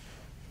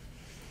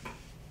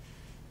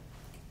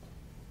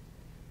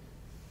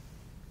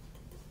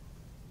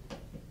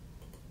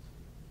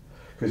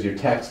 Because your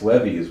tax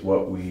levy is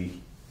what we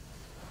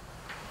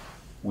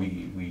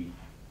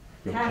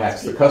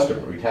tax the people.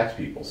 customer, we tax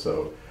people,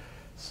 so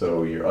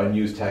your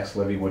unused tax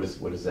levy, what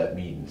does that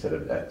mean? Instead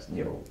of,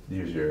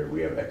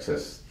 we have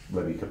excess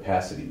levy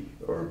capacity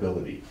or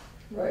ability,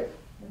 Right.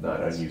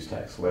 not unused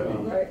tax levy.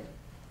 Right.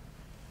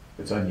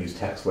 It's unused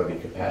tax levy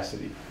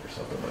capacity or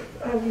something like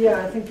that.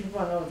 Yeah, I think people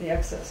want to know what the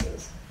excess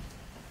is.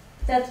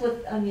 That's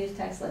what unused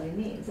tax levy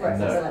means, Right,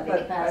 excess No. levy but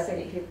I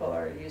capacity. think people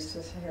are used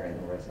to hearing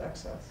the words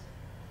excess.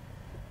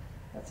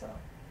 That's all.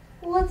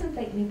 Well, let's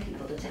invite new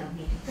people to town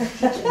meeting.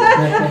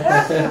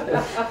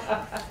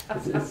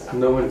 It's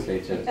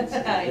nomenclature.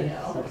 I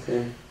know.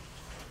 Okay.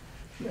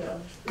 Yeah.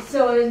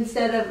 So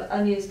instead of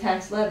unused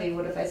tax levy,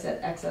 what if I said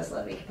excess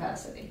levy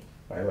capacity?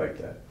 I like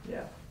that.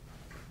 Yeah.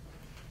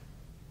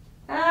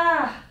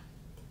 Ah!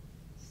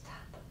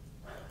 Stop.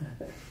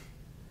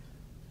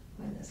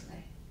 Going this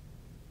way.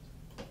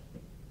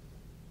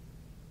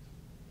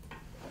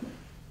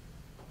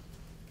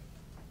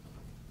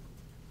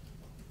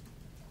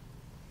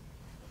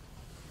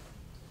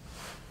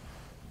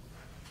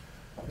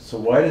 So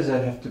why does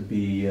that have to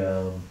be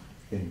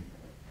in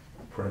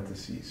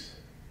parentheses?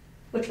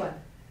 Which one?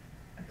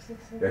 Excess.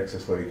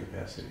 Excess levy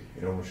capacity.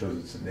 It almost shows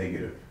it's a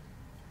negative.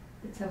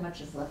 It's how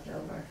much is left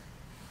over.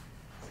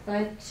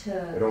 But,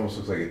 It almost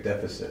looks like a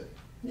deficit.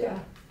 Yeah.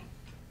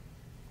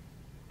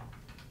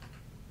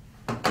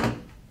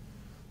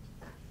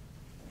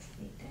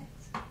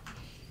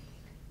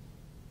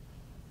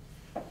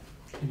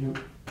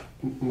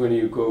 When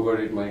you go over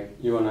it, Mike,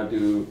 you wanna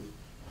do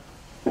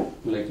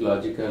like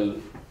logical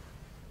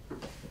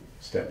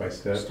Step by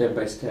step. step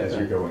by step. As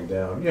you're going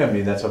down. Yeah, I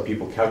mean, that's how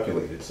people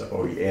calculate it. So,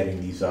 oh, you're adding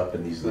these up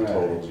and these are the Right.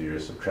 totals, or you're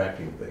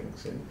subtracting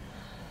things. And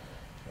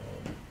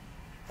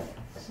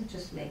so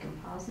just make them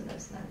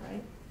positives then,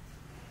 right?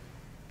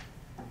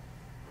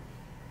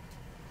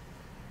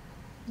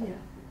 Yeah.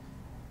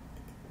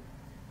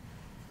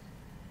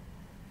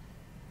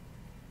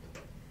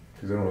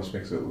 because it almost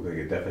makes it look like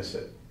a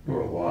deficit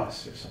or a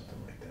loss or something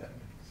like that.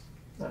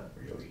 It's not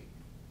really.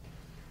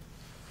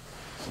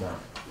 It's not.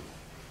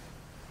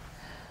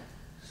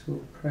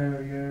 So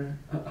prior year,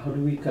 how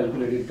do we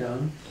calculate it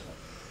down?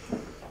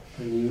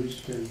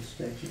 Unused and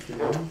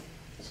statutory.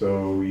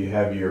 So you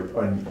have your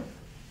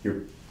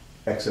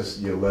excess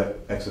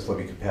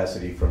levy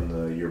capacity from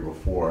the year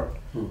before.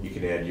 You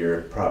can add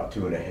your Prop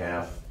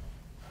 2.5.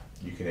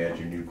 You can add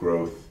your new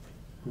growth.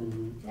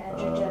 Add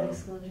your debt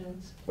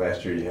exclusions.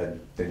 Last year you had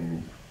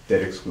then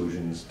debt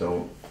exclusions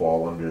don't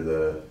fall under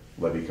the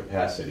levy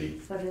capacity,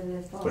 But it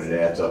is also. but it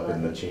adds up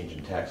in the levy. change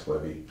in tax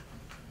levy.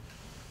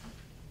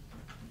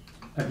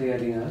 Are they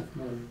adding up?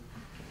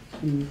 Or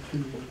two,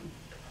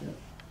 yeah.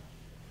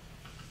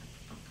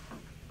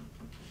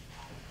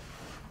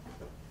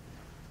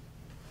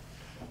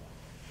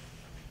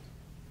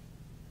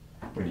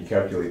 When you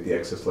calculate the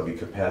excess levy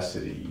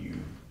capacity, you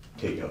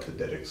take out the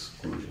debt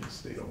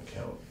exclusions. They don't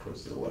count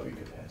towards the levy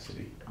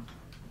capacity.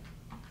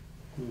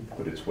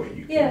 But it's what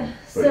you can, Yeah,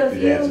 but so if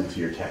it adds you- into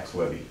your tax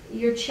levy.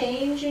 Your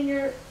change in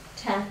your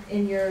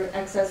in your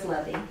excess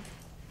levy.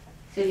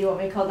 So do you want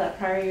me to call that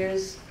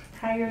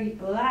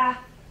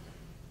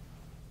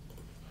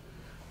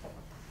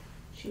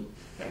shoot,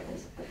 there it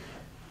is.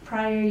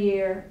 Prior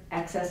year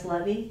excess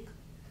levy.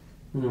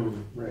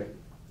 Right.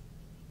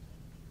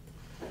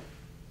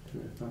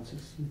 Not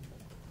 16.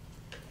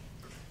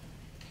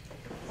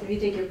 So if you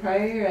take your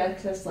prior year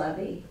excess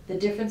levy, the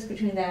difference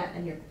between that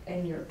and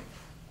your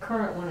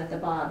current one at the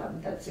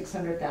bottom, that's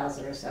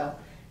 600,000 or so,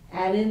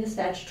 add in the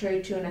statutory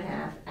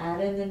 2.5,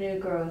 add in the new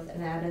growth,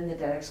 and add in the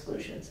debt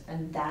exclusions,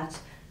 and that's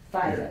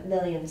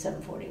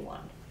 5,741,000.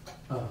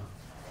 Ah,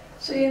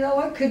 So you know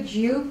what, could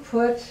you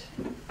put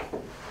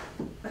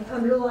an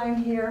underline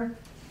here,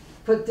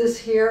 put this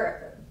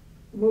here,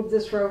 move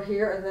this row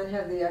here, and then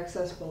have the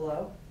excess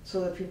below,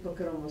 so that people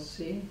could almost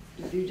see?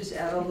 Did you just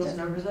add all those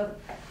numbers up?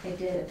 I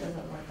did, it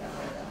doesn't work that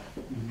way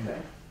though.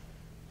 Okay.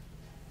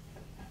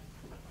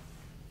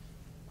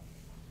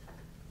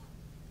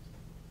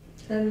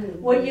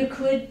 Then What you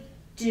could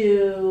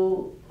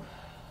do,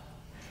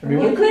 I mean,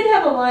 you what- could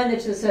have a line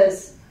that just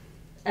says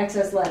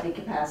excess levy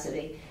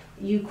capacity.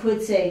 You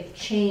could say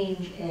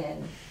change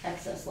in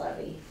excess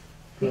levy.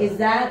 Because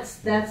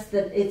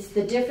it's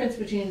the difference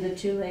between the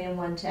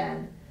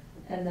 2,110,000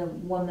 and the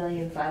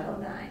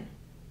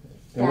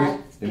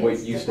 1,509,000. And what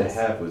you used to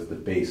have was the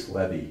base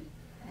levy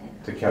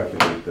to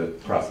calculate the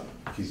prop.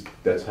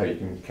 That's how you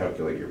can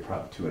calculate your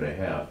Prop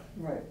 2.5.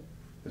 Right.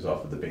 Is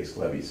off of the base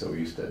levy, so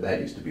that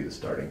used to be the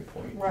starting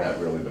point, Right. not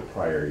really the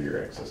prior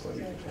year excess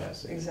levy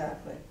capacity.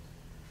 Exactly.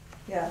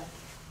 Yeah.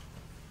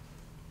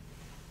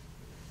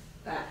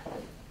 That.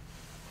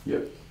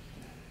 Yep.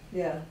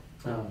 Yeah.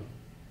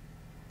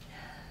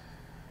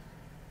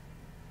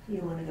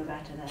 You want to go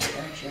back to that,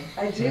 don't you?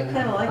 I do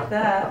kind of like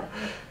that.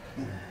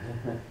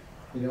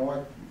 You know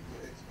what?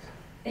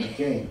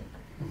 Again,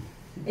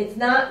 It's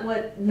not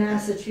what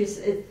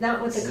Massachusetts, it's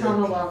not what the Exactly.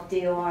 Commonwealth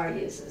DOR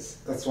uses.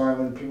 that's why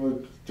when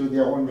people do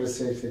their own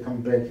research, they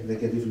come back and they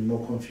get even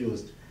more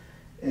confused.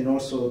 And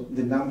also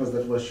the numbers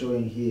that we're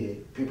showing here,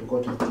 people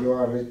go to the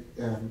DOR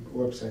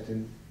website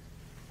and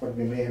what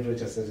we may have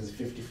registered is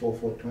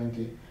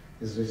 54,420,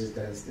 is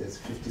registered as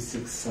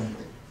 56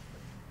 something.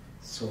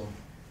 So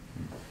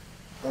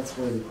that's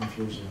where the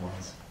confusion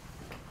was.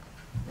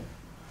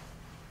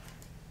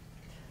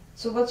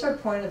 So what's our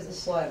point of the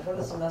slide? What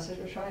is the message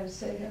we're trying to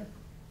say here?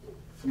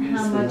 For me,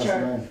 How it's the much last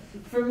are- line.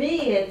 For me,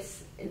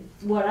 it's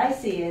what I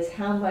see is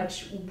how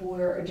much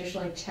we're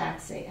additionally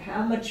taxing,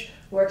 how much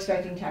we're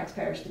expecting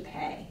taxpayers to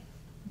pay.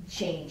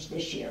 Change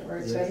this year. We're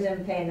expecting them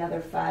to pay another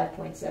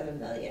 5.7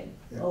 million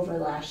Yeah. over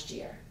last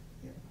year.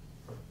 Yeah.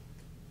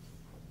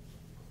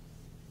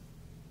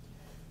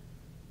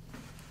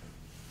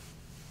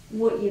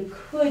 What you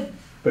could,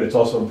 But it's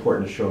also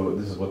important to show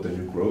this is what the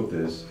new growth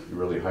is. It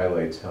really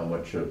highlights how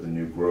much of the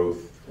new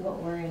growth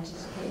what we're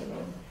anticipating.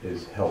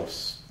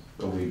 helps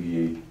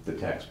alleviate the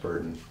tax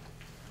burden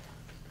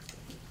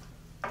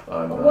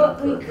on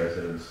What we current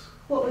residents.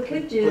 What we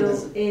could But do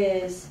is-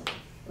 is,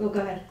 oh, go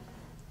ahead.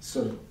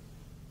 So,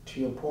 to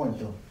your point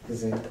though,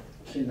 there's a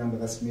key number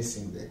that's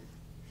missing there.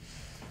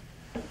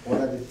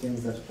 What are the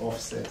things that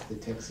offset the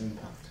tax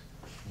impact?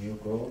 New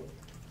growth,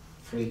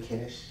 free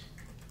cash,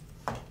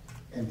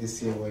 and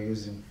this year we're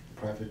using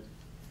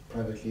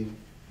privately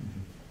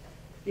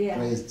Yeah.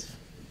 raised.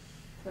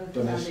 For the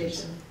donations.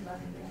 foundation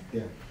money,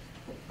 yeah. Yeah.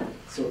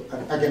 So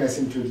again, I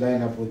seem to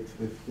line up with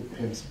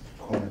Pam's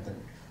comment that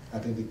I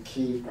think the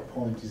key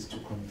point is to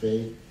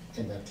convey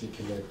and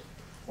articulate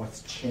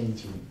what's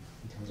changing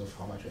in terms of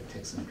how much we're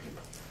taxing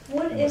people.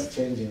 What And if, what's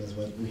changing is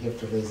when we have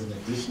to raise an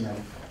additional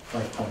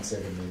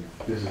 5.7 million.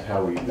 This is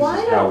how we. why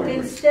this is how don't, we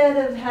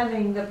instead of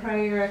having the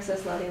prior year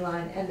excess levy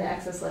line and the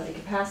excess levy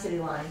capacity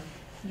line,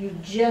 you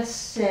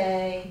just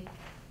say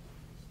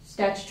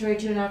statutory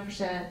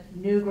 2.5%,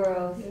 new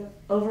growth, Yeah.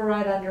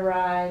 override,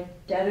 underride,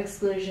 debt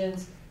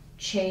exclusions,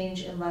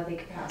 change in levy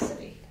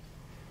capacity.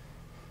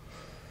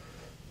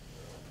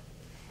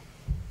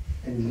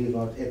 And leave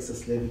out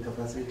excess levy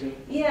capacity.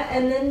 Yeah,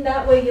 and then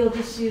that way you'll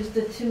just use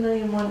the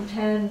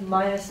 2,110,000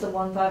 minus the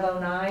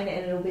 1,509,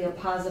 and it'll be a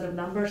positive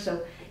number.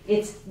 So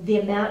it's the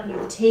amount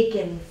you've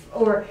taken,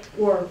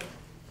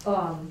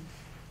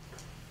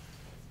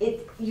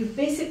 you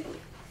basically.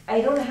 I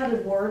don't know how to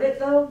word it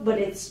though, but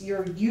it's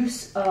your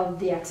use of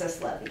the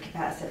excess levy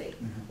capacity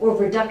or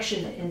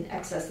reduction in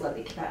excess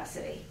levy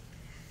capacity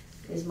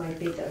might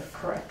be the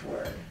correct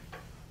word.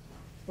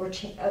 Or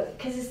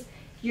because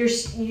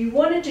you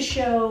wanted to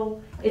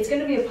show it's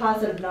going to be a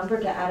positive number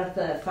to add up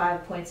the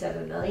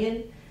 5.7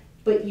 million,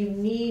 but you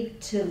need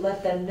to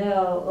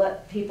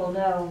let people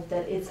know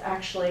that it's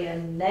actually a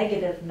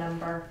negative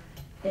number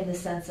in the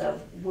sense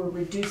of we're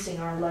reducing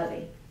our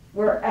levy,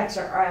 our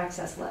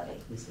excess levy.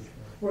 This is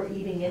We're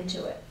eating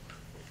into it.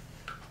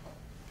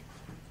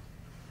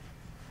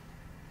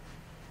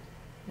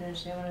 You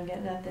understand what I'm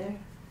getting at there?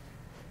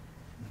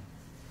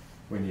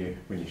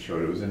 when you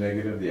showed it was a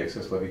negative, the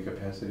excess levy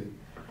capacity.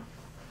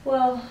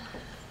 Well,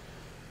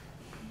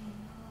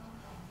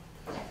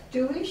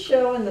 Do we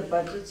show in the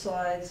budget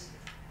slides,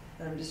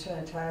 I'm just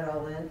trying to tie it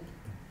all in,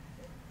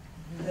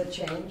 the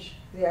change,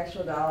 the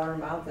actual dollar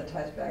amount that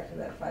ties back to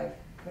that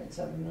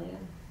 5.7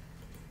 million?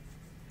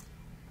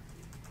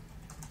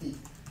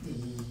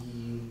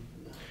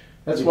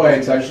 That's why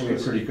it's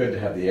actually pretty good to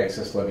have the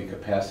excess levy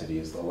capacity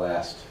as the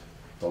last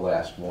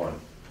one,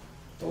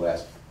 the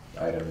last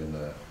item in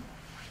the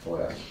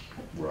last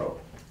row.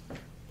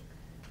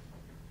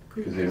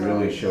 Because it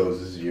really shows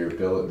this is your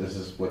bill, this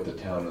is what the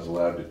town is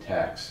allowed to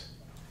tax.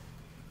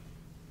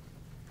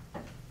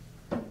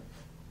 dang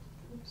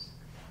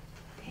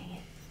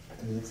it.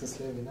 And the excess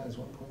levy now is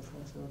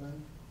 1.479.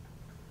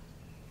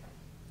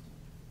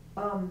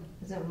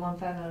 Is it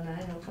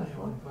 1509 or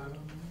 54?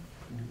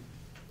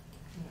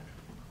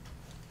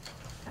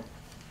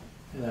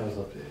 And that was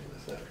updated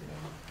this afternoon.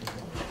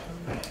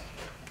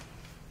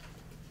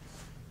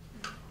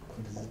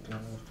 What is it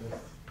done after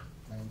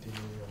 90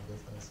 million?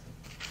 This is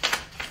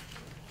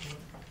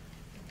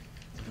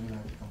to do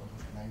that number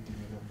of 90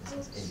 million. This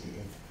is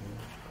 88 million.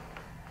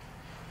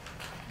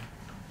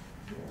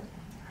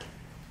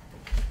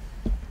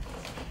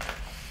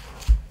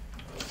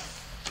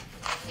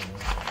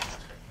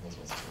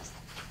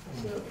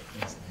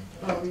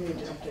 Oh, we need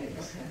to update,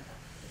 okay.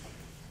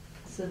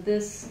 So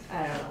this,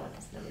 I don't know what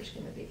this number's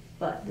going to be,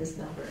 but this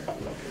number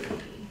will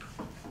be.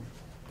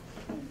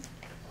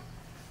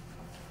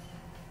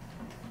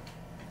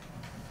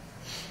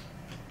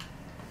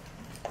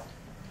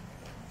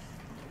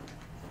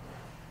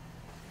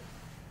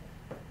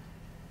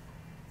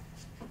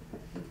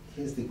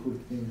 Here's the cool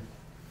thing.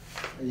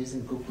 Are you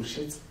using Google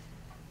Sheets?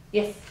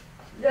 Yes.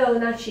 No,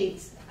 not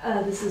Sheets.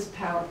 This is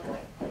PowerPoint.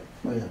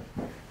 Oh yeah.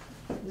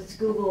 It's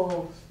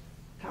Google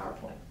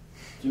PowerPoint.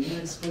 Do you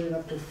mind scrolling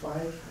up to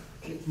 5?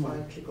 Click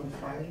 5, click on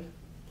File.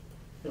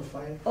 No,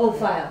 5. Oh,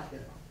 File. Yeah.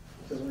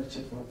 Just want to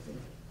check one thing.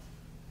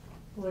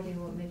 What do you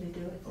want me to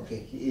do with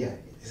Okay, yeah,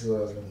 this is what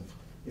I was looking for.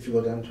 If you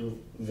go down to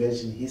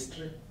version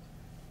history,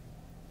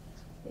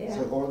 it? Yeah.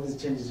 so all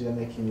these changes you are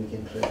making, we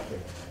can track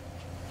them.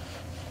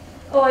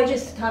 Oh, I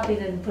just copied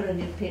and put a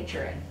new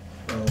picture in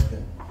Oh,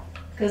 okay.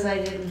 because I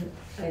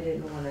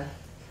didn't want to.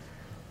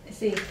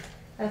 See,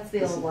 That's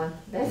the old one.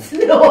 That's the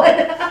new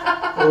one.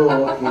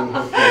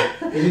 Oh,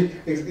 okay.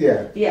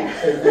 Yeah.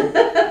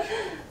 Yeah.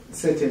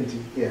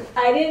 Certainty, yeah.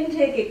 I didn't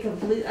take it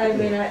complete. I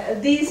mean,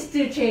 these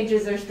two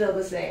changes are still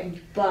the same,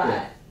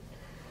 Yeah.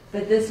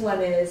 but this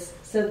one is.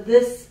 So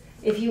this,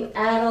 if you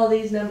add all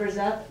these numbers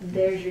up,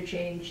 there's your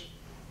change.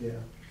 Yeah.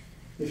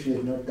 If you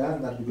had not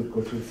done that, we could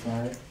go to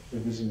 5,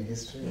 revision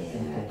history. Yeah,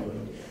 and I go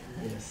didn't to- do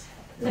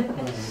that.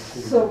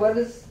 Yes. So what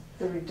is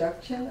the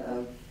reduction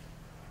of?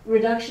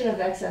 Reduction of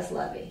excess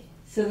levy.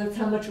 So that's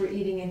how much we're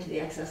eating into the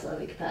excess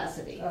levy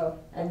capacity. Oh,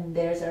 And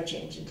there's our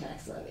change in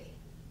tax levy.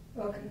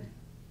 okay.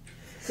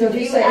 So Did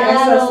if you you say add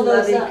excess all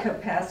those levy up.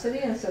 capacity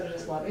instead of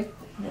just levy?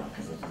 No,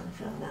 because it doesn't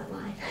fit on that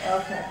line.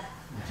 Okay.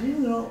 Do you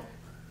know,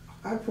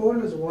 I've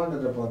always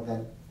wondered about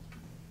that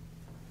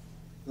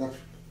That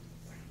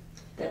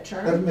that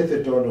term?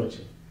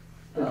 methodology.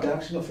 Oh.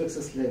 Reduction of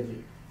excess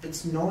levy.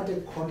 It's not a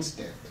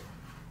constant.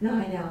 No,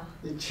 I know.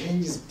 It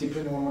changes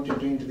depending on what you're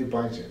doing to the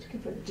budget. You can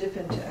put dip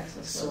into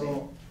excess levy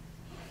So,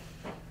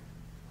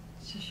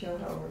 to show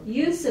how we're.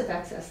 Use of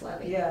excess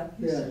levy. Yeah.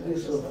 you yeah, said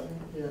excess so, levy.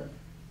 yeah.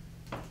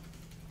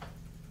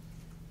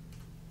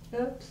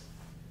 Oops.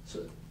 So,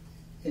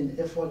 in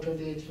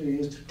FY28, we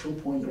used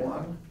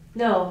 2.1.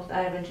 No,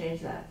 I haven't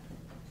changed that.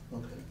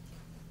 Okay.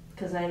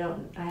 Because I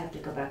have to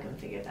go back and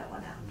figure that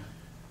one out.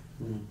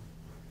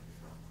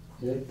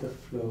 Let the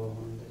flow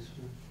on this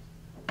one.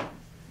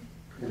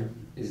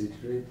 Is it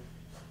right?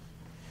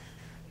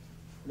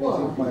 I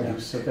think my,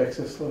 Use of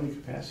excess levy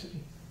capacity.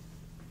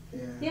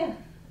 yeah. Yeah.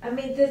 I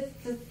mean,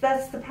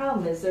 that's the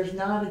problem is there's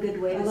not a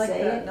good way I to like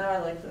say that. it. Now I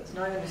like this.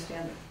 Now I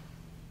understand it.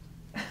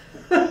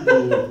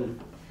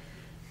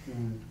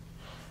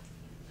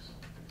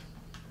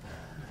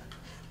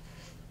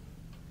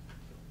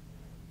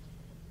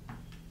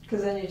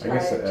 Because then you I tie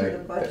guess it to the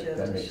that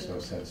budget. makes no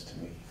sense to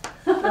me.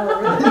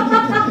 Oh, really?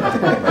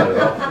 Not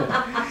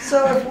at all.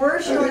 So if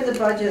we're showing the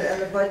budget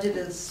and the budget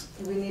is,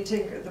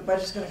 the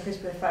budget's gonna increase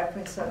by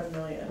 5.7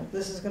 million,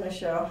 this is gonna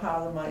show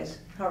how the money's,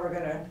 how we're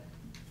gonna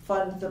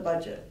fund the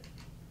budget.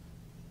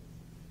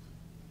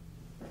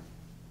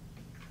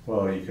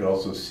 Well, you could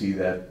also see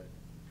that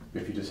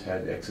if you just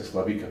had excess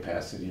levy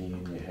capacity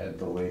and you had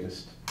the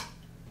latest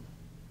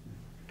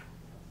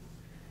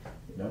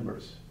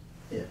numbers.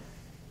 Yeah.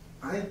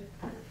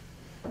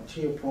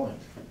 To your point,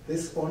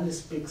 this only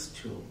speaks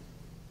to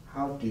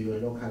how do your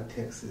local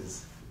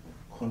taxes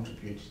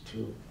contribute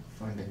to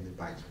funding the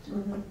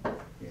budget.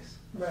 Yes.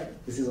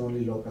 Right, This is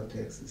only local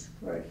taxes.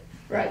 right.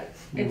 Right.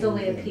 It's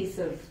only a Yeah. piece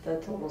of the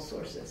total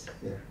sources.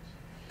 Yeah.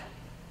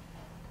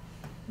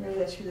 Maybe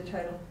that should be the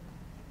title.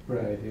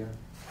 Right, yeah.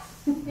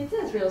 It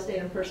says real estate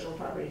and personal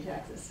property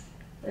taxes.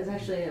 It's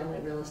actually only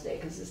real estate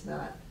because it's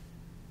not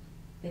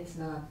the,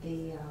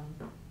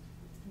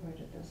 where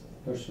did this,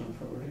 Personal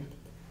property.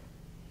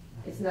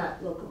 it's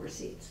not local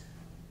receipts.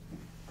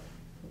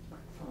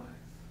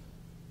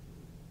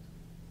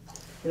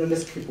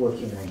 Let's keep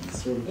working on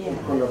this. We'll Yeah.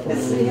 call up on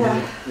It's- the-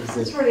 yeah. it's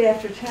It's it. already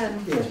after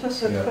 10. We're Yeah. supposed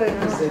to Yeah. put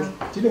it Is on.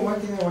 it- Do you know one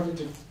thing I wanted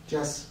to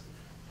just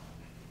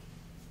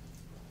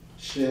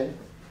share?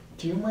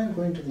 Do you mind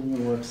going to the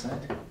new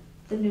website?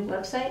 The new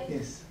website?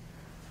 Yes.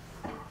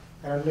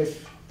 I don't know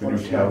if The one new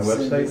of you town have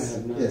seen website? this. I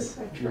have not. Yes,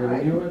 I You have a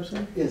tried. new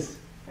website? yes.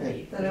 Are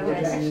you- Then I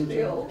went back to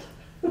the old.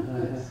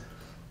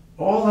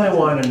 All I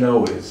want to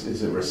know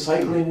is it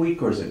recycling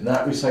week or is it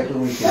not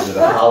recycling week? Is it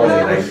a holiday?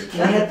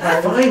 And I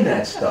can't find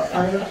that stuff.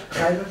 Pilot.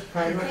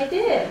 I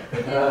did. I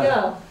did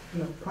go.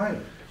 No,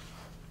 pilot.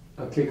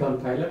 Click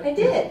on pilot. I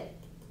did.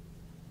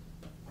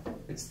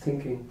 It's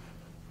thinking.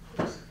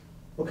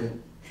 Okay.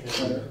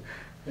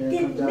 Come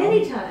Did down.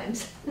 many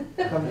times.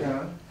 Come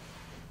down.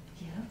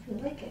 Yeah,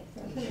 I like it.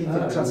 Hit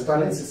Ah, the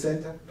transparency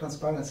center.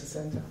 Transparency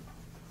center.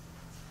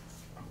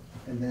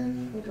 And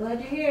then, We're glad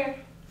you're here.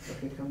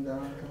 okay, come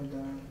down, come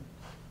down.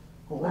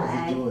 Oh, what is it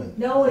Lag. doing?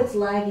 No, it's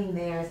lagging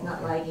there. It's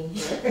not lagging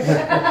here.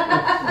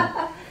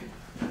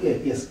 Yeah,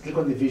 yes, click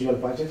on the visual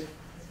budget.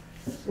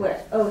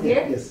 Where? Oh, Yeah,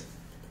 here? yes,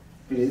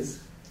 please.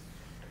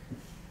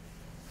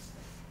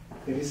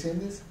 Have you seen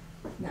this?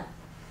 No.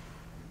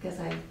 Because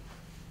I.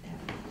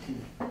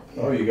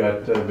 Oh, you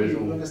got You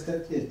visual. want to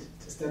start it?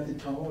 Start the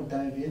top,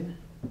 dive in.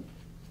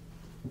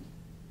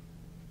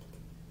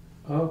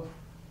 Oh,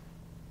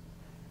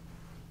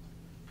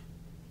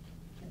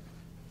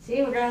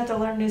 See, we're gonna have to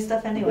learn new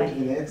stuff Go to anyway.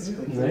 the next.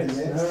 Go to next.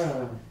 the next.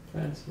 Ah,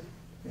 fancy.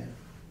 Yeah.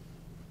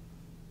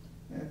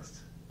 Next.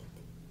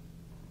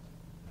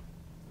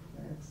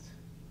 Next.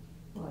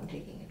 Oh, I'm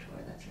taking a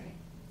tour. That's right.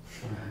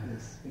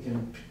 Yes, you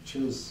can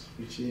choose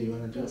which year you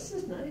want to do. This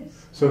is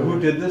nice. So who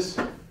did this?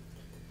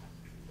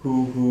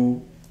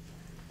 Who's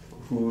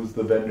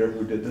the vendor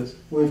who did this?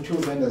 We have two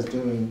vendors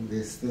doing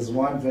this. There's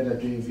one vendor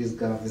doing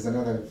VisGov, there's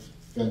another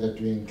vendor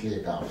doing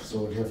ClearGov.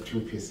 So we'll have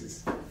two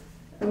pieces.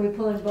 Are we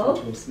pulling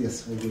both?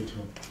 Yes, we'll do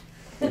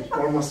two.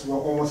 We're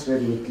almost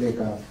ready with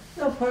ClearGov.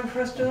 No point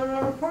for us doing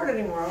a report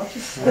anymore. I'll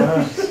just.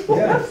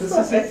 Yeah, this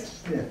is it.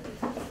 Yeah.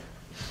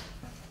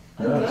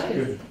 No, that's Nice.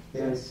 good.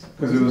 Yes.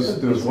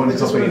 Because there was one I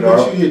just company in want to make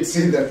sure Arlington. you'd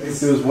see that this.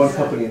 There was one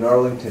company in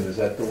Arlington. Is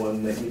that the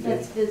one that you did?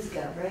 That's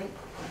VisGov, right?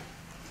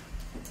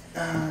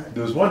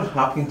 There was one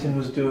Hopkinton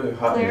was doing,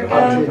 Clear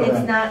Hopkinton. Coat,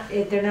 it's not,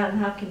 they're not in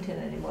Hopkinton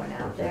anymore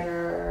now,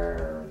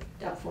 they're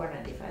up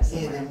 495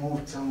 Yeah, they somewhere.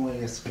 moved somewhere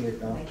yesterday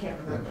now. I can't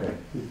remember. Okay.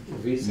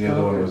 Viscount The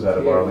other one was out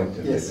of and-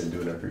 Arlington, Yes. they've been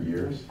doing it for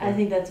years. I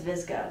think that's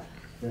VisGov.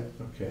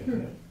 Okay.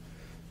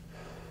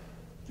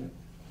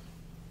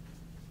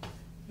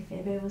 If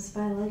anybody wants to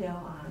buy Lego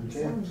on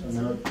Okay, some. so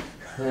now,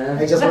 Yeah.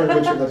 I just want to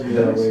make sure that you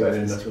are Nice, I aware of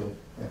didn't this know. too.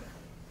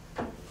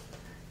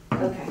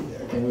 Okay.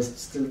 Yeah, and we're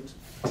still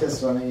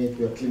test running it,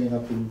 we're cleaning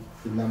up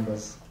the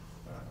numbers.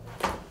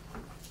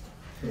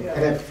 Yeah.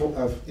 And I've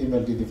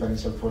emailed you the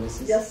financial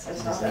policies. Yes, I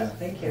saw that,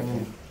 thank you.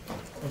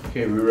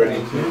 Okay, we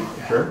ready to,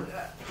 sure?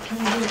 Can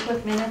we do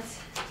quick minutes?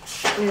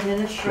 We have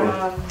minutes Sure.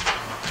 from,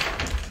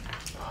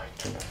 Oh, I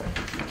turned off my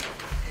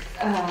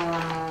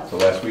computer. So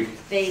the last week?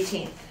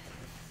 18th.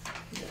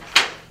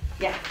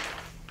 Yeah,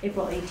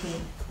 April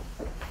 18th.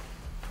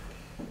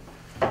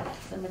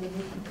 Somebody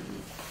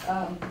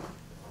move.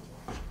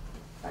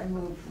 I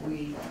move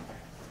we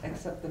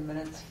accept the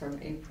minutes from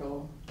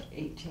April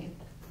 18th.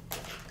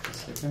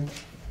 Second.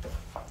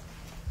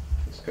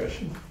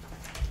 Discussion?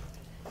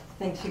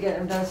 Thanks for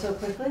getting them done so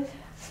quickly.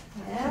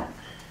 Yeah.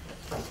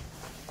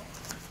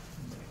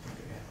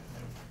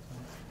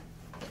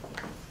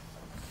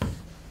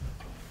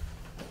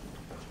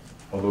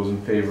 All those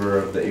in favor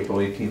of the April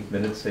 18th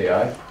minutes, say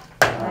aye.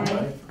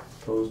 Aye.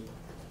 Opposed?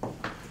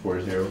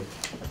 4-0.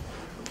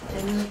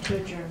 And move to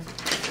adjourn.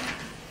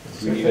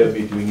 Do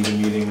we need a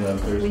meeting on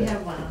Thursday? We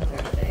have one on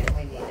Thursday and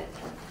we need it.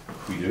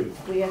 We do?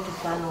 We have to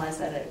finalize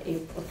that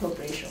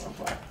appropriation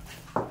report.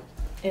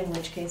 In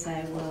which case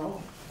I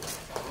will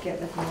get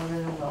with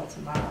Norman and Will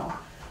tomorrow.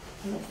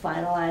 We'll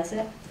finalize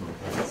it,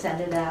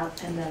 send it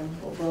out, and then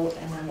we'll vote,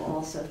 and then we'll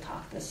also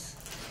talk this.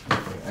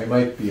 I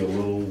might be a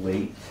little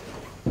late.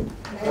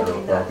 I don't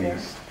know if I'll be.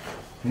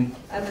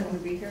 I'm not gonna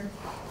be here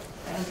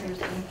on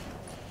Thursday.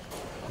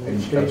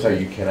 I'm sorry,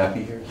 you cannot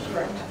be here?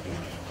 Correct.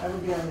 I will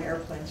be on an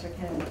airplane, so I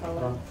can't even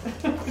call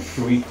it.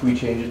 Can we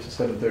change it to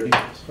 7:30?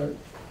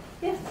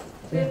 Yes,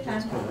 we have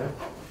time.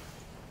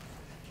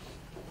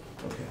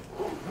 Okay.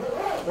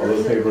 All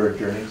those in favor of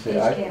adjourning, say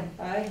aye. Cam.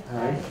 Aye.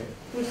 Aye.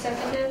 Who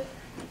seconded?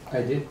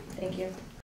 I did. Thank you.